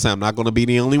 because like I said, I'm not going to be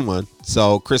the only one.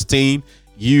 So Christine,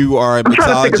 you are a mixologist.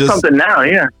 Trying to think of something now,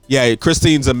 yeah. Yeah,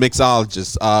 Christine's a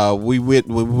mixologist. When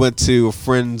we went to a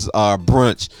friend's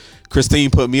brunch,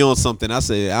 Christine put me on something. I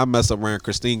said, I mess around.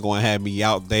 Christine going to have me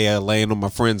out there laying on my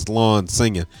friend's lawn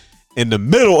singing in the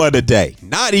middle of the day.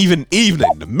 Not even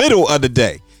evening, the middle of the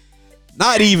day.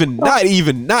 Not even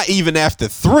after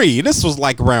 3. This was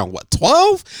like around what,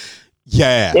 12?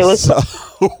 Yeah. It was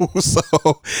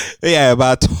so yeah,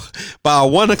 by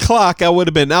 1 o'clock I would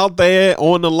have been out there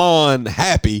on the lawn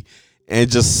happy and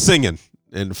just singing.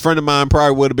 And a friend of mine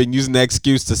probably would have been using the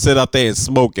excuse to sit out there and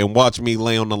smoke and watch me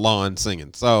lay on the lawn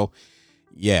singing. So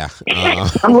yeah.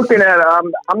 I'm looking at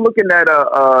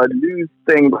a news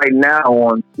thing right now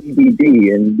on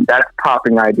CBD, and that's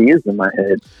popping ideas in my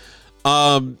head.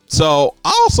 So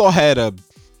I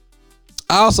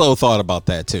also thought about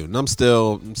that too, and I'm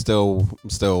still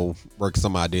working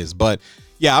some ideas. But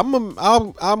yeah,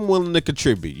 I'm willing to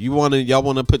contribute. Y'all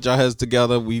wanna put your heads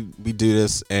together? We do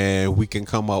this, and we can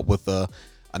come up with a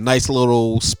nice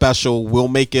little special. We'll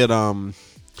make it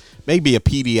maybe a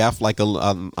PDF, like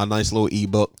a nice little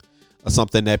ebook or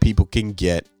something that people can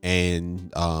get,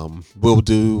 and we'll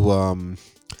do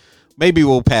maybe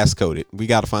we'll passcode it. We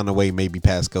got to find a way, maybe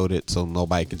passcode it so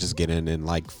nobody can just get in and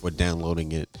like for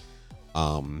downloading it.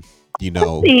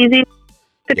 It's easy.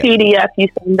 The PDF, you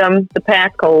send them the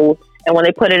passcode, and when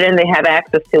they put it in, they have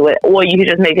access to it. Or you can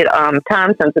just make it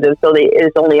time sensitive, so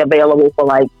it's only available for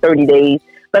like 30 days.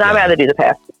 But I'd rather do the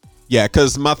passcode. Yeah,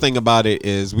 because my thing about it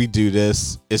is we do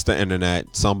this. It's the internet.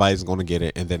 Somebody's going to get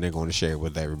it, and then they're going to share it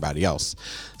with everybody else.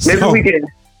 Maybe we could.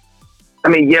 I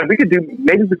mean, yeah, we could do.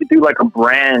 Maybe we could do like a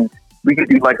brand. We could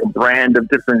do like a brand of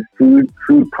different food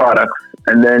products,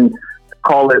 and then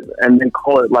call it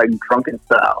like Drunken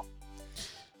Style.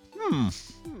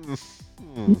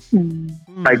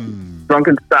 Like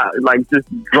Drunken Style, like just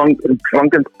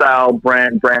drunken style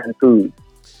brand food.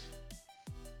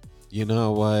 You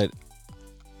know what?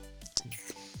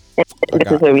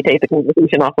 This is where we take the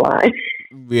conversation offline.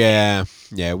 Yeah,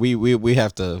 we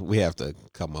have to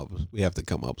come up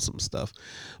with some stuff.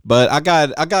 But I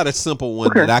got a simple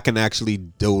one that I can actually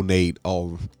donate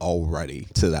already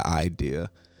to the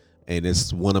idea. And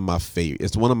it's one of my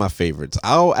favorites.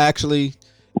 I'll actually,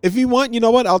 if you want, you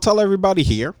know what? I'll tell everybody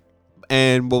here,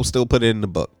 and we'll still put it in the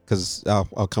book because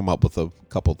I'll come up with a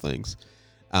couple things.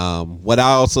 What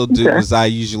I also do is I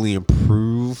usually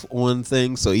improve on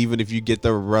things. So even if you get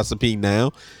the recipe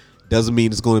now, doesn't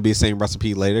mean it's going to be the same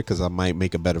recipe later, because I might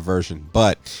make a better version.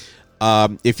 But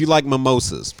if you like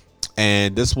mimosas,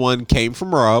 and this one came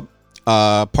from Rob,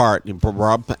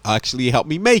 Rob actually helped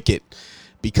me make it,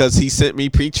 because he sent me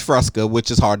Peach Fresca,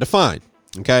 which is hard to find.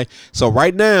 Okay, so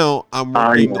right now I'm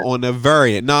working on a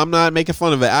variant. No, I'm not making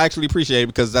fun of it. I actually appreciate it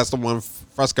because that's the one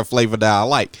Fresca flavor that I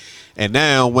like. And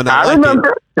now when I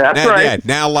remember, that's right. Yeah,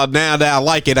 now that I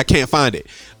like it, I can't find it.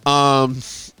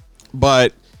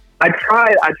 But I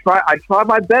tried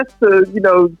my best to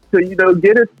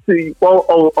get it to you.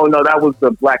 Oh no, that was the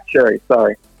black cherry.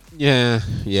 Sorry. Yeah.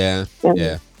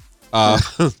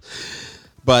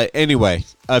 But anyway,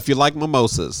 if you like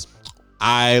mimosas,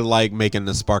 I like making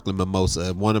the sparkling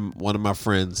mimosa. One of my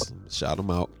friends, shout him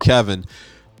out, Kevin,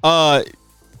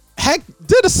 heck,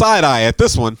 did a side eye at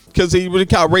this one because he really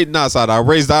kind of not side eye,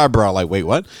 raised the eyebrow like, wait,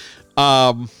 what?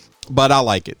 But I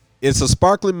like it. It's a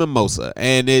sparkling mimosa,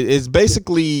 and it's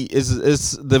basically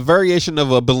it's the variation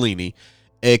of a Bellini,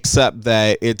 except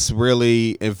that it's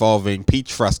really involving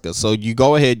peach fresca. So you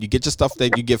go ahead, you get your stuff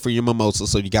that you get for your mimosa.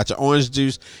 So you got your orange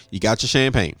juice, you got your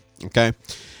champagne. Okay,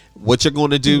 what you're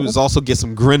going to do is also get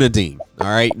some grenadine. All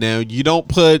right, now you don't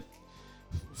put,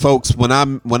 folks, when I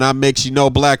mix,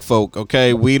 black folk.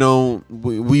 Okay, we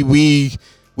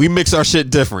mix our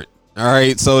shit different. All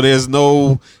right, so there's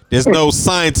no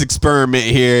science experiment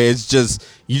here. It's just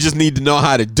you just need to know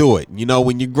how to do it.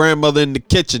 When your grandmother in the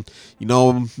kitchen,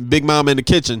 Big Mama in the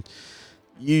kitchen,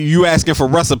 you asking for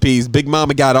recipes. Big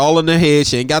Mama got all in her head.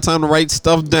 She ain't got time to write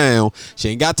stuff down. She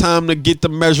ain't got time to get the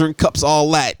measuring cups, all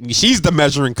that. She's the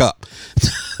measuring cup.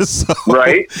 So,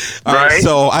 right.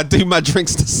 So I do my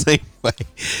drinks the same way.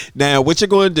 Now, what you're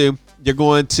going to do? You're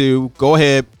going to go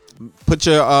ahead, put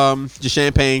your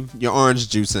champagne, your orange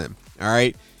juice in. All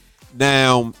right.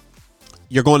 Now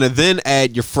you're going to then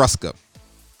add your Fresca.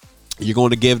 You're going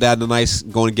to give that a nice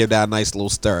little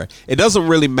stir. It doesn't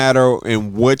really matter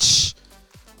in which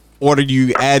order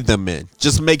you add them in.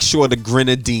 Just make sure the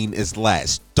grenadine is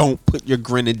last. Don't put your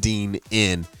grenadine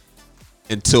in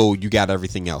until you got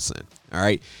everything else in. All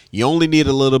right. You only need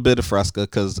a little bit of Fresca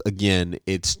because, again,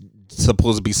 it's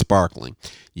supposed to be sparkling.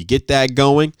 You get that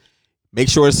going. Make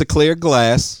sure it's a clear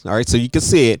glass. All right. So you can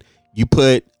see it. You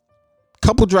put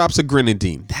couple drops of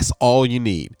grenadine. That's all you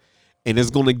need. And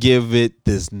it's going to give it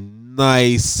this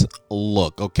nice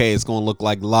look. Okay. It's going to look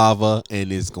like lava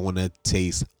and it's going to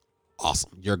taste awesome.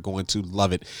 You're going to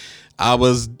love it. I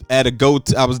was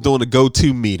doing a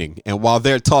go-to meeting, and while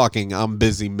they're talking, I'm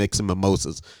busy mixing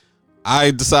mimosas.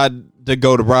 I decided to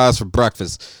go to Rise for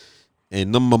breakfast,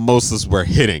 and the mimosas were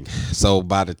hitting. So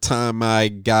by the time I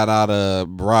got out of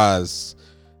Rise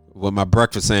with my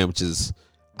breakfast sandwiches,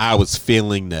 I was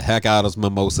feeling the heck out of those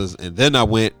mimosas, and then I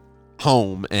went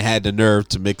home and had the nerve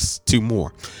to mix 2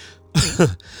 more.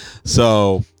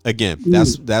 So again,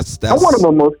 that's I want a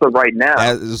mimosa right now.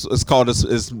 It's called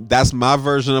that's my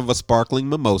version of a sparkling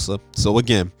mimosa. So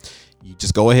again, you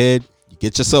just go ahead, you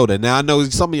get your soda. Now I know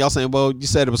some of y'all saying, well, you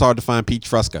said it was hard to find peach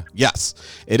fresca. Yes,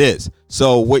 it is.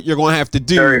 So what you're going to have to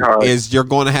do is you're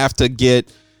going to have to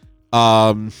get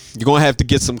some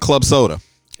club soda.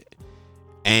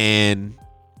 And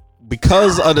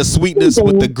because of the sweetness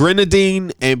with the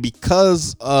grenadine, and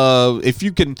because if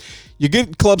you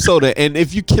get club soda, and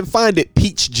if you can find it,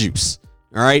 peach juice.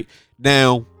 All right.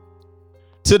 Now,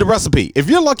 to the recipe, if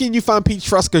you're lucky and you find peach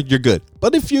fresca, you're good.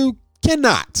 But if you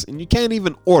cannot, and you can't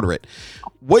even order it,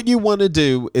 what you want to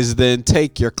do is then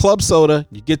take your club soda,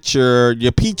 you get your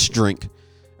peach drink.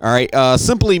 All right.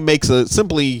 Simply makes a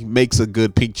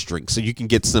good peach drink, so you can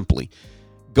get Simply.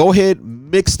 Go ahead,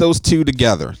 mix those two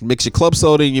together. Mix your club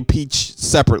soda and your peach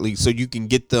separately so you can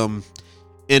get them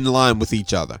in line with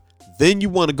each other. Then you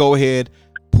want to go ahead,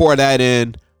 pour that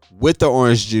in with the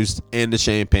orange juice and the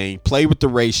champagne. Play with the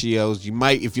ratios. You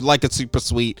might, if you like it super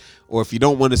sweet, or if you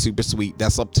don't want it super sweet,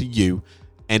 that's up to you.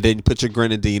 And then you put your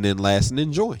grenadine in last and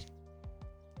enjoy.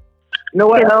 You know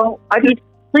what, El? I just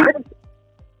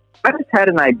had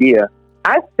an idea.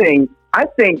 I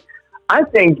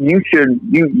think you should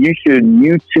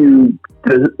YouTube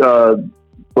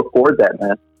record that,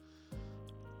 man.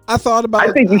 I thought about.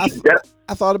 I think you should.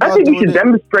 I thought about. I think you should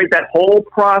demonstrate that whole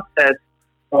process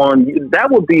on. That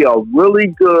would be a really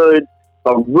good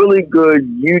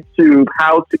YouTube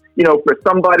how to, for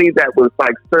somebody that was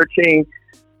like searching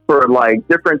for like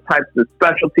different types of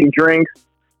specialty drinks.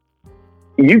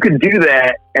 You could do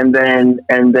that and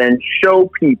then show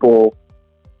people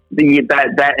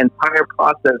that entire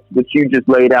process which you just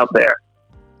laid out there.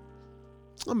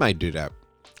 I might do that.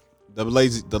 The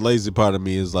lazy part of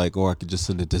me is like, I could just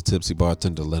send it to Tipsy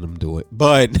Bartender, let him do it.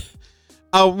 But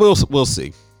we'll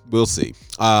see. We'll see.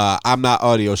 I'm not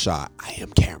audio shy. I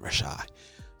am camera shy.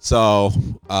 So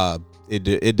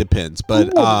it depends.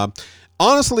 But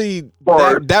honestly,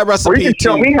 that recipe. Or you can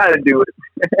show me how to do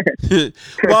it.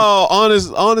 Well,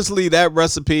 honestly, that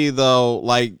recipe though,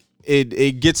 like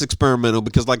it gets experimental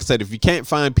because, like I said, if you can't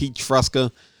find peach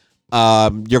fresca,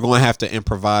 you're going to have to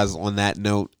improvise on that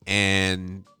note,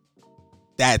 and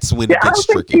that's when it gets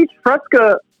tricky. I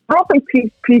don't think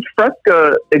peach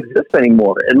fresca exists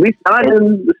anymore. At least not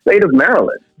in the state of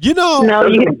Maryland.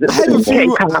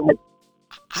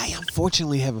 I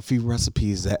unfortunately have a few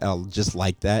recipes that are just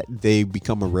like that. They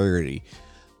become a rarity.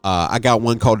 I got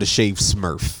one called the Shaved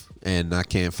Smurf, and I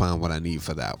can't find what I need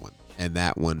for that one. And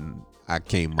that one I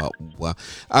come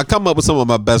up with some of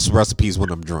my best recipes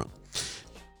when I'm drunk.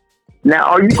 Now,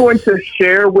 are you going to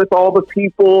share with all the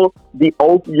people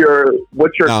what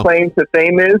your No. claim to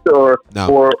fame is, or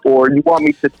you want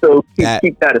me to still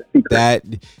keep that a secret? That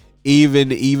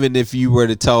even if you were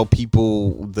to tell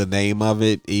people the name of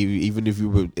it, even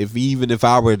if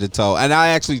I were to tell, and I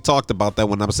actually talked about that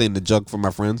when I was saying the jug for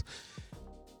my friends,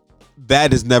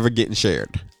 that is never getting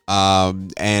shared.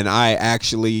 And I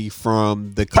actually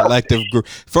from the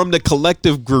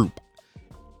collective group,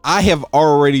 I have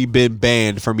already been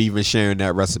banned from even sharing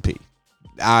that recipe.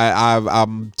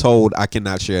 I'm told I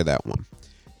cannot share that one.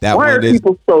 Why are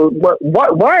people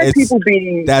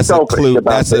being selfish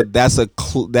about it?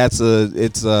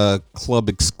 It's a club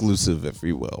exclusive, if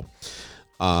you will.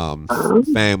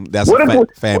 Fam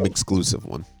exclusive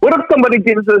one. What if somebody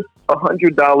gives us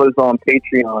 $100 on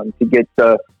Patreon to get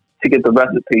the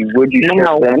recipe? Would you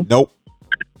share then? Nope.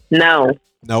 No.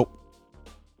 Nope.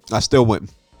 I still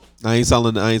wouldn't. I ain't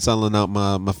selling out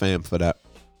my fam for that.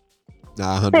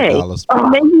 Nah,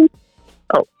 $100. Maybe.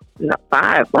 Oh, no,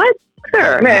 5. What?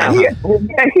 Sure. Man,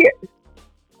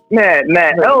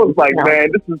 man, I was like,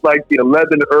 man, this is like the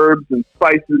 11 herbs and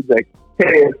spices at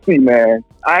KFC, man.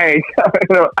 I ain't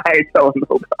telling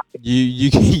nobody. You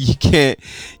can't.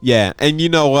 Yeah, and you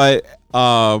know what?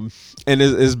 And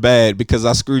it's bad because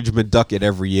I Scrooge McDuck it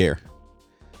every year.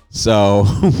 So.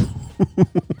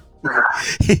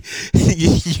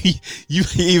 you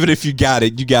even if you got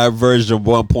it, you got version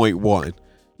 1.1.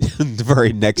 The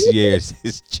very next year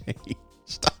it's changed.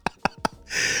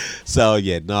 So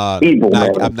yeah,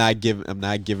 I'm not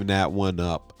giving that one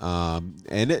up.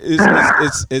 And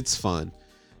it's fun.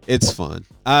 It's fun.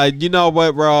 You know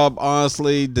what, Rob?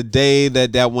 Honestly, the day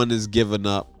that one is given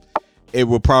up, it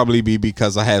will probably be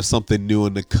because I have something new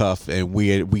in the cuff and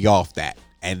we off that,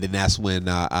 and then that's when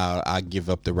I give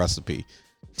up the recipe.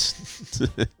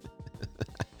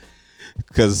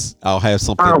 Because I'll have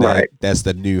something that's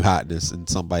the new hotness, and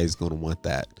somebody's gonna want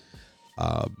that.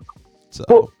 So.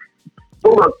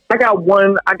 Well, look, I got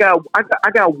one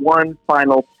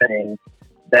final thing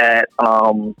that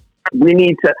we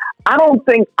need to. I don't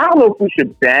know if we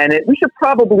should ban it. We should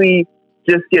probably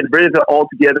just get rid of it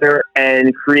altogether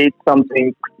and create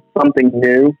something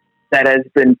new that has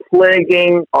been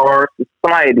plaguing our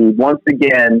society once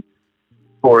again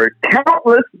for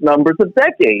countless numbers of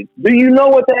decades. Do you know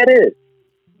what that is?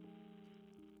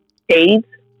 AIDS?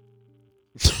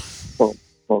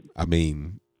 I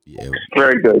mean, yeah.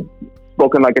 Very good.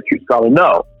 Spoken like a true scholar.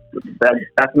 No,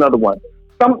 that's another one.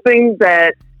 Something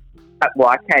that, well,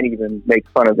 I can't even make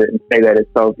fun of it and say that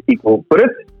it's so equal, but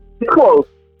it's close.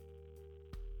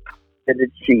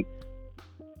 Fitted sheets.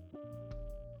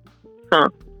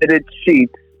 Fitted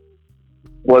sheets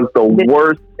was the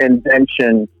worst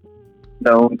invention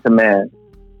known to man.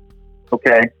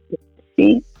 Okay?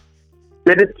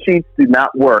 Fitted sheets do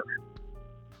not work.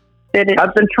 Let me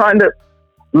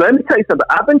tell you something.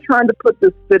 I've been trying to put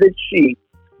this fitted sheet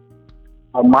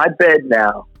on my bed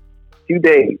now 2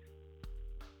 days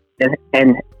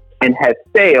and have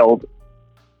failed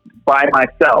by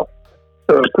myself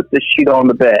to put this sheet on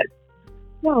the bed.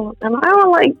 No, and I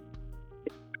don't like,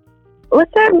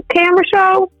 what's that camera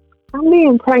show? I'm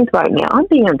being pranked right now. I'm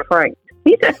being pranked.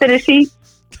 He said fitted sheets.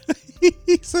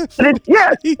 He said fitted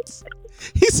sheets.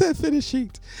 He said fitted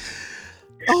sheets.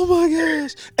 Oh my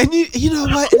gosh! And you know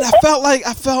what? And I felt like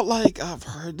I've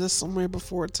heard this somewhere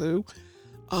before too.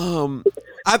 I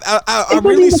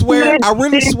really swear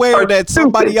that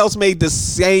somebody else made the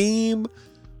same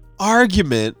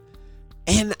argument,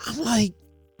 and I'm like,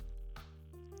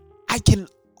 I can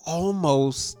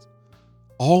almost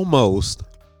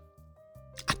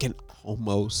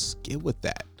get with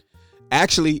that.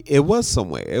 Actually, it was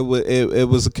somewhere. It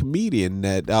was a comedian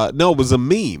that no, it was a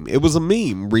meme. It was a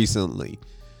meme recently.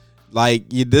 Like,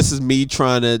 this is me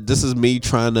trying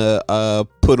to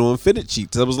put on fitted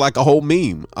sheets. It was like a whole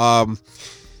meme. I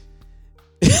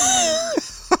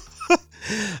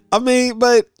mean,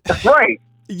 but that's right.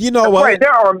 You know what? Right.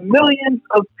 There are millions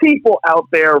of people out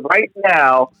there right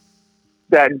now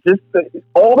that just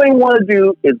all they want to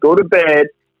do is go to bed,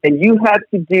 and you have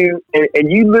to do, and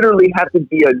you literally have to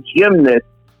be a gymnast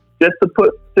just to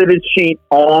put fitted sheet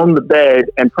on the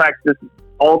bed and practice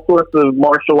all sorts of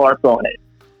martial arts on it.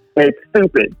 It's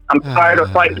stupid. I'm tired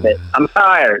of fighting it. I'm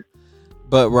tired.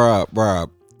 But Rob,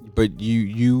 but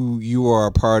you are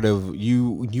a part of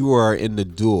you are in the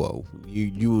duo.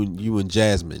 You and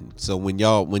Jasmine. So when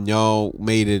y'all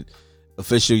made it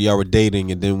official, y'all were dating,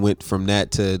 and then went from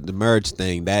that to the marriage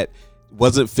thing. That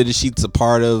wasn't fitted sheets a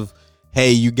part of.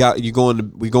 Hey, we going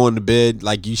to bed,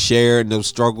 like you share in those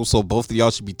struggles, so both of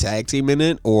y'all should be tag teaming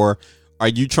it, or are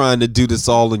you trying to do this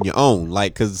all on your own?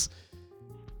 Like, cause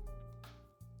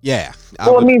yeah.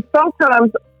 Well,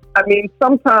 sometimes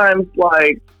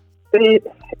like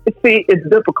it's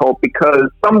difficult because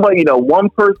somebody, one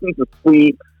person's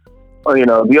asleep, or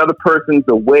the other person's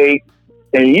awake,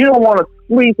 and you don't want to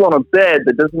sleep on a bed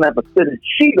that doesn't have a fitted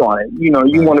sheet on it. You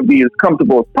want to be as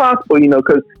comfortable as possible.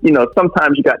 Because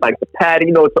sometimes you got like the padding.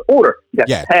 It's an order. You got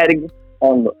the padding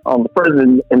on the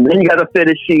person, and then you got a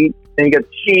fitted sheet, and you got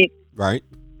the sheet, right,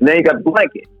 and then you got the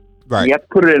blanket. Right. You have to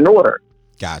put it in order.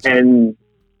 Gotcha. And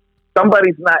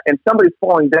somebody's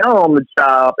falling down on the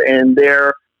job, and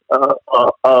they're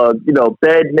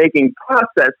bed making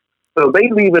process. So they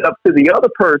leave it up to the other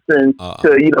person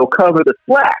to cover the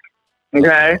slack.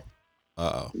 Okay.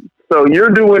 So you're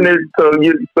doing it. So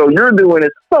you're doing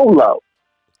it solo,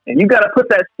 and you got to put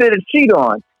that fitted sheet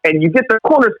on, and you get the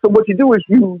corners. So what you do is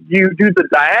you do the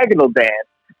diagonal dance,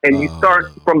 and you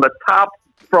start from the top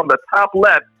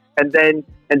left, and then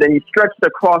you stretch it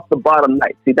across the bottom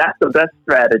right. See, that's the best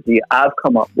strategy I've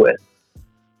come up with.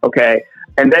 Okay,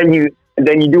 and then you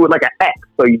do it like an X.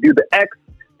 So you do the X,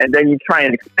 and then you try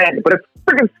and expand it. But it's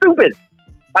freaking stupid.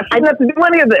 I shouldn't have to do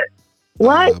any of this.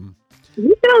 What?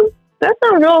 That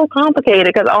sounds real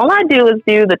complicated because all I do is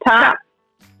do the top,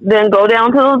 then go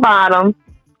down to the bottom,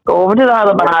 go over to the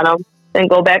other bottom, then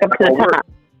go back up to the top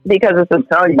because it's a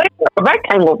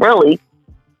rectangle, really.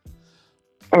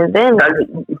 And then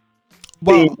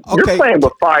you're playing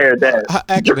with fire there.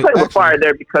 You're playing with fire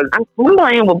there because I'm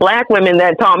playing with black women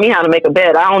that taught me how to make a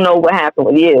bed. I don't know what happened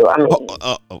with you. I mean,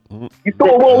 whoa,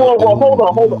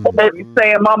 hold on. You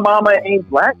saying my mama ain't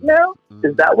black now?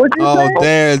 Is that what you're saying?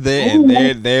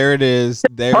 There it is.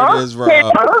 There it is, Rob.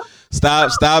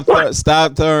 Stop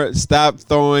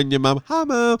throwing your mom. Hi,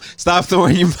 Mom. Stop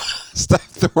throwing your mom. Stop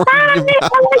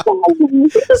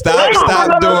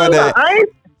doing that.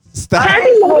 Stop. I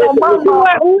ain't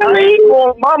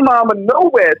going my mama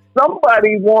nowhere.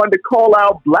 Somebody wanted to call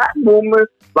out black women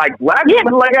like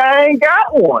I ain't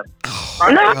got one.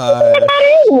 I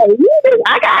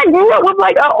grew up with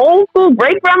like an old school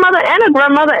great grandmother and a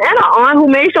grandmother and an aunt who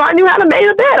made sure I knew how to make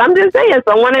a bed. I'm just saying,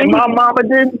 my mama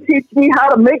didn't teach me how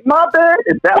to make my bed.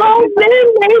 Is that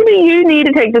then maybe you need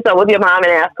to take this up with your mom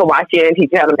and ask her why she didn't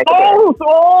teach you how to make a bed.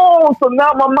 So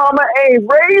now my mama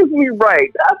ain't raised me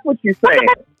right. That's what you're saying.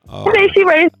 I mean, she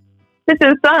raised his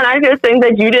son. I just think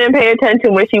that you didn't pay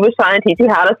attention when she was trying to teach you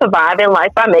how to survive in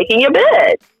life by making your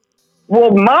bed.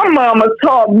 Well, my mama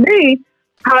taught me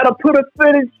how to put a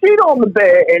fitted sheet on the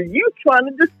bed, and you trying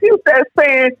to dispute that,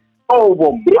 saying, "Oh,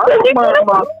 well, my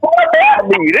mama taught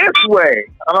me this way."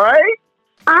 All right.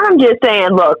 I'm just saying,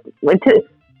 look,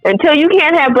 until you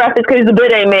can't have breakfast because the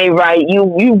bed ain't made right, you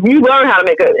learn how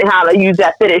to use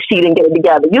that fitted sheet and get it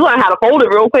together. You learn how to fold it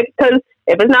real quick because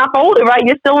if it's not folded right,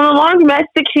 you're still in the laundromat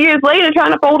 6 years later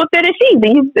trying to fold a fitted sheet.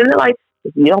 And they're like,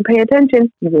 if you don't pay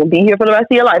attention, you're going to be here for the rest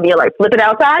of your life. And you're like, flip it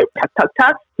outside, tuck, tuck,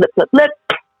 tuck, flip, flip, flip.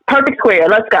 Perfect square.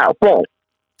 Let's go. Boom.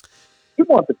 You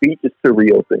want the beaches to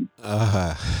reopen.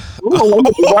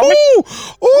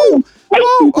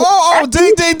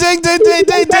 Ding, ding, ding, ding, ding,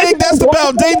 ding, ding. That's the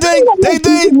bell. Ding, ding, ding,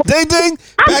 ding, ding, ding.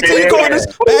 Back to your corners.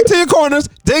 Back to your corners.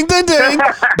 Ding, ding, ding.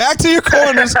 Back to your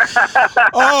corners.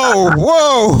 Oh,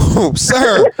 whoa,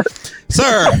 sir.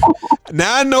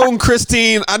 Now I know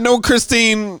Christine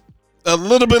a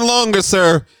little bit longer,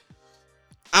 sir.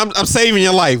 I'm saving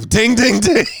your life. Ding, ding,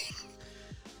 ding.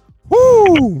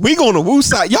 Woo! We going to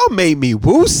woosah. Y'all made me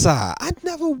woosah. I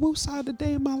never woosah a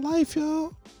day in my life,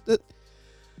 y'all.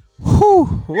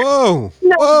 Whoa!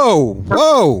 I'm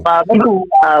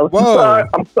sorry.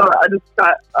 I just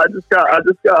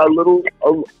got a little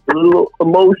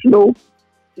emotional,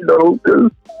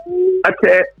 because I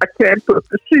can't put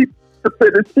the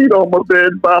fitted sheet on my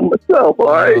bed by myself.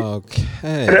 All right. Okay.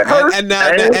 And it hurts.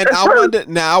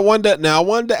 And I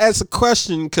wanted to ask a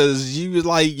question because you was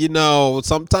like,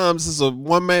 sometimes it's a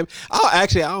one man. I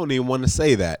don't even want to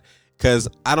say that because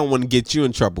I don't want to get you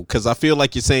in trouble because I feel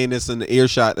like you're saying this in the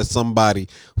earshot of somebody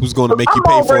who's going to make you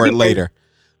pay for it later.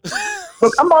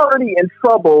 Look, I'm already in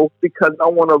trouble because I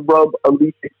want to rub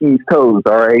Alicia Keys' toes.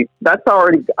 All right, that's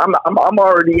already. I'm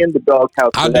already in the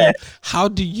doghouse for that. How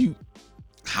do you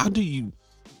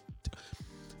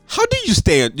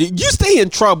stay in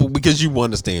trouble because you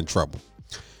want to stay in trouble?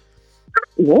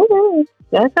 Yeah,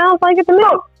 that sounds like it to me.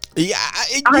 Yeah,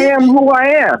 I am who I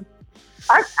am.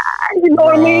 You know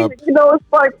what I mean? It's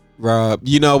like Rob.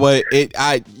 You know what?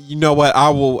 I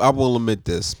will admit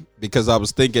this because I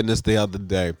was thinking this the other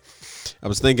day. I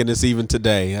was thinking this even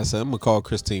today. I said I'm gonna call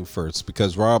Christine first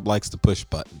because Rob likes to push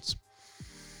buttons,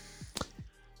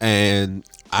 and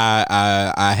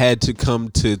I had to come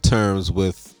to terms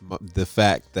with the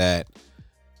fact that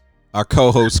our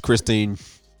co-host Christine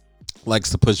likes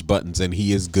to push buttons, and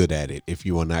he is good at it if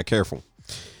you are not careful.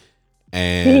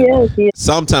 And He is.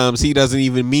 sometimes he doesn't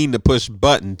even mean to push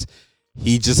buttons.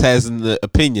 He just has an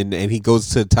opinion, and he goes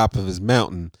to the top of his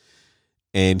mountain,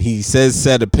 and he says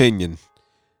said opinion,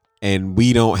 and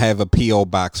we don't have a P.O.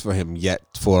 box for him yet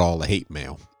for all the hate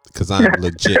mail, because I'm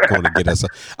legit going to get us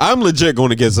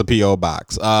a P.O.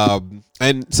 box.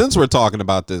 And since we're talking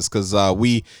about this, because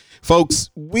we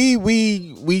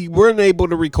weren't able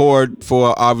to record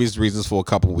for obvious reasons for a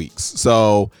couple weeks,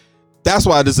 so that's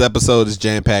why this episode is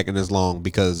jam packed and as long,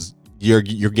 because you're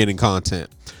getting content.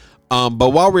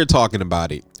 But while we're talking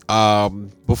about it,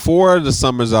 before the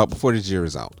summer's out, before this year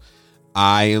is out,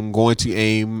 I am going to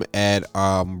aim at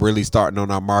really starting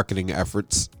on our marketing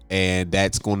efforts, and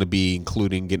that's going to be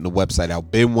including getting a website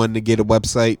out. Been wanting to get a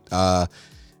website.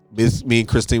 Me and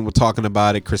Christine were talking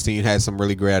about it. Christine had some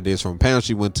really great ideas from a panel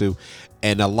she went to,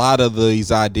 and a lot of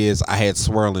these ideas I had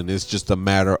swirling. It's just a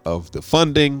matter of the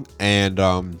funding, and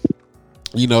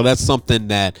that's something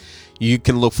that you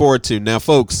can look forward to. Now,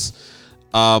 folks,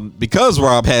 because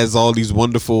Rob has all these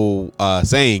wonderful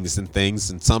sayings and things,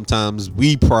 and sometimes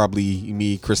me,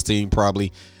 Christine,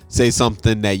 probably say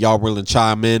something that y'all willing to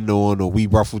chime in on, or we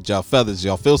ruffled y'all feathers,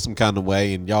 y'all feel some kind of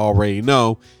way, and y'all already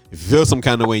know if you feel some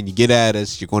kind of way and you get at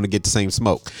us, you're going to get the same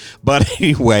smoke. But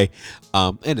anyway,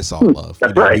 and it's all love.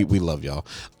 That's right. We love y'all.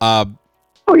 Yeah,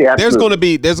 there's going to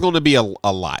be a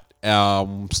lot.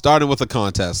 Starting with a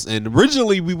contest, and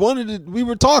originally we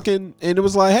were talking, and it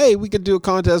was like, hey, we could do a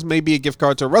contest, maybe a gift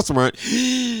card to a restaurant.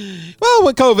 Well,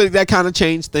 with COVID, that kind of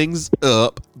changed things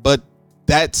up, but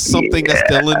that's something that's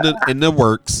still in the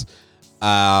works.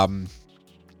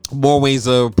 More ways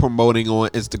of promoting on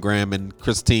Instagram, and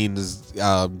Christine is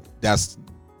that's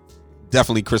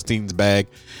definitely Christine's bag,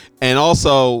 and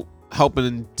also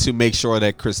helping to make sure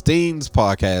that Christine's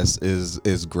podcast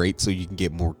is great, so you can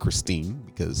get more Christine,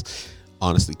 because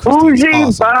honestly,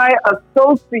 Christine's awesome. By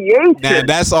association. Now,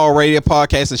 that's already a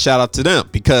podcast, and shout out to them,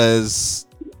 because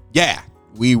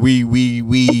we ride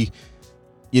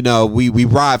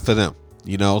for them,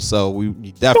 so we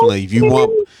definitely, if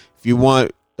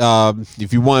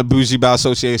you want Bougie by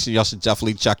Association, y'all should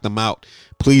definitely check them out.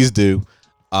 Please do.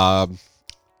 A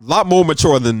lot more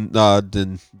mature than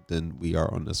we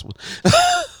are on this one.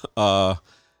 I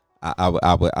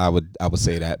would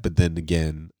say that, but then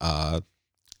again,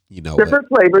 different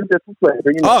flavor.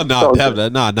 Oh no,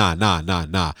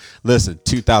 nah. Listen,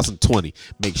 2020.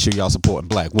 Make sure y'all supporting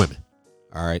Black women.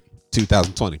 All right,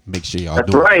 2020. Make sure y'all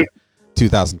That's doing right. it.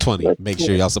 2020. Make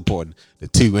sure y'all supporting the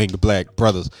Two Angry Black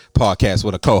Brothers podcast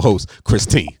with a co-host,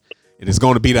 Christine. And it's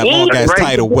going to be that long ass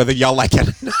title, whether y'all like it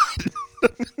or not.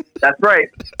 That's right.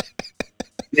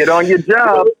 Get on your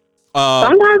job.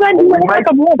 Sometimes I do it like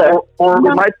a brother. Or we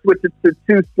might switch it to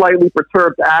Two Slightly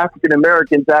Perturbed African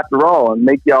Americans after all, and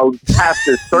make y'all have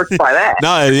to search by that.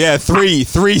 No, yeah, three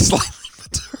slightly.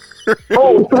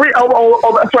 Oh,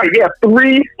 that's right. Yeah,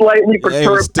 Three Slightly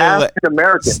Perturbed African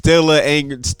Americans. Still a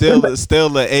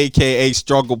AKA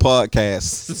struggle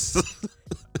podcast. What's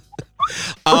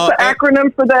the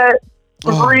acronym for that?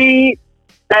 3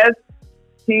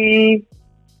 STAA.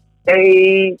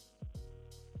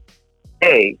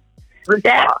 Three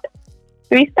stop?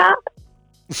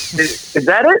 Is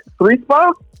that it? 3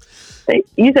 spot?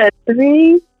 You said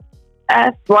 3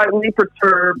 S Slightly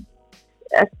Perturbed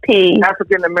SP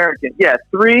African American. Yeah,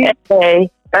 3 A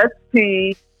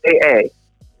STAA.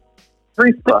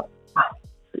 3 spot.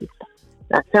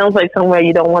 That sounds like somewhere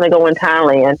you don't want to go in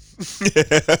Thailand.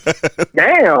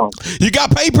 Damn. You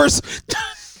got papers?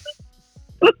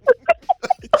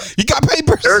 You got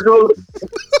papers? There goes.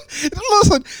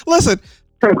 Listen.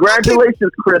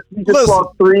 Congratulations, Chris. You just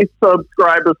lost 3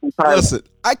 subscribers from Thailand. Listen,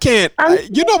 I can't.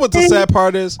 You know what the sad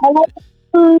part is?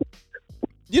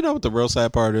 You know what the real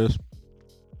sad part is?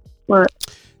 What?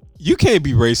 You can't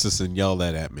be racist and yell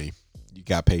that at me. You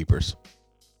got papers.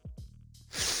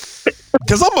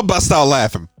 Because I'm going to bust out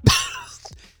laughing.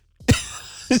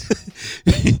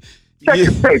 Check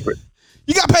your papers.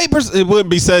 You got papers? It wouldn't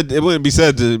be said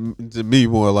to me,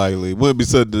 more likely. It wouldn't be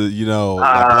said to,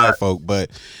 black folk, but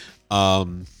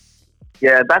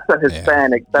yeah, that's a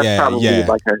Hispanic. That's probably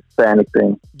like a Hispanic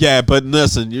thing. Yeah, but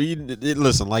listen,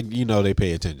 listen, like they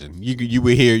pay attention. You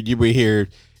would hear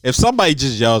if somebody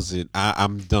just yells it,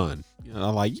 I'm done.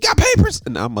 I'm like, you got papers,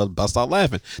 and I'm gonna bust out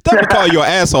laughing. Don't call you an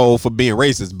asshole for being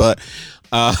racist, but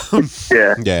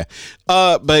yeah.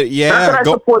 But yeah, not that I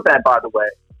support that, by the way.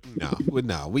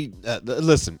 No, we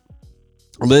listen.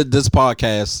 This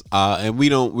podcast, and we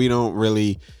don't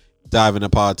really dive into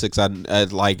politics. I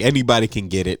like anybody can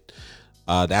get it.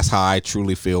 That's how I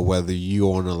truly feel, whether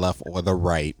you're on the left or the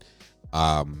right.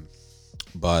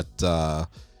 But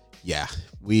yeah,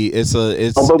 it's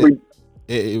we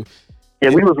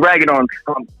was ragging on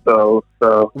Trump though,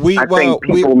 so I think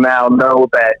people now know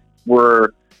that we're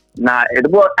not.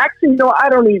 Well, actually, I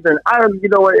don't. You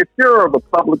know what? If you're a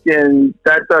Republican,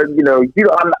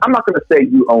 I'm not going to say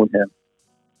you own him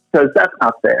because that's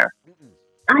not fair.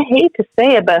 I hate to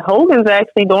say it, but Hogan's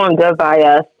actually doing good by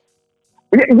us.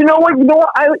 You know what?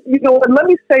 Let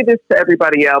me say this to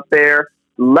everybody out there.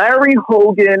 Larry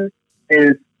Hogan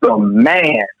is the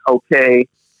man. Okay,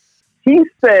 he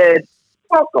said,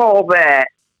 "Fuck all that.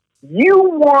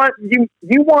 You want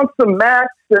some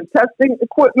masks and testing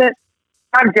equipment?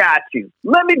 I got you.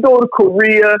 Let me go to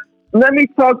Korea. Let me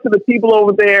talk to the people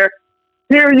over there.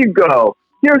 Here you go.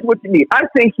 Here's what you need." I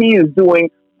think he is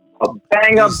doing a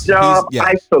bang up job.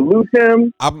 I salute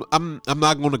him. I'm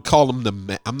not going to call him the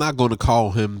man. I'm not going to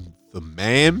call him the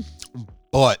man,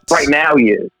 but right now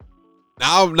he is.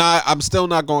 I'm still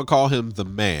not going to call him the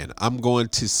man. I'm going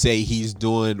to say he's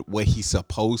doing what he's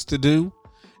supposed to do,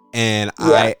 and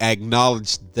I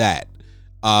acknowledge that.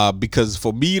 Because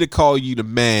for me to call you the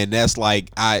man, that's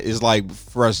it's like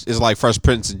Fresh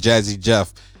Prince and Jazzy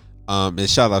Jeff. And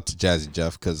shout out to Jazzy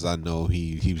Jeff because I know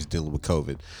he was dealing with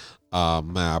COVID.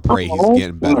 Man, I pray he's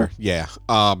getting better. Yeah.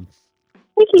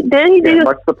 He did.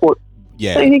 Much support.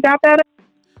 Yeah. So he got better.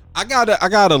 I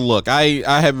gotta look. I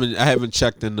haven't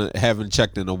checked in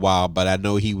a while, but I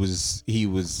know he was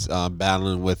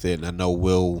battling with it, and I know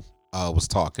Will was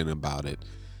talking about it.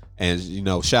 And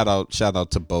shout out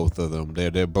to both of them.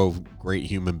 They're both great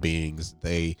human beings.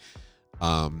 They're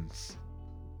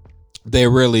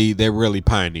really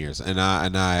pioneers, and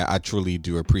I truly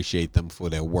do appreciate them for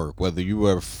their work. Whether you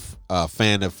were a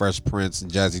fan of Fresh Prince and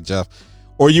Jazzy Jeff,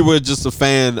 or you were just a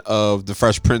fan of the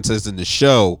Fresh Princess in the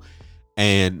show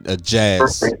and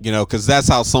Jazz, because that's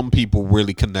how some people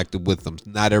really connected with them.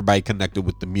 Not everybody connected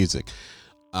with the music,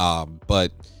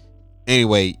 but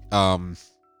anyway,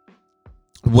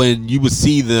 when you would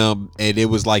see them and it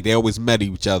was like they always met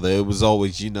each other, it was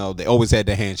always, they always had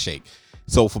the handshake.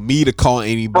 So for me to call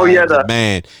anybody the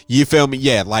man, you feel me?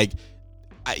 Yeah, like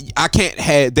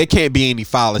there can't be any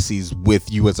fallacies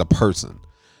with you as a person.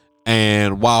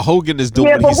 And while Hogan is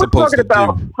doing what he's supposed to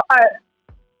do.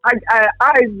 I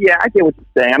get what you're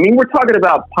saying. I mean, we're talking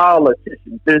about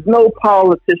politicians. There's no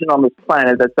politician on this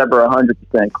planet that's ever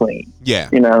 100% clean. Yeah.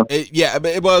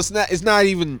 It's not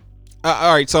even.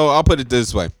 All right, so I'll put it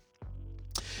this way: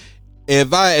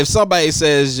 if somebody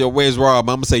says, "Yo, where's Rob?"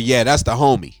 I'm gonna say, "Yeah, that's the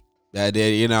homie."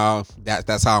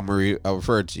 That's how I'm gonna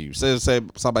refer to you. Say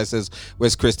somebody says,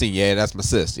 "Where's Christine?" Yeah, that's my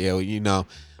sis. Yeah, you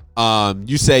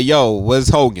say, "Yo, where's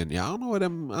Hogan?" Yeah, I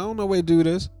don't know where dude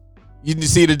is. You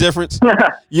see the difference?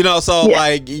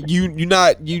 Like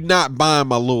you're not buying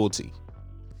my loyalty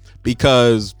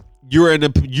because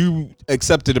you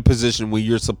accepted a position where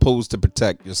you're supposed to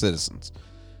protect your citizens.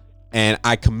 And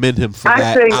I commend him for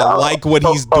that. I like what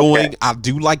he's doing. I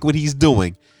do like what he's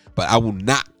doing, but I will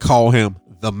not call him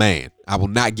the man. I will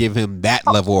not give him that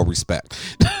level of respect.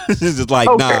 This is like,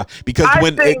 nah, because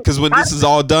when this is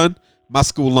all done, my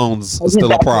school loans are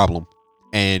still a problem.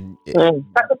 And look.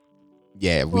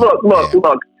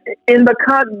 In the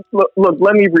look.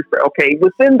 Let me rephrase. Okay,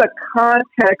 within the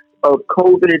context of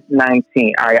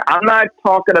COVID-19, I'm not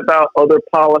talking about other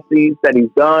policies that he's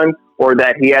done or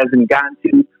that he hasn't gotten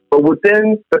to. But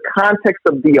within the context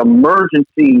of the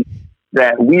emergency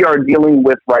that we are dealing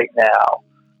with right now,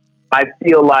 I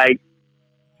feel like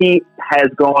he has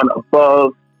gone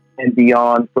above and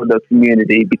beyond for the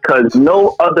community because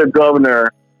no other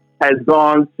governor has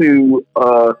gone to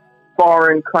a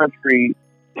foreign country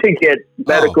to get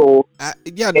medical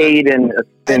aid and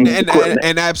equipment.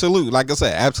 And absolutely, like I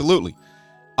said, absolutely.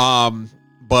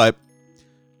 But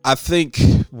I think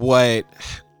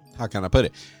how can I put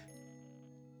it?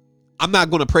 I'm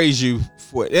not going to praise you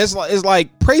for it. It's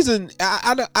like praising.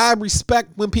 I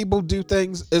respect when people do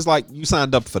things. It's like you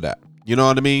signed up for that. You know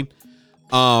what I mean?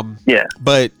 Yeah.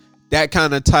 But that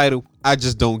kind of title, I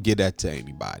just don't give that to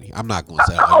anybody. I'm not going to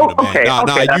say, "Oh, you the man."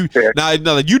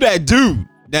 No, you that dude.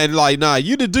 Then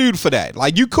you the dude for that.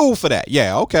 Like you cool for that.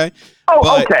 Yeah. Okay.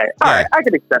 Oh, okay. All right. I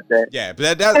can accept that. Yeah,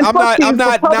 but I'm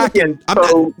not knocking. I'm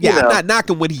not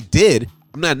knocking what he did.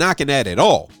 I'm not knocking that at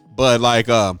all. But like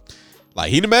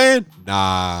he the man?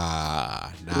 Nah.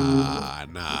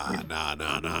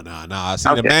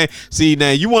 See the man? See now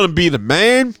you want to be the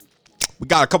man? We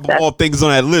got a couple more things on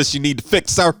that list you need to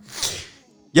fix, sir.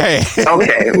 Yeah.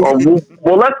 Okay. Well,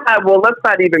 let's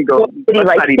not even go. Let's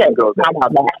not even go there. I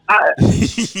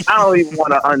don't even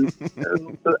want to.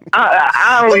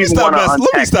 I don't even want to.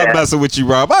 Let me stop messing with you,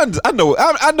 Rob. I know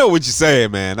what you're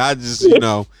saying, man. I just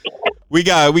We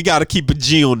got to keep a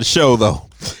G on the show though.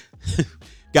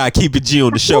 Got to keep a G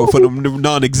on the show for them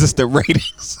non-existent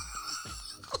ratings.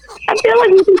 I feel like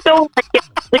you just don't like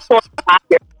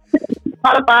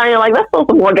Spotify and like let's throw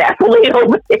some more gasoline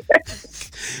over there.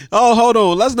 Oh, hold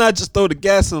on. Let's not just throw the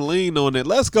gasoline on it.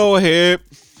 Let's go ahead,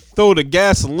 throw the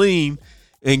gasoline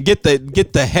and get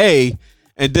the hay,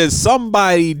 and then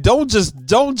somebody don't just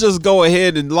go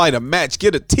ahead and light a match.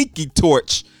 Get a tiki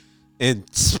torch and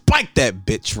spike that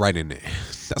bitch right in there.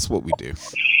 That's what we do.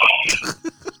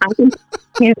 I think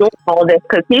he's doing all this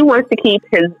because he wants to keep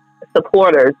his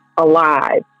supporters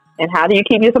alive. And how do you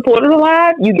keep your supporters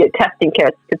alive? You get testing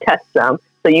kits to test them,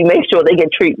 so you make sure they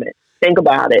get treatment. Think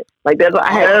about it. Like that's what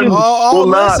I have.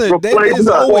 Listen, there's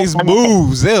always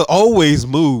moves. There's always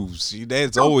moves.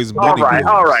 There's always money moves.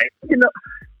 All right. You know,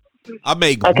 I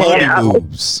make money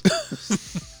moves.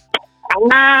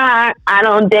 I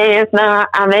don't dance now.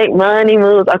 I make money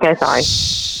moves. Okay, sorry.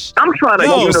 I'm trying to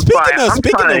unify.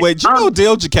 Speaking of which, you know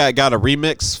Doja Cat got a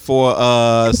remix for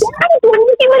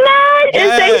Nicki Minaj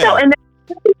and say so, and the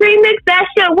remix that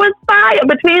shit was fire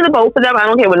between the both of them. I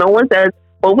don't care what no one says.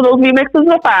 Both of those remixes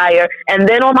were fire. And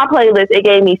then on my playlist, it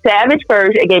gave me Savage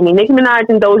first. It gave me Nicki Minaj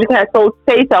and Doja Cat So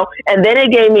Say So, and then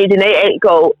it gave me Jhené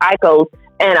Aiko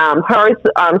and her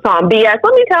song BS.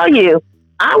 Let me tell you,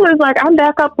 I was like, I'm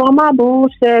back up on my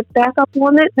bullshit, back up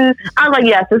on it. And I was like,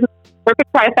 yes, this is a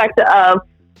perfect trifecta of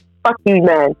fuck you,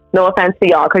 men. No offense to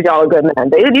y'all, because y'all are good men.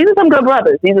 These are some good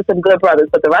brothers.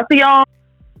 But the rest of y'all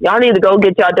need to go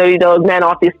get y'all dirty dog men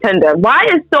off this Tinder. Why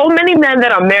is so many men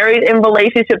that are married in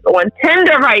relationships on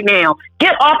Tinder right now?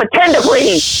 Get off of Tinder,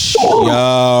 please.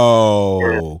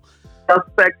 Yo.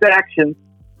 Suspect action.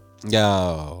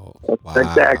 Yo.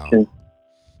 Suspect action.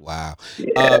 Wow.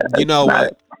 Yeah, you know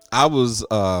what? I was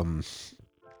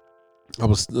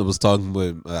talking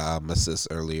with my sis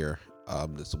earlier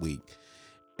this week,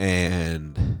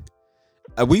 and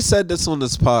we said this on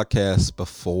this podcast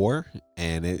before,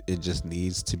 and it just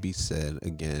needs to be said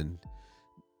again.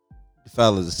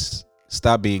 Fellas,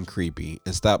 stop being creepy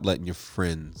and stop letting your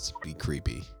friends be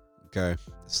creepy. Okay?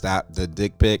 Stop the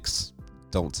dick pics.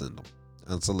 Don't send them.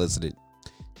 Unsolicited.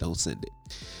 Don't send it.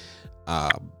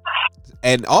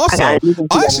 And also,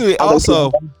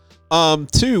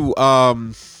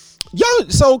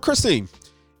 so Christine,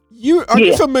 are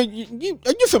you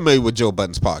familiar with Joe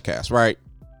Budden's podcast, right?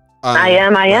 I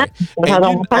am. Right.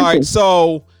 All right,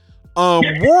 so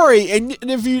Rory, and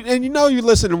if you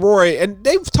listen to Rory, and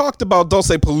they've talked about Dulce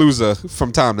Palooza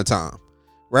from time to time,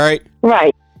 right?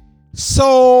 Right.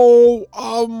 So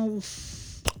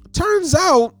turns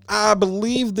out I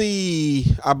believe the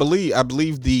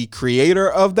creator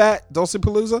of that Dulce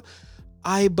Palooza,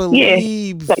 I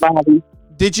believe. Yeah.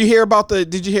 Did you hear about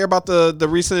the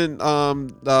recent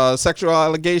sexual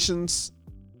allegations?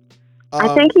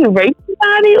 I think he raped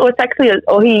somebody or sexually,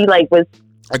 or he like was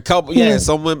a couple. Yeah,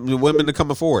 some women are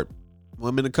coming forward.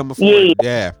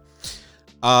 Yeah.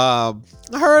 I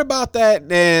heard about that,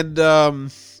 and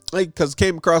because it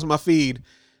came across my feed,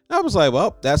 I was like,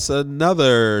 well, that's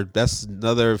another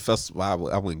festival.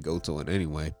 I wouldn't go to it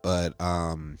anyway, but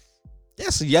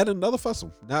yes, yet another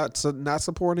festival not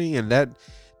supporting, and that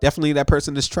definitely that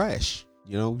person is trash.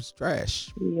 You know, he's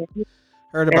trash. Yeah.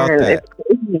 Heard about that.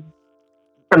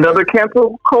 Another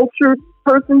cancel culture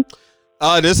person.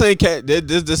 This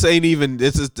ain't even.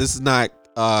 This is not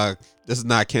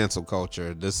cancel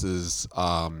culture. This is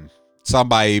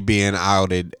somebody being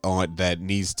outed on that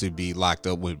needs to be locked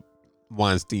up with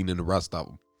Weinstein and the rest of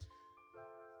them.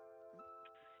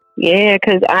 Yeah,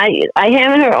 because I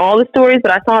haven't heard all the stories,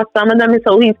 but I saw some of them.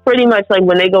 So he's pretty much like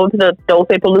when they go to the Dulce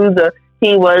Palooza,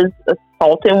 he was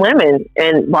assaulting women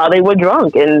and while they were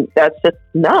drunk, and that's just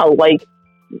no.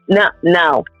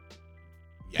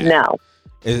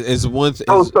 It's one thing.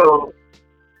 Oh, so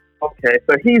okay,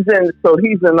 so he's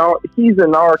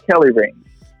in R. Kelly range.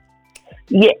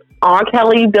 Yeah, R.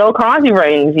 Kelly, Bill Cosby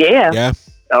range. Yeah. Yeah.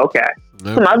 Okay.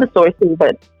 Yep. Some other stories too,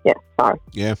 but yeah, sorry.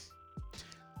 Yeah.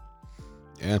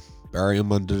 Yeah. Bury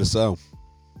him under the cell.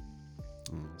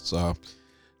 So,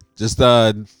 just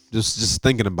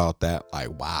thinking about that, like,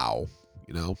 wow,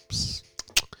 you know.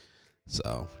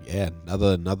 So yeah,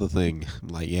 another thing. I'm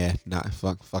like, yeah, not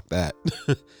fuck that.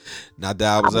 Not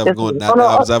that I was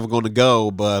ever going to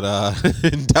go, but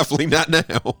definitely not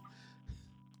now.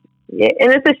 Yeah,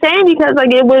 and it's a shame because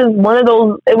like it was one of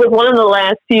the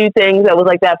last few things that was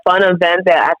like that fun event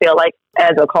that I feel like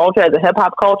as a culture, as a hip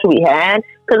hop culture, we had,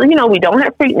 because we don't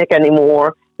have Freaknik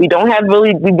anymore. We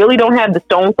really don't have the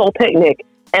Stone Soul Picnic,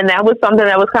 and that was something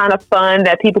that was kind of fun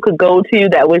that people could go to.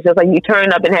 That was just like you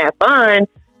turn up and have fun.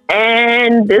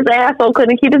 And this asshole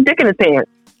couldn't keep his dick in his pants.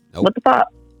 Nope. What the fuck?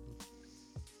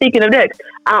 speaking of dicks,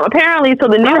 apparently, so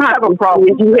the new I have a problem.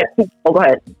 is you hit. Oh, go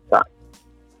ahead. Sorry.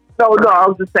 No, I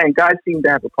was just saying, guys seem to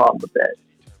have a problem with that.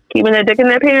 Keeping their dick in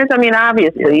their pants. I mean,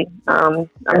 obviously, I'm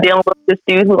dealing with this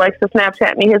dude who likes to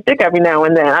Snapchat me his dick every now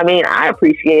and then. I mean, I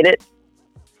appreciate it.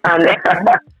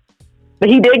 But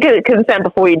he did get consent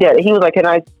before he did it. He was like, "Can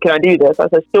I do this?" I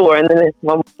said, "Sure." And then his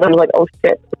mom was like, "Oh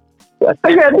shit." Yeah,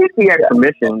 at least he had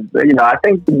permission. You know, I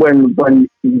think when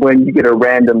you get a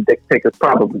random dick pic, it's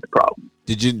probably the problem.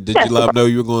 Did you let him know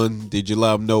you were going? Did you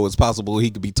let him know it's possible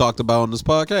he could be talked about on this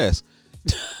podcast?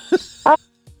 I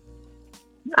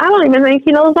don't even think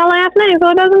he knows my last name, so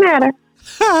it doesn't matter.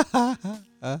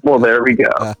 Well, there we go.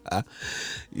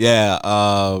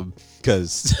 Yeah,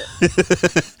 because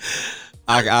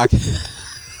I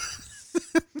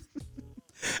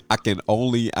can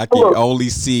only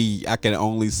see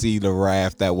the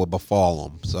wrath that will befall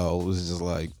him. So it was just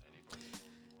like,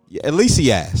 yeah, at least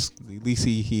he asked. At least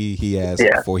he asked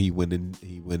before he went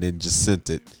in just sent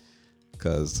it.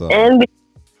 Cause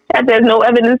and there's no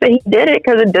evidence that he did it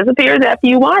because it disappears after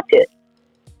you watch it.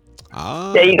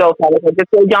 There you go, fellas. I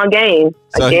just gave y'all game.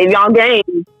 So I gave y'all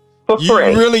game for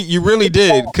free. You really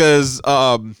did, because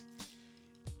the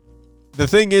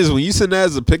thing is, when you send that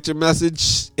as a picture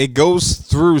message, it goes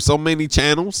through so many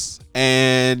channels,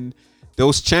 and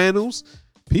those channels,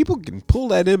 people can pull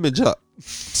that image up.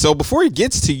 So before it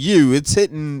gets to you, it's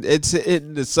hitting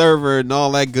the server and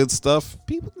all that good stuff.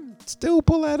 People can still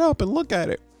pull that up and look at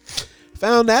it.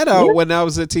 Found that out when I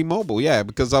was at T-Mobile,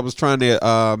 because I was trying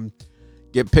to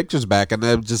get pictures back, and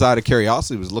I just out of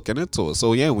curiosity was looking into it.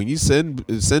 So yeah, when you send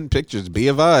pictures, be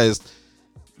advised,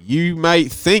 you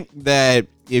might think that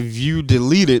if you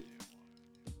delete it,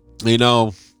 you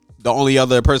know, the only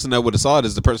other person that would have saw it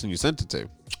is the person you sent it to.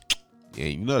 Yeah,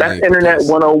 you know that's Internet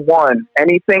 101.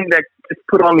 Anything that is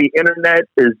put on the internet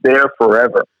is there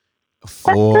forever.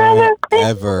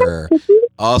 Forever.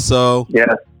 Also,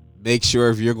 make sure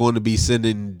if you're going to be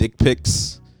sending dick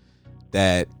pics,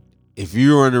 that if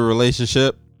you're in a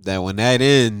relationship, that when that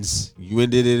ends, you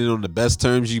ended it on the best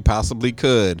terms you possibly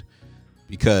could,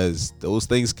 because those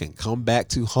things can come back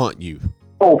to haunt you.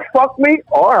 Oh, fuck me?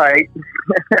 All right.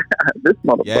 This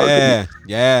motherfucker.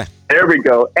 Yeah. There we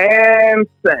go. And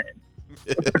send.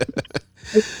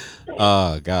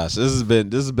 Oh gosh, this has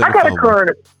been. I got a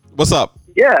current. What's up?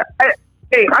 Yeah.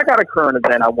 Hey, I got a current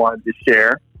event I wanted to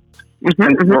share.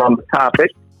 Since we're on the topic.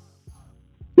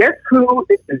 Guess who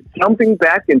is jumping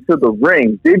back into the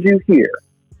ring? Did you hear?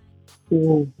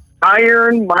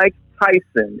 Iron Mike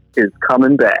Tyson is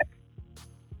coming back.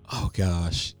 Oh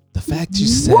gosh, the fact you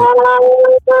said.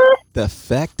 The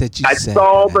fact that you said.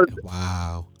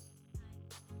 Wow.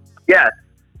 Yes.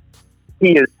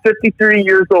 He is 53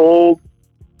 years old.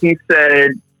 He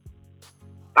said,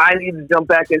 "I need to jump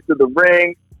back into the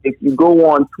ring." If you go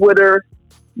on Twitter,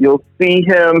 you'll see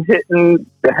him hitting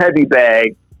the heavy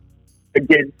bag to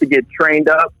get trained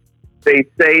up. They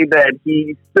say that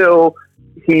he still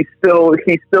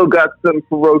got some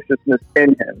ferociousness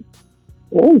in him.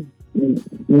 Ooh.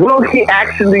 Will he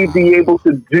actually be able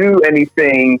to do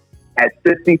anything at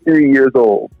 53 years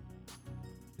old?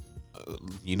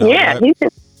 You know, he's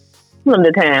just on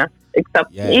the task.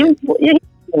 Except he's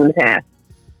on the task.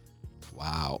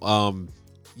 Wow.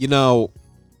 You know,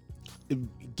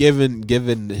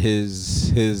 given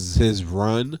his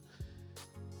run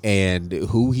and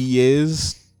who he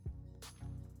is,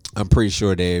 I'm pretty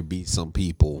sure there'd be some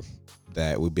people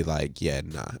that would be like, yeah,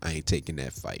 nah, I ain't taking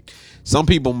that fight. Some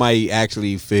people might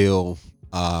actually feel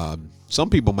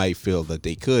that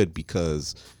they could,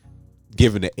 because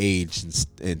given the age and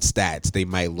stats, they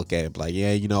might look at it like,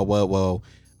 yeah, you know what, well,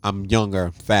 I'm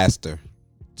younger, faster.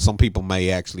 Some people may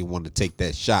actually want to take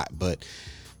that shot, but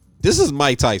this is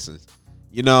Mike Tyson.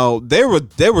 You know, there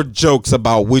were jokes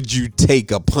about, would you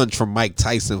take a punch from Mike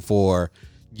Tyson for,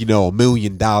 you know, $1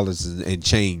 million and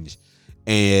change?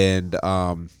 And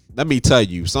let me tell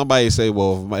you, somebody say,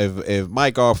 well, if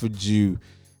Mike offered you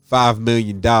 $5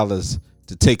 million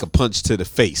to take a punch to the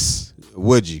face,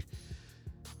 would you?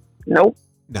 Nope.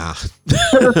 Nah,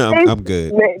 I'm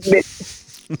good.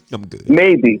 I'm good.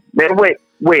 Maybe.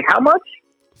 Wait, how much?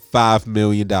 $5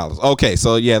 million. Okay,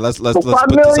 so yeah, let's put this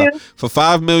up. For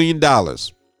 $5 million,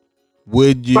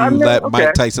 would you let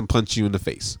Mike Tyson punch you in the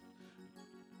face?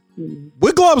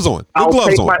 With gloves on.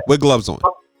 With gloves on.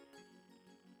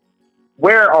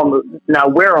 Where on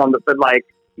the but like,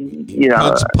 you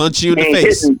know, punch you in the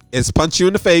face. It's punch you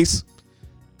in the face.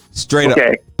 Straight up.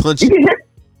 Punch you.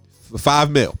 For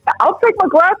 $5 million. I'll take my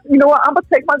glasses. You know what? I'm gonna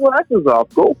take my glasses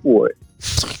off. Go for it.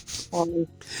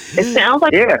 It sounds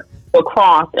like a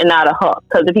cross and not a hook.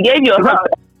 Because if he gave you a hook,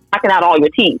 knocking out all your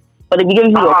teeth. But if he gives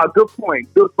you good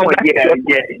point. Good point. Yeah.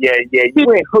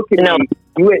 You ain't hooking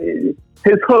me.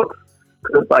 His hooks,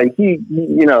 cause like he,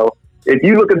 you know, if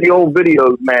you look at the old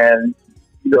videos, man,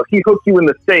 you know, he hooked you in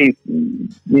the safe.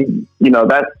 You know,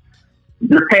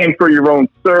 you're paying for your own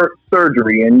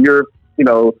surgery, and you're, you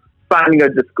know, signing a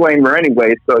disclaimer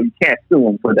anyway, so you can't sue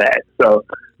him for that. So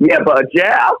yeah, but a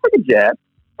jab, I'll take a jab.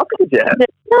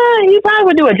 He probably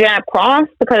would do a jab cross,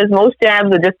 because most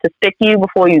jabs are just to stick you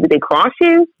before they cross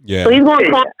you. Yeah. So he's going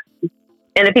to cross,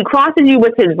 and if he crosses you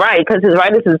with his right, because his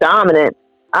right is his dominant,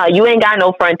 you ain't got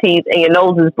no front teeth and your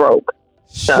nose is broke.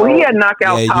 So he had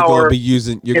knockout power. You're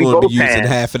going to be using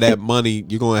half of that money.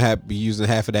 You're going to be using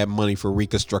half of that money for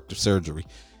reconstructive surgery.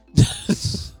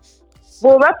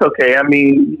 Well, that's okay. I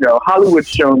mean, you know, Hollywood's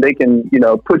shown they can, you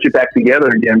know, put you back together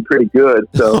again pretty good.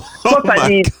 So plus I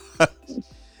need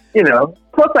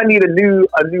a new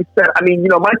set. I mean, you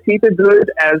know, my teeth are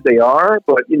good as they are,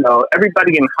 but you know,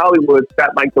 everybody in Hollywood's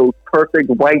got like those perfect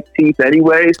white teeth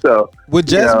anyway. So would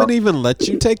Jasmine even let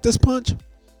you take this punch?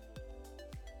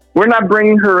 We're not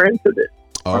bringing her into this.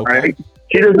 Okay. All right,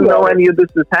 she doesn't know any of this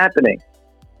is happening.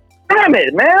 Damn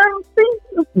it, man!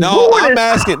 I'm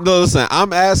asking. No, listen,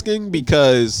 I'm asking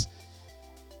because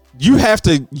you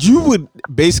would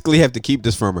basically have to keep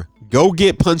this from her. Go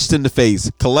get punched in the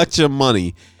face, collect your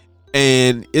money,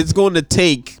 and it's going to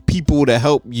take people to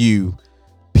help you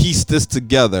piece this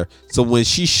together. So when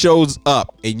she shows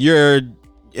up and you're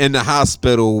in the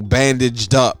hospital,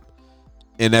 bandaged up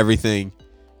and everything,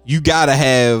 you got to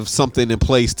have something in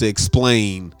place to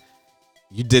explain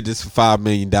you did this for $5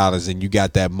 million and you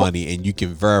got that money, and you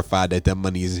can verify that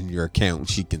money is in your account and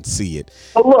she can see it.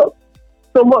 So look,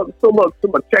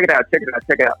 check it out.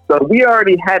 So we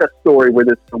already had a story where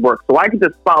this could work. So I could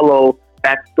just follow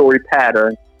that story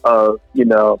pattern of, you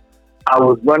know, I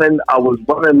was running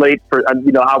late for,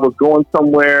 you know, I was going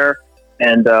somewhere,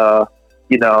 and,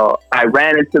 you know, I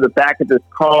ran into the back of this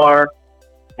car,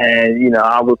 and, you know,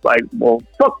 I was like, well,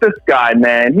 fuck this guy,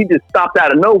 man. He just stopped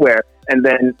out of nowhere. And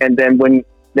then when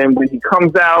he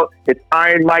comes out, it's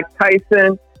Iron Mike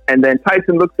Tyson. And then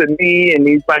Tyson looks at me and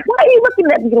he's like, why are you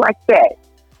looking at me like that?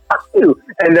 Fuck you.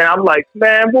 And then I'm like,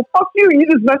 man, well, fuck you. You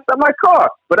just messed up my car.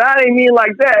 But I didn't mean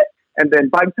like that. And then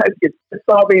Mike Tyson gets pissed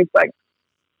off and he's like,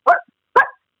 what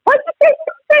you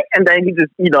say? And then he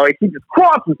just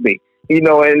crosses me. You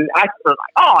know, and I was like,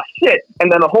 oh, shit. And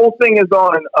then the whole thing is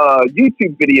on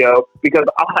YouTube video, because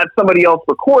I'll have somebody else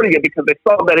recording it, because they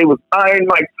saw that it was Iron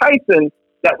Mike Tyson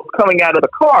that was coming out of the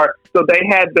car. So they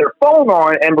had their phone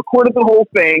on and recorded the whole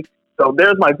thing. So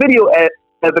there's my video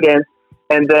evidence.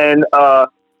 And then I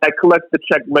collect the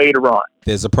check later on.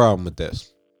 There's a problem with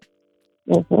this.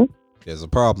 Mm-hmm. There's a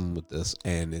problem with this.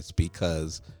 And it's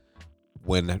because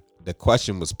when the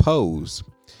question was posed,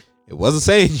 it wasn't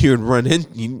saying you'd run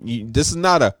in. This is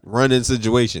not a run-in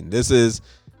situation. This is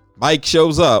Mike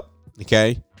shows up.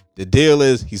 Okay, the deal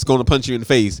is he's going to punch you in the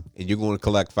face, and you're going to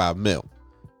collect $5 million.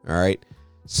 All right.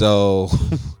 So,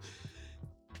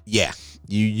 yeah,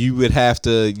 you would have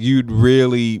to. You'd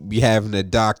really be having to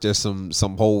doctor some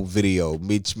whole video,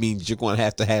 which means you're going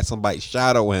to have somebody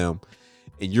shadow him,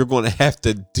 and you're going to have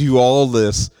to do all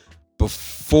this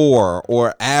before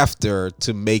or after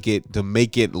to make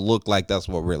it look like that's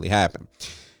what really happened.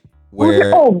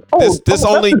 Where that's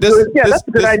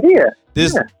a good idea.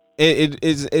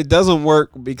 It doesn't work,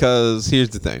 because here's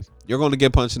the thing: you're going to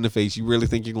get punched in the face. You really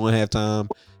think you're going to have time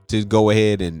to go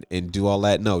ahead and do all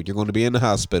that? No, you're going to be in the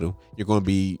hospital. You're going to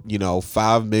be, you know,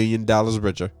 $5 million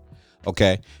richer.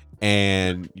 Okay,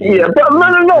 and but no. You're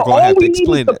going to have to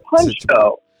explain the punch,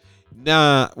 though.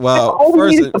 Nah, well,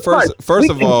 first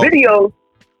of all, video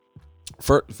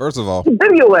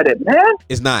edit, man.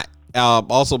 It's not.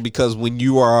 Also, because when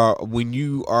you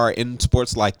are in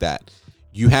sports like that,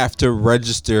 you have to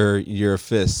register your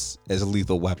fists as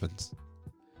lethal weapons.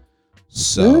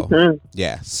 So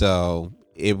yeah, so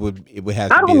it would have to be a sanctioned thing.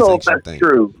 I don't know if that's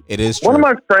true. It is true. One of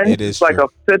my friends is like a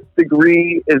fifth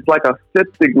degree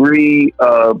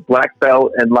black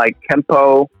belt in like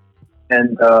Kempo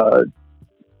and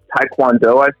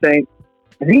Taekwondo, I think.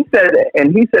 And he said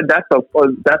that's a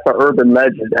urban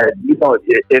legend, that, you know,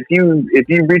 if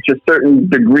you reach a certain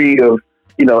degree of,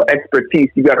 you know, expertise,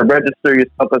 you got to register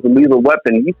yourself as a lethal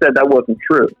weapon. He said that wasn't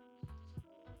true.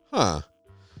 Huh.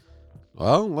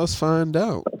 Well, let's find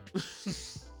out.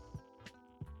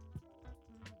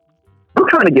 I'm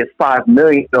trying to get $5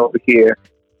 million over here.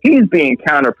 He's being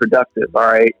counterproductive. All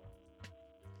right.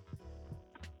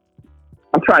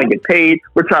 I'm trying to get paid.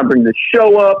 We're trying to bring the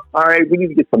show up. All right. We need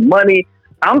to get some money.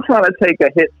 I'm trying to take a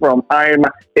hit from Iron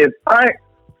Man.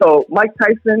 So Mike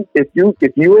Tyson, if you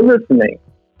are listening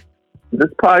to this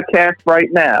podcast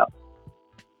right now,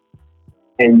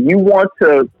 and you want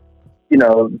to,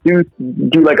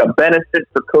 do like a benefit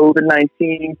for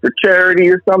COVID-19 for charity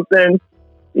or something,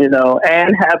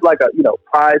 and have like a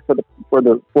prize for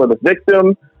the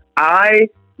victim, I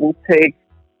will take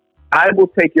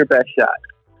your best shot.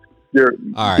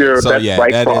 All right, so yeah,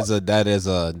 that is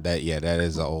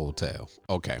an old tale.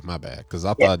 Okay, my bad, because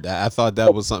I thought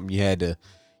that was something you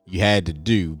had to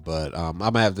do, but I'm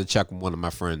gonna have to check with one of my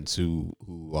friends who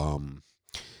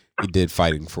he did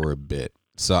fighting for a bit.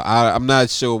 So I'm not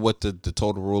sure what the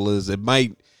total rule is. It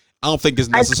might. I don't think it's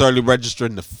necessarily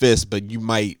registering the fist, but you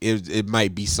might. It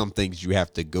might be some things you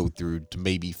have to go through to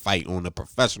maybe fight on a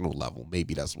professional level.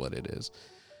 Maybe that's what it is.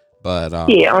 But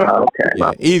okay. Yeah,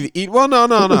 well,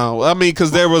 no. I mean,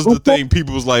 because there was the thing.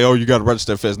 People was like, "Oh, you got to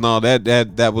register fist." No,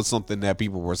 that was something that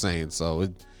people were saying. So,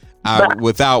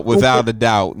 without a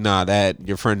doubt, that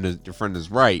your friend is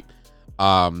right.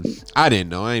 I didn't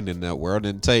know. I ain't in that world.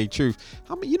 Didn't tell you the truth.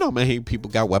 How many, man,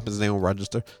 people got weapons they don't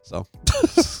register. So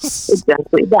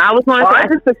exactly. But I was going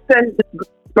to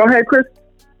Go ahead, Chris.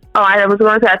 Oh, I was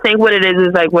going to say, I think what it is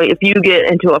like, if you get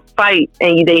into a fight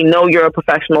and they know you're a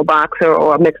professional boxer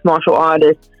or a mixed martial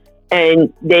artist,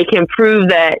 and they can prove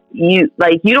that you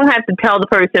don't have to tell the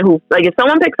person who, like, if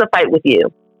someone picks a fight with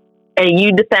you and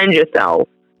you defend yourself,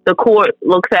 the court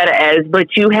looks at it as,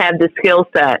 but you have the skill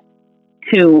set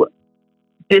to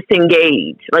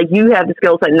disengage. Like, you have the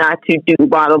skill set not to do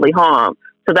bodily harm.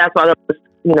 So that's why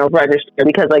they'll register,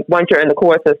 because like once you're in the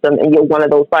court system and you're one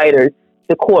of those fighters,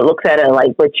 the court looks at it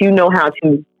like, but you know how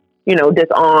to,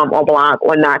 disarm or block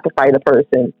or not to fight a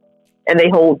person, and they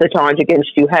hold the charge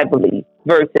against you heavily.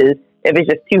 Versus if it's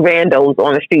just two randos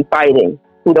on the street fighting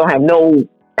who don't have no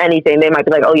anything, they might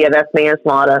be like, oh yeah, that's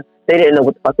manslaughter. They didn't know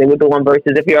what the fuck they were doing. Versus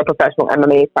if you're a professional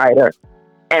MMA fighter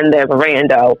and there's a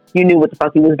rando, you knew what the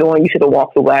fuck he was doing. You should have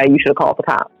walked away. You should have called the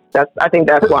cops. I think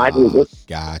that's why I do this.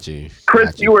 Got you.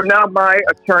 Chris, you are now my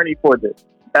attorney for this.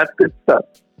 That's good stuff.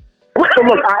 So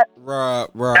look,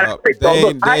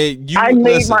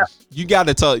 you got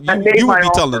to tell. You would be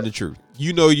telling the truth.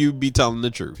 You'd be telling the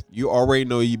truth. You already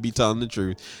know you'd be telling the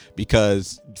truth,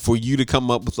 because for you to come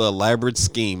up with an elaborate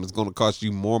scheme, it's going to cost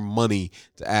you more money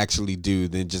to actually do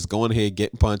than just going ahead,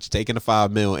 getting punched, taking the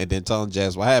 $5 million, and then telling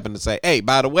Jazz what happened, and say, hey,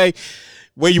 by the way,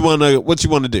 what you want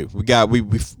to do? We got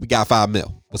 $5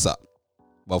 million. What's up?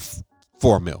 Well,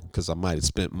 $4 million, because I might have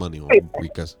spent money on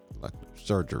because like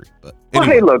surgery. But anyway.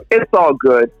 Well, hey, look, it's all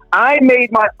good. I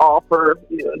made my offer.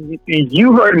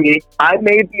 You heard me. I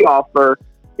made the offer.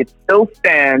 It still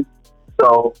stands.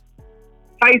 So,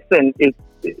 Tyson, if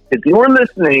you're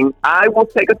listening, I will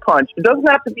take a punch. It doesn't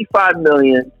have to be $5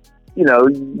 million.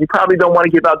 You probably don't want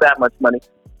to give out that much money.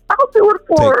 I'll do it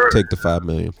for. Take the $5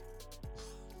 million.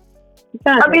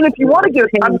 I mean, if you want to give,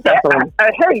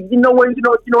 hey, you know what?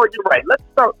 You're right. Let's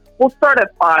start. We'll start at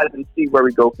 5 and see where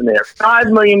we go from there.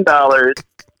 $5 million,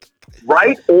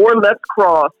 right or left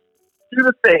cross to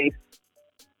the face.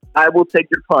 I will take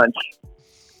your punch,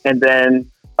 and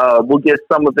then we'll give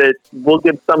some of it. We'll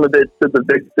give some of it to the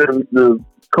victims of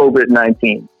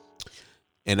COVID-19.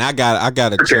 And I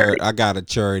got a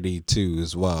charity too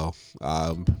as well.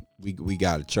 We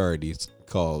got a charity. It's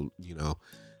called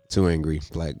Two Angry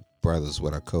Black Brothers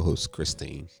with our co-host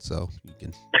Christine. So you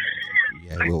can,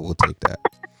 we'll take that.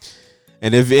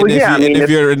 And if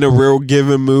you're in a real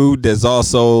giving mood, there's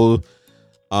also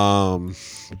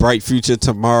Bright Future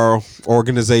Tomorrow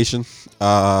organization.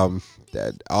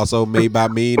 That also made by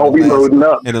me in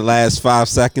the last 5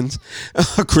 seconds.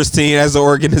 Christine has an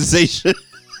organization.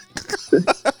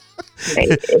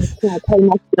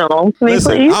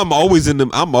 Listen, I'm always in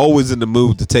the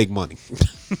mood to take money.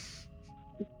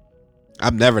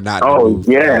 I'm never not in the mood.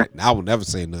 Yeah. I will never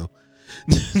say no.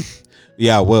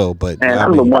 Yeah, I will, but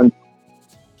I'm the one.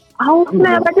 Oh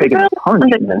snap!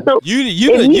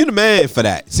 You the man for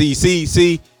that.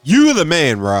 See, you're the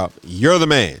man, Rob. You're the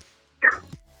man.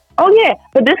 Oh yeah,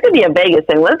 but this could be a Vegas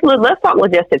thing. Let's talk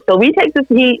logistics. So we take this.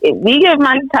 We give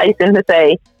Mike Tyson to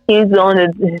say he's going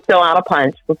to throw out a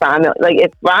punch for $5 million. Like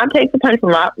if Rob takes a punch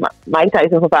from Mike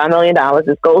Tyson for $5 million,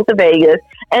 this goes to Vegas,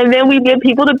 and then we give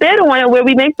people to bid on it where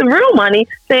we make the real money,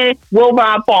 saying will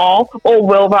Rob fall or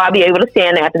will Rob be able to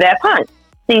stand after that punch?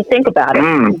 See, think about it.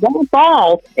 If Rob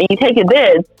falls and you take a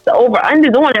bid, the over under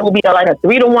on it will be like a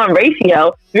 3-to-1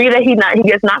 ratio. 3 that he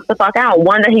gets knocked the fuck out,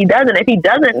 1 that he doesn't. If he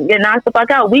doesn't get knocked the fuck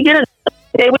out, we get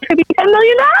which could be $10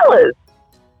 million.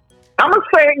 I'm gonna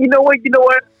say, you know what?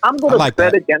 I'm gonna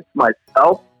bet against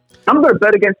myself. I'm gonna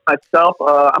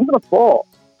fall.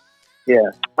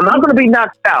 Yeah, I'm not gonna be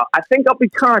knocked out. I think I'll be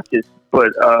conscious,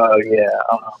 but yeah.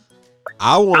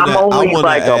 I want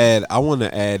to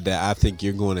add that I think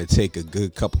you're going to take a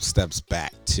good couple steps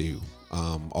back too.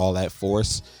 all that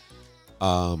force.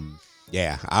 I'm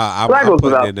That goes putting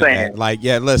without into saying. that. Like,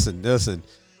 yeah, listen.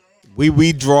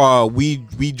 We draw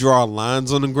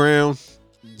lines on the ground,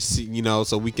 see,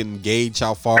 so we can gauge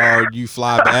how far you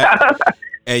fly back.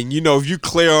 And if you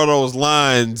clear all those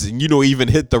lines and you don't even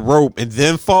hit the rope and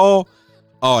then fall,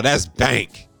 oh, that's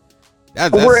bank.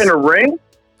 We're in a ring?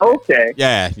 Okay.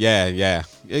 Yeah.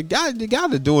 You got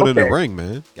to do it in the ring,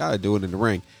 man. Got to do it in the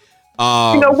ring.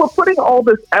 We're putting all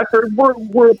this effort.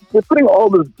 We're putting all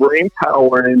this brain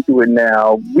power into it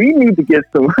now. We need to get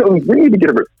a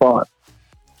response.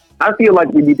 I feel like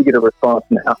we need to get a response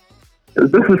now.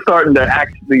 This is starting to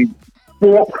actually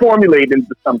formulate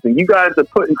into something. You guys are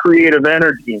putting creative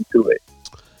energy into it.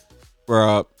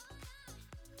 Bro,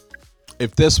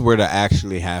 if this were to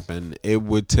actually happen, it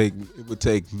would take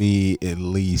me at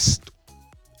least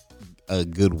a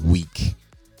good week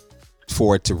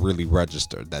for it to really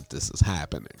register that this is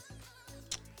happening.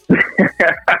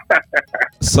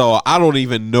 So I don't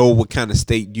even know what kind of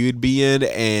state you'd be in,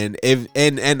 and if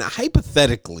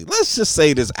hypothetically, let's just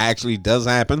say this actually does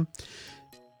happen.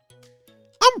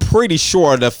 I'm pretty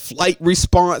sure the flight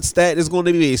response that is going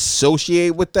to be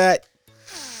associated with that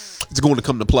is going to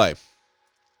come to play.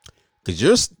 Because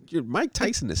your Mike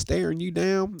Tyson is staring you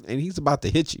down, and he's about to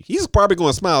hit you. He's probably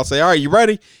going to smile and say, all right, you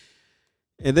ready?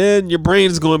 And then your brain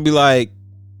is going to be like,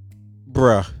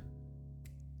 bruh,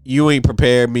 you ain't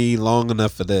prepared me long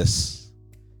enough for this.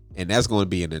 And that's going to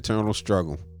be an internal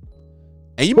struggle.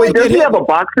 And you might does he have a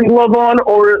boxing glove on,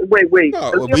 or wait?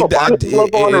 No, does he have a boxing glove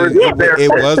on, or is he bare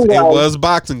it fist? was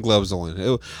boxing gloves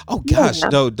on. Oh gosh,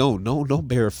 no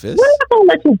bare fist. We're not gonna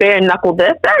let you bare knuckle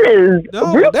this. That is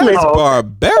ruthless. That's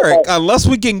barbaric. Unless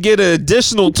we can get an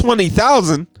additional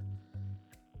 20,000.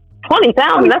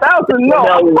 20,000. No.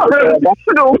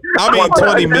 I mean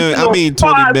 20 million. I mean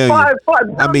 20 million.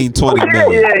 I mean 20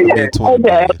 million. Yeah.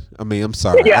 Okay. I mean, I'm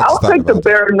sorry. Yeah, I'll take the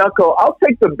bare knuckle. I'll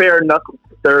take the bare knuckle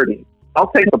for 30. I'll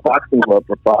take the boxing glove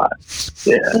for 5.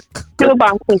 Yeah. Two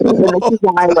boxing gloves.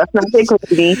 Let's not take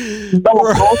greedy.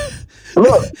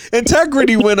 Look,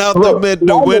 integrity went out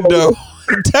the window.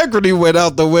 Integrity went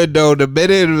out the window the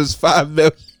minute it was 5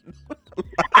 million.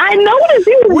 I noticed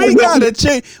you. We gotta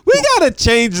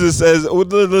change this. As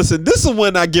listen, this is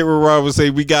when I get where Rob would say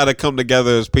we gotta come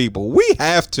together as people. We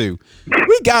have to.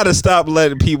 We gotta stop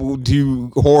letting people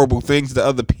do horrible things to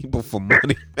other people for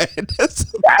money, man. That's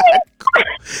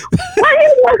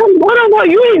no,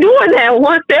 you ain't doing that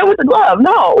once there with the glove.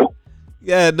 No.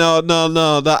 Yeah, no.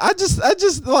 I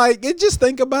just like it. Just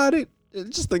think about it.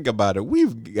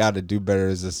 We've got to do better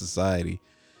as a society.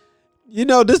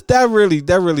 That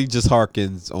really just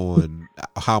harkens on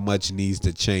how much needs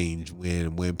to change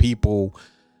when people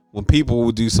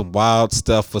will do some wild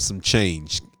stuff for some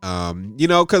change.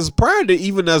 Because prior to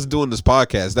even us doing this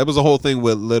podcast, that was a whole thing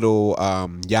with little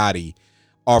Yachty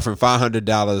offering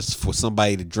 $500 for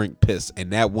somebody to drink piss,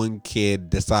 and that one kid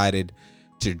decided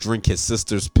to drink his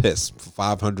sister's piss for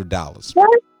 $500.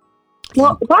 What?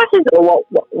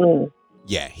 Well,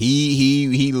 yeah,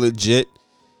 he legit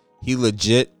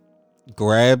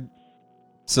grabbed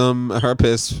some of her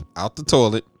piss out the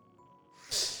toilet,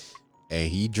 and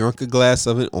he drunk a glass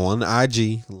of it on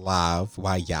IG live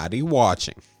while Yachty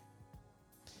watching.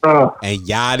 And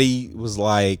Yachty was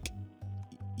like,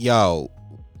 yo,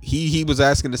 he was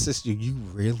asking the sister, you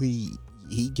really,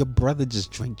 your brother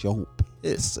just drank your own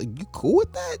piss. Are you cool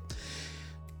with that?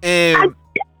 And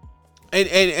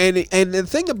the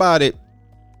thing about it,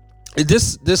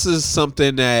 this is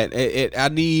something that I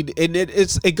need, and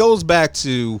it goes back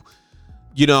to,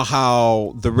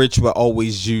 how the rich would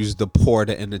always use the poor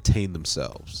to entertain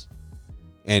themselves,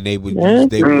 and they would use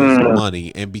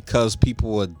money, and because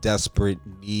people are desperate,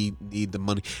 need the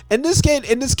money, and this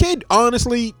kid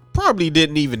honestly probably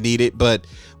didn't even need it, but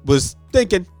was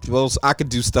thinking, well, I could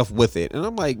do stuff with it, and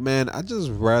I'm like, man, I just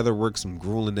rather work some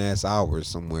grueling ass hours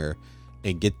somewhere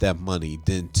and get that money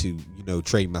than to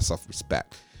trade myself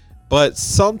respect. But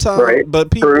sometimes,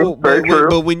 but people,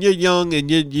 but when you're young and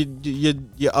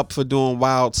you're up for doing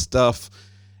wild stuff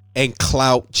and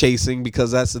clout chasing,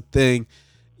 because that's the thing,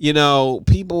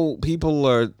 people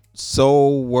are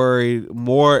so worried,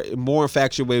 more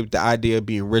infatuated with the idea of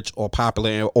being rich or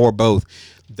popular or both,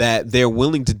 that they're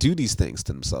willing to do these things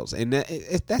to themselves, and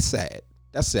that's sad.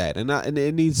 That's sad, and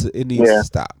it needs to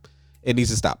stop. It needs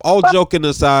to stop. All joking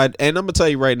aside, and I'm gonna tell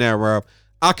you right now, Rob,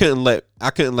 I couldn't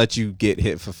let you get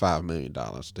hit for $5 million,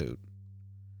 dude.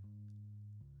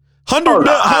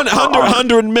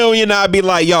 100 million, I'd be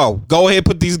like, yo, go ahead,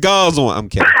 put these gauze on. I'm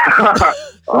kidding.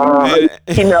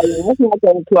 You know, let's not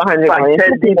go to 100 million.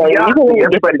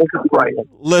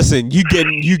 Listen, you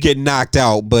get knocked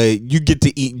out, but you get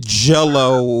to eat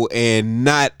Jello and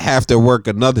not have to work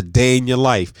another day in your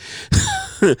life.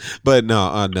 But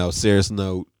no, serious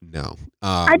note, no.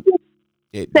 I just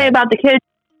say about the kids,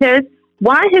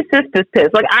 why his sister's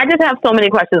pissed? Like, I just have so many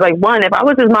questions. Like, one, if I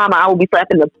was his mama, I would be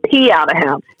slapping the pee out of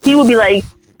him. He would be like,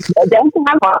 that's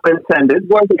not how I intended.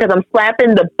 Because I'm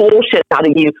slapping the bullshit out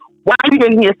of you. Why are you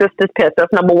drinking your sister's piss?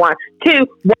 That's number one. Two,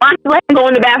 why you let him go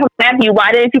in the bathroom after you?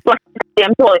 Why didn't you flush the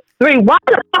damn toilet? Three, why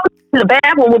the fuck in the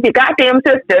bathroom with your goddamn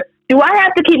sister? Do I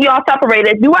have to keep y'all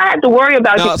separated? Do I have to worry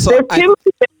about you? So There's too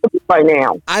many right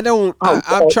now. I don't.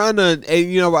 I'm trying to.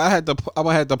 You know, I had to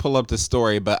pull up the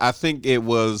story, but I think it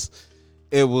was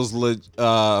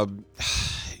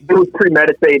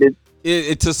premeditated.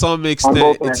 It to some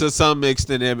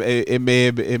extent.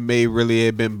 It may really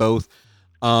have been both.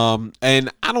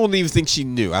 And I don't even think she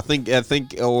knew. I think,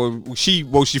 or she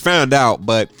found out,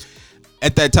 but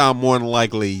at that time, more than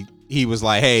likely, he was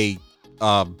like, "Hey,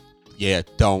 yeah,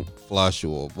 don't flush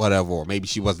or whatever." Or maybe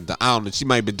she wasn't. I don't know. She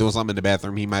might have been doing something in the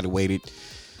bathroom. He might have waited.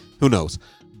 Who knows?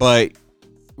 But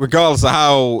regardless of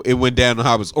how it went down and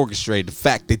how it was orchestrated, the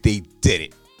fact that they did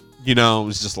it, you know, it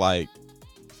was just like,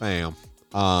 fam,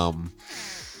 no,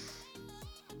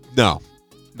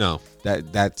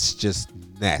 that's just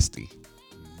nasty.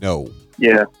 No.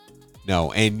 Yeah.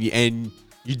 No, and you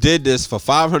did this for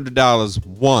 $500.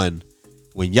 One,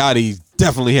 when Yachty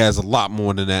definitely has a lot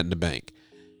more than that in the bank.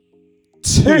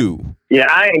 Two. Yeah,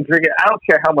 I ain't drinking. I don't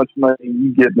care how much money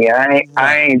you give me. I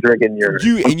ain't drinking yours.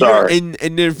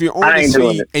 And if you're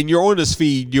on this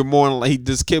feed, you're more like,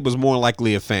 this kid was more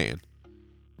likely a fan,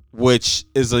 which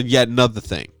is yet another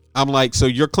thing. I'm like, so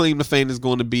your claim to fame is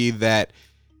going to be that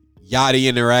Yachty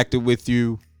interacted with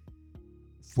you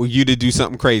for you to do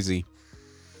something crazy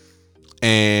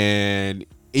and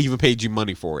even paid you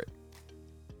money for it.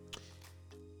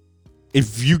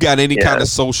 If you got any kind of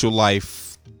social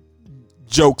life,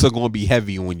 jokes are going to be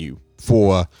heavy on you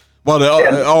for, well,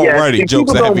 they're already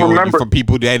jokes are heavy on you from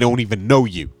people that don't even know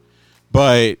you.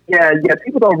 But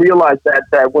people don't realize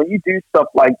that when you do stuff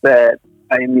like that,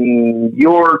 I mean,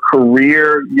 your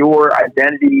career, your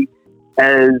identity,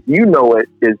 as you know it,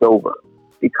 is over.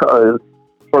 Because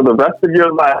for the rest of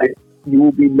your life, you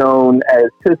will be known as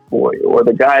Piss Boy or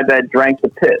the guy that drank the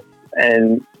piss.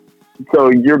 And so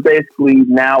you're basically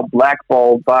now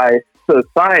blackballed by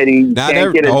society. You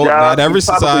can't get a job. Not every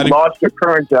society. Lost your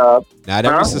current job. Not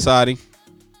every society.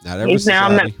 Not every He's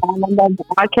society. now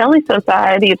R. Kelly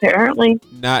society, apparently.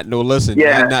 Listen.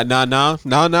 Yeah. No,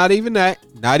 not even that.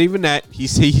 Not even that. He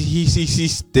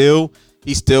still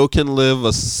can live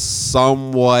a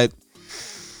somewhat,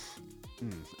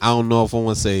 I don't know if I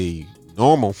want to say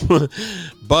normal,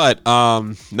 but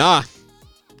time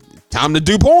to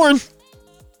do porn.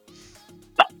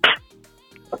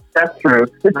 That's true.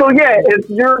 So if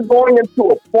you're going into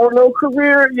a porno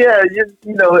career,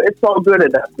 it's all good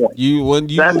at that point. You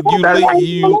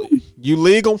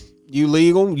legal.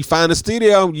 You find a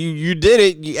studio. You did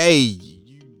it.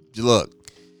 Look,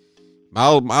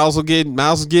 miles will get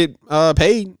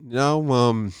paid. You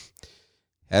know,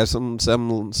 have some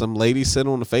ladies sit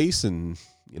on the face and,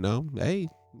 you know, hey,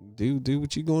 do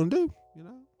what you gonna do. You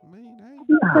know, I mean, hey.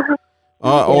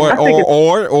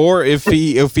 Or if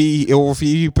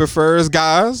he prefers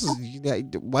guys,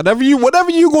 whatever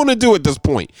you gonna do at this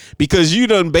point, because you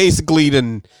done basically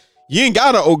you ain't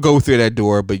gotta go through that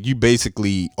door, but you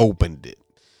basically opened it.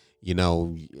 You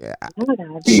know,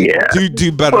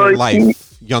 do better in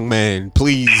life, young man.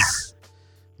 Please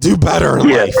do better in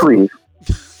life. Please.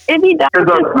 If he does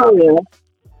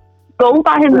go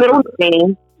by his middle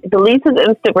name, deletes his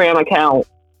Instagram account,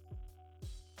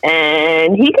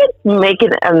 and he could make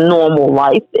it a normal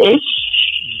life-ish.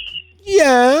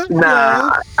 Yeah.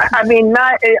 Nah. I mean,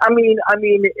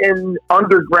 in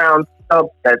underground stuff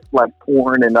that's like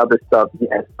porn and other stuff,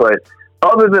 yes. But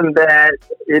other than that,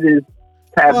 it is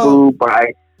taboo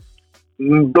by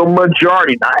the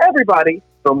majority, not everybody,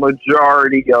 the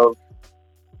majority of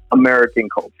American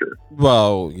culture.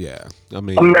 Well, yeah. I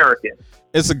mean, American.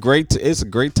 It's a great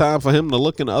time for him to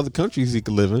look into other countries he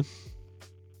could live in.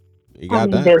 You got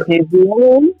that. There's New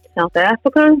Zealand, South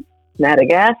Africa,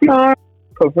 Madagascar,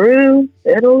 Peru,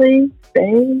 Italy,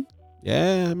 Spain.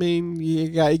 Yeah, I mean,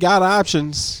 you got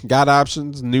options. Got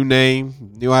options. New name,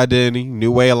 new identity,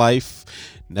 new way of life.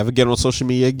 Never get on social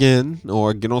media again,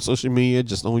 or get on social media,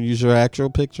 just don't use your actual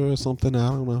picture or something. I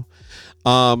don't know.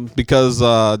 Because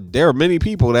there are many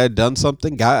people that done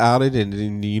something, got outed,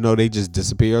 and you know, they just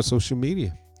disappear on social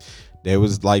media. There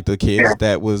was like the kids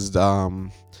that was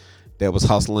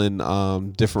hustling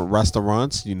different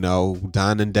restaurants, you know,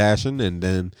 dine and dashing, and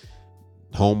then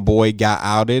homeboy got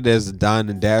outed as a dine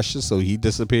and dasher, so he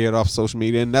disappeared off social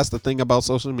media. And that's the thing about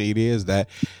social media, is that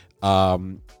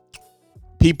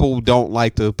people don't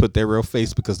like to put their real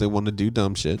face because they want to do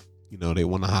dumb shit. You know, they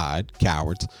want to hide,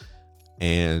 cowards,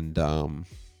 and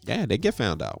they get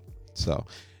found out. So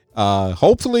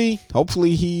hopefully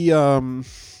he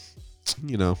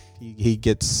you know, he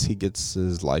gets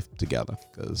his life together,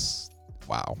 because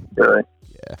wow. Good.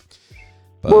 Yeah.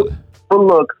 But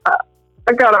look,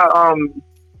 I gotta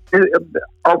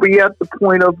are we at the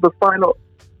point of the final?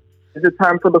 Is it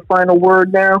time for the final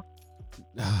word now?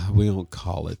 we don't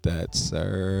call it that,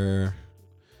 sir.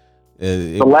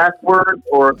 The last word,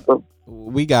 or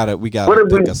we gotta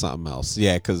think of something else.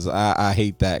 Yeah, because I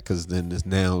hate that, because then this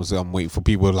now I'm waiting for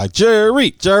people like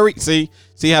Jerry. See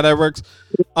how that works.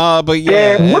 But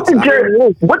yeah. What did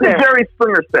Jerry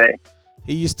Springer say?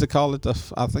 He used to call it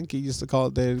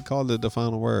they called it the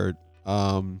final word.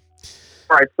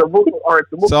 All right, so we'll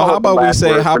how about we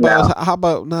say how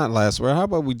about not last word? How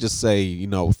about we just say, you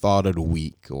know, thought of the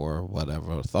week or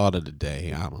whatever, thought of the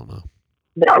day? I don't know.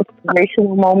 The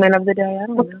inspirational moment of the day. I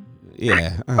don't know.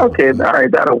 Yeah. Okay. All right,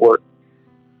 that'll work.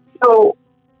 So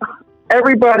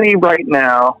everybody right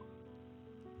now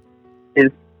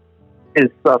is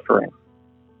suffering.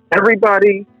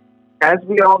 Everybody, as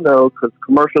we all know, because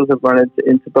commercials have run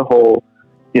into the whole,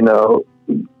 you know,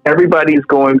 everybody's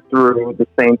going through the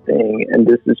same thing, and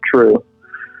this is true.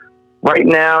 Right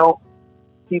now,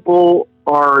 people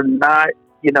are not,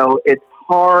 you know, it's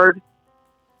hard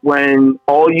when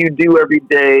all you do every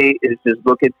day is just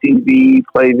look at TV,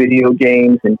 play video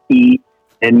games, and eat,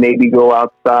 and maybe go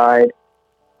outside.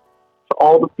 To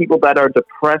all the people that are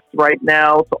depressed right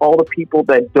now, to all the people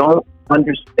that don't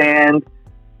understand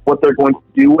what they're going to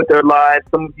do with their lives,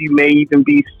 some of you may even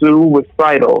be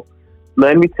suicidal.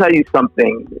 Let me tell you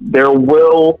something. There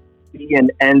will be an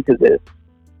end to this.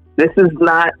 This is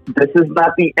not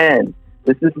the end.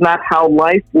 This is not how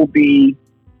life will be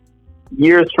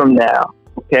years from now.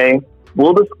 Okay?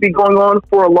 Will this be going on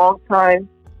for a long time?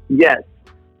 Yes.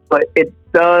 But it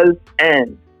does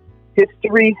end.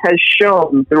 History has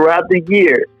shown throughout the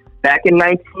years, back in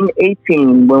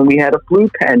 1918 when we had a flu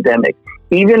pandemic,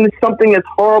 even something as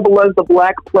horrible as the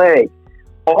Black Plague,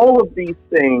 all of these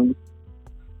things,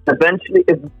 eventually,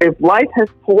 if life has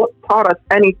taught us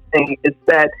anything, it's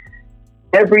that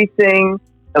everything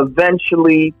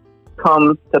eventually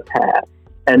comes to pass.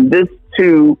 And this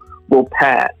too will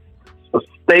pass. So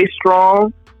stay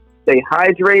strong, stay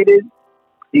hydrated,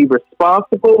 be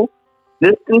responsible,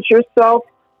 distance yourself.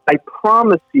 I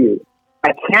promise you,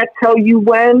 I can't tell you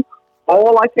when.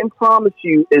 All I can promise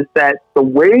you is that the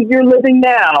way you're living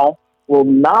now will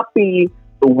not be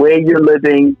the way you're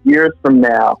living years from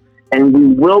now. And we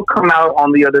will come out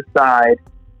on the other side,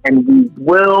 and we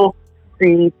will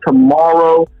see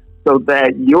tomorrow, so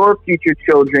that your future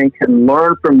children can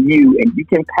learn from you, and you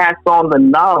can pass on the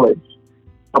knowledge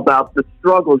about the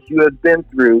struggles you have been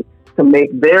through to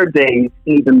make their days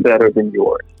even better than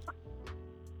yours.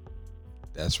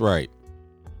 That's right.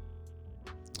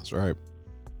 That's right.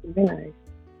 Very nice.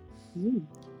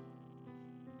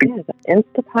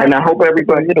 Instapot. And I hope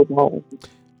everybody.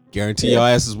 Guarantee your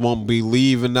asses won't be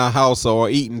leaving the house or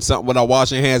eating something without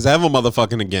washing hands ever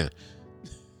motherfucking again.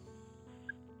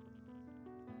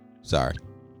 Sorry.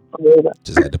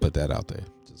 Just had to put that out there.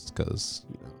 Just because,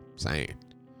 you know, saying.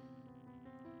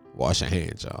 Wash your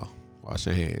hands, y'all. Wash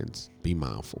your hands. Be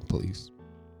mindful, please.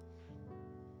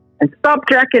 And stop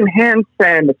jacking hand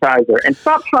sanitizer. And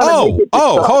stop trying to make it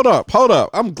yourself. Hold up.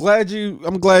 I'm glad you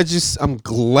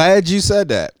said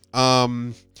that.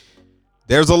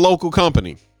 There's a local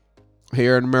company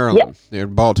here in Maryland, here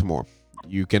in Baltimore.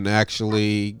 You can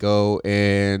actually go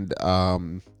and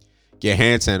get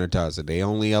hand sanitizer. They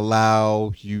only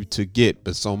allow you to get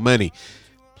but so many.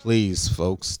 Please,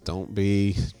 folks, don't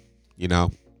be, you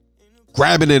know,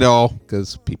 grabbing it all,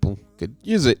 because people could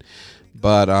use it.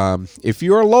 But if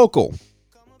you're local,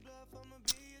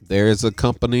 there is a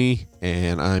company,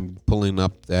 and I'm pulling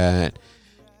up that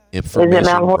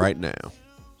information right now,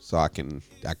 so I can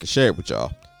share it with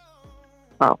y'all.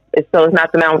 Oh, so it's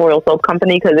not the Mount Royal Soap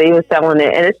Company, because they were selling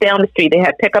it, and it's down the street. They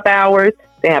have pickup hours.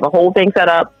 They have a whole thing set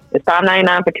up. It's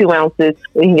 $5.99 for 2 ounces.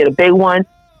 You can get a big one,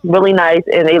 really nice,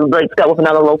 and they like go with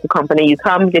another local company. You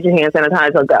come, get your hand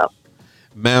sanitizer, go.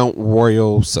 Mount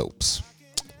Royal Soaps.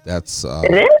 That's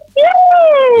it is?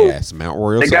 Yay! Yes, Mount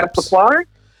Royal. They Soaps. got a supplier?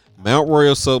 Mount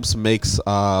Royal Soaps makes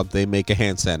they make a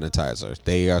hand sanitizer.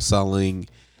 They are selling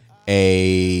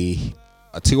a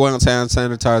 2 ounce hand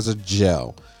sanitizer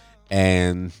gel,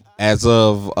 And as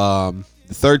of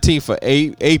the 13th of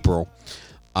April,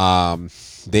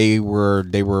 they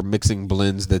were mixing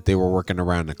blends that they were working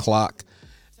around the clock.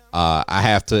 I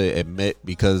have to admit,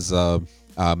 because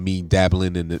me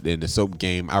dabbling in the soap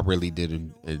game, I really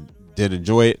did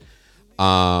enjoy it.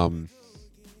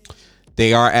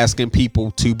 They are asking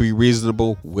people to be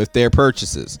reasonable with their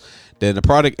purchases. Then the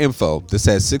product info, this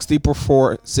has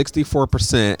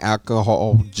 64%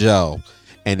 alcohol gel,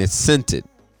 and it's scented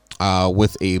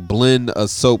with a blend of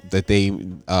soap that they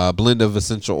blend of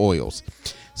essential oils.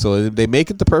 So they make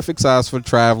it the perfect size for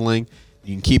traveling.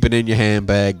 You can keep it in your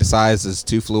handbag. The size is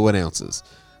 2 fluid ounces.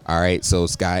 All right, so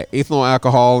it's got ethanol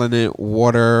alcohol in it,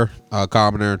 water,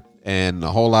 carbonator, and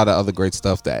a whole lot of other great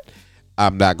stuff that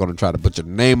I'm not going to try to butcher the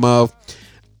name of.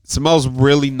 It smells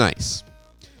really nice.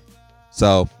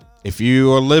 So if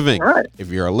you are living, if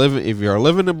you're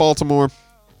living in Baltimore,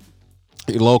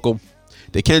 you're local,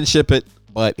 they can ship it.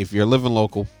 But if you're living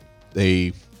local,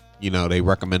 they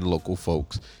recommend local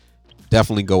folks.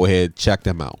 Definitely go ahead, check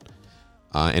them out.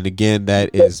 And again,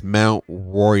 that is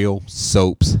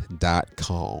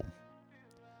MountRoyalSoaps.com.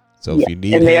 So if you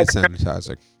need hand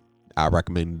sanitizer, I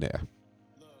recommend it there.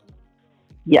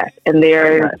 Yes, and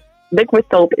their liquid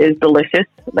soap is delicious,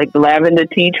 like the lavender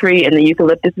tea tree and the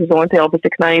eucalyptus is on sale for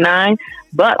 $6.99.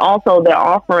 But also they're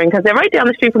offering, because they're right down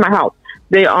the street from my house,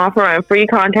 they offer a free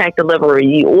contact delivery.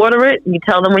 You order it, you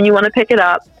tell them when you want to pick it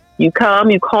up, you come,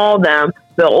 you call them,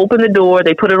 they'll open the door,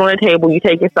 they put it on the table, you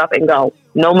take your stuff and go.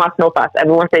 No muss, no fuss.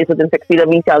 Everyone stays within 6 feet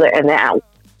of each other and they're out.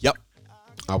 Yep.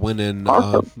 I went in,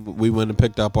 we went and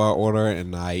picked up our order,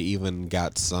 and I even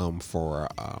got some for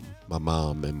my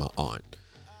mom and my aunt.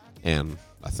 And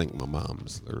I think my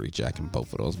mom's literally jacking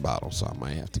both of those bottles, so I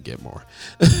might have to get more.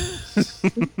 I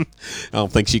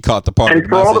don't think she caught the part of the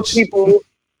message.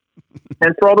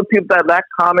 And for all the people that lack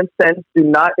common sense, do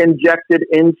not inject it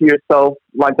into yourself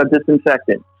like a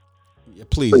disinfectant. Yeah,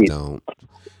 please don't.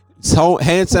 So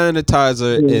hand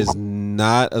sanitizer is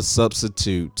not a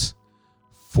substitute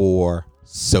for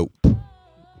soap.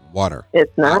 Water.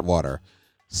 It's not water.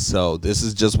 So this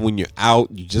is just when you're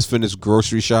out, you just finished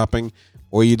grocery shopping,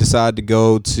 or you decide to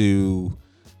go to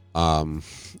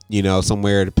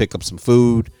somewhere to pick up some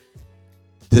food.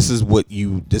 This is what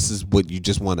you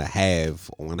just want to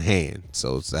have on hand.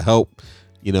 So it's to help,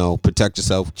 protect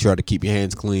yourself, try to keep your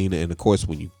hands clean. And of course,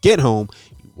 when you get home,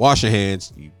 you wash your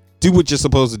hands, you do what you're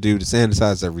supposed to do to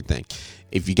sanitize everything.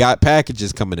 If you got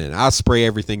packages coming in, I'll spray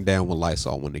everything down with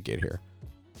Lysol when they get here.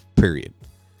 Period.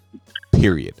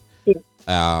 And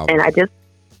I just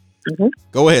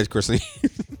go ahead, Chrissy.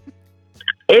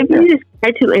 If you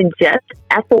decide to ingest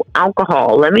ethyl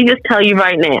alcohol, let me just tell you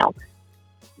right now,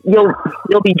 you'll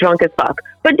be drunk as fuck.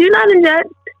 But do not ingest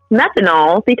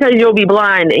methanol, because you'll be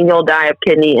blind and you'll die of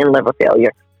kidney and liver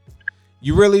failure.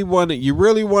 You really want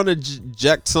to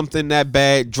inject something that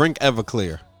bad? Drink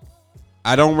Everclear.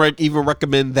 I don't even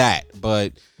recommend that,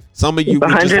 but some of you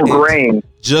 100 grains.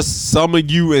 Just some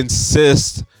of you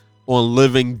insist on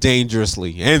living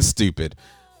dangerously and stupid.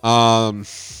 So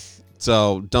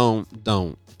don't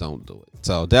do it.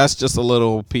 So that's just a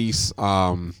little piece. It's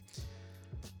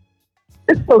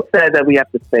so sad that we have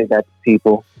to say that to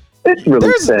people. It's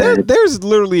really sad. There's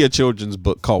literally a children's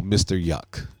book called Mr.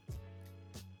 Yuck.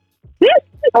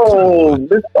 Oh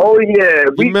yeah.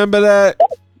 You remember that?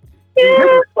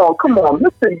 Yeah. Oh, come on.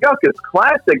 Mr. Yuck is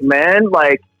classic, man.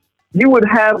 Like, you would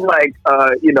have rat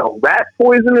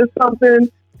poison or something.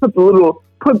 Put the little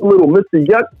Mr.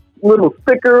 Yuck little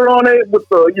sticker on it with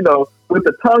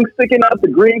the tongue sticking out, the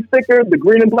green sticker, the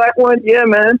green and black one. Yeah,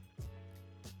 man.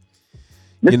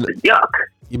 Mr. Yuck.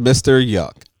 Mr.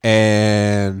 Yuck.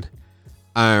 And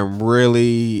I'm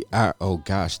really, oh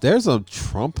gosh, there's a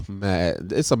Trump mask.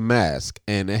 It's a mask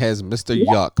and it has Mr.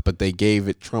 Yuck, but they gave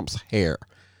it Trump's hair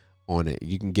on it.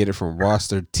 You can get it from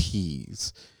Roster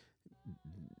Tees.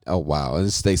 Oh wow. And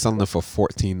it's something for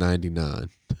 $14.99.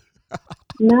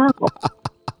 No.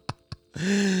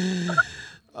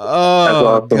 Oh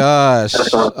awesome. Gosh.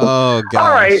 Oh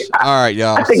gosh. All right,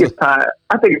 y'all. I think it's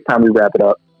time we wrap it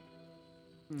up.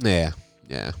 Yeah.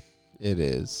 It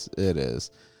is.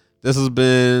 This has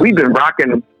been. We've been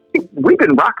rocking a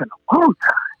long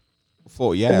time.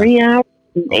 3 hours,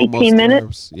 18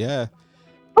 minutes. Yeah.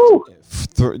 Ooh.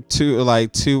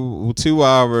 2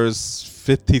 hours,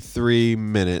 53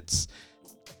 minutes,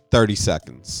 30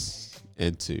 seconds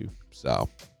into. So,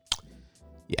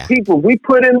 yeah. People, we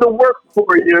put in the work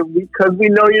for you because we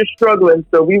know you're struggling.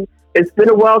 So it's been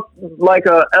a while, like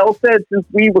Elle said, since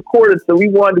we recorded. So we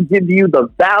wanted to give you the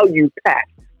value pack,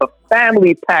 a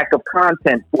family pack of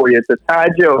content for you to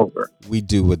tide you over. We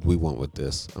do what we want with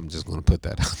this. I'm just going to put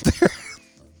that out there.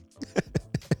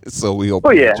 So we hope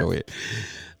you enjoy it.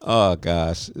 Oh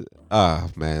gosh.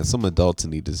 Man, some adults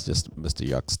need is just Mr.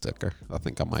 Yuck sticker. I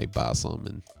think I might buy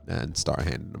some and start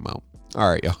handing them out. All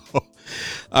right, y'all. All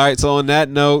right, so on that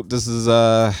note, this is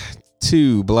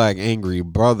two Black Angry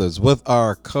Brothers with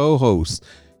our co-host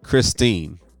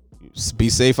Christine. Be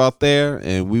safe out there,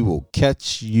 and we will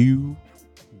catch you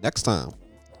next time.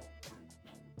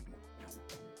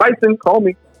 Bison, call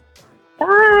me.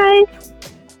 Bye.